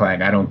 clang,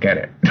 clang? I don't get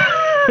it.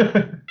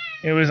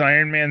 It was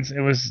Iron Man's.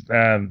 It was,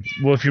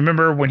 well, if you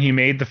remember when he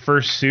made the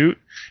first suit,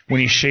 when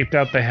he shaped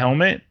out the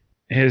helmet,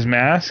 his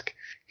mask,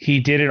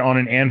 he did it on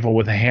an anvil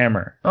with a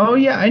hammer. Oh,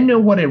 yeah, I know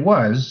what it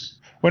was.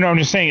 Well, no, I'm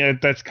just saying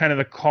that's kind of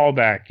the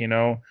callback, you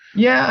know?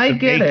 Yeah, I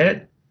get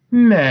it.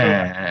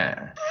 Meh.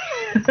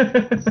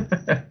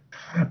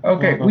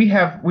 Okay, we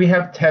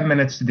have 10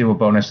 minutes to do a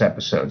bonus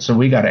episode, so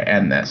we got to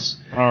end this.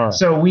 All right.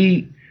 So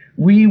we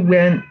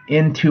went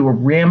into a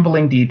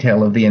rambling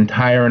detail of the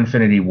entire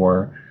Infinity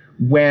War.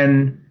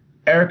 When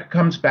Eric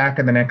comes back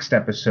in the next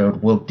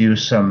episode, we'll do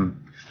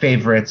some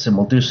favorites and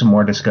we'll do some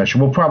more discussion.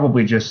 We'll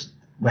probably just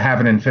have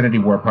an Infinity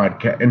War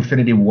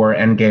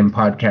Endgame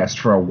podcast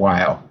for a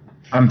while,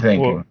 I'm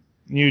thinking. Well,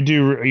 you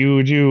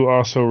do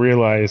also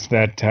realize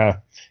that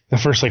the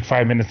first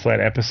 5 minutes of that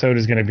episode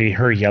is going to be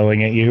her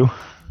yelling at you.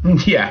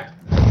 Yeah.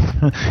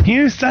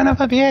 You son of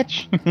a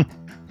bitch.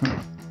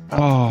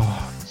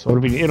 Oh, so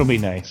it'll be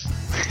nice.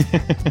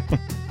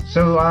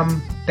 So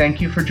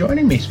thank you for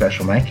joining me,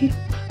 Special Mikey.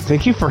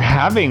 Thank you for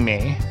having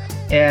me.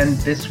 And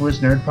this was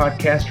Nerd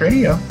Podcast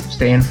Radio.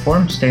 Stay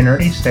informed, stay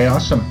nerdy, stay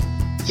awesome.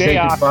 Say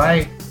awesome.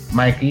 Goodbye,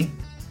 Mikey.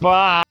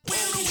 Bye.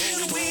 Thanks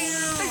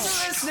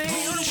for listening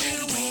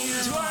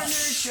to our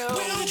nerd show.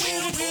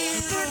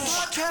 Nerd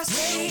Podcast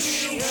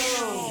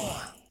Radio.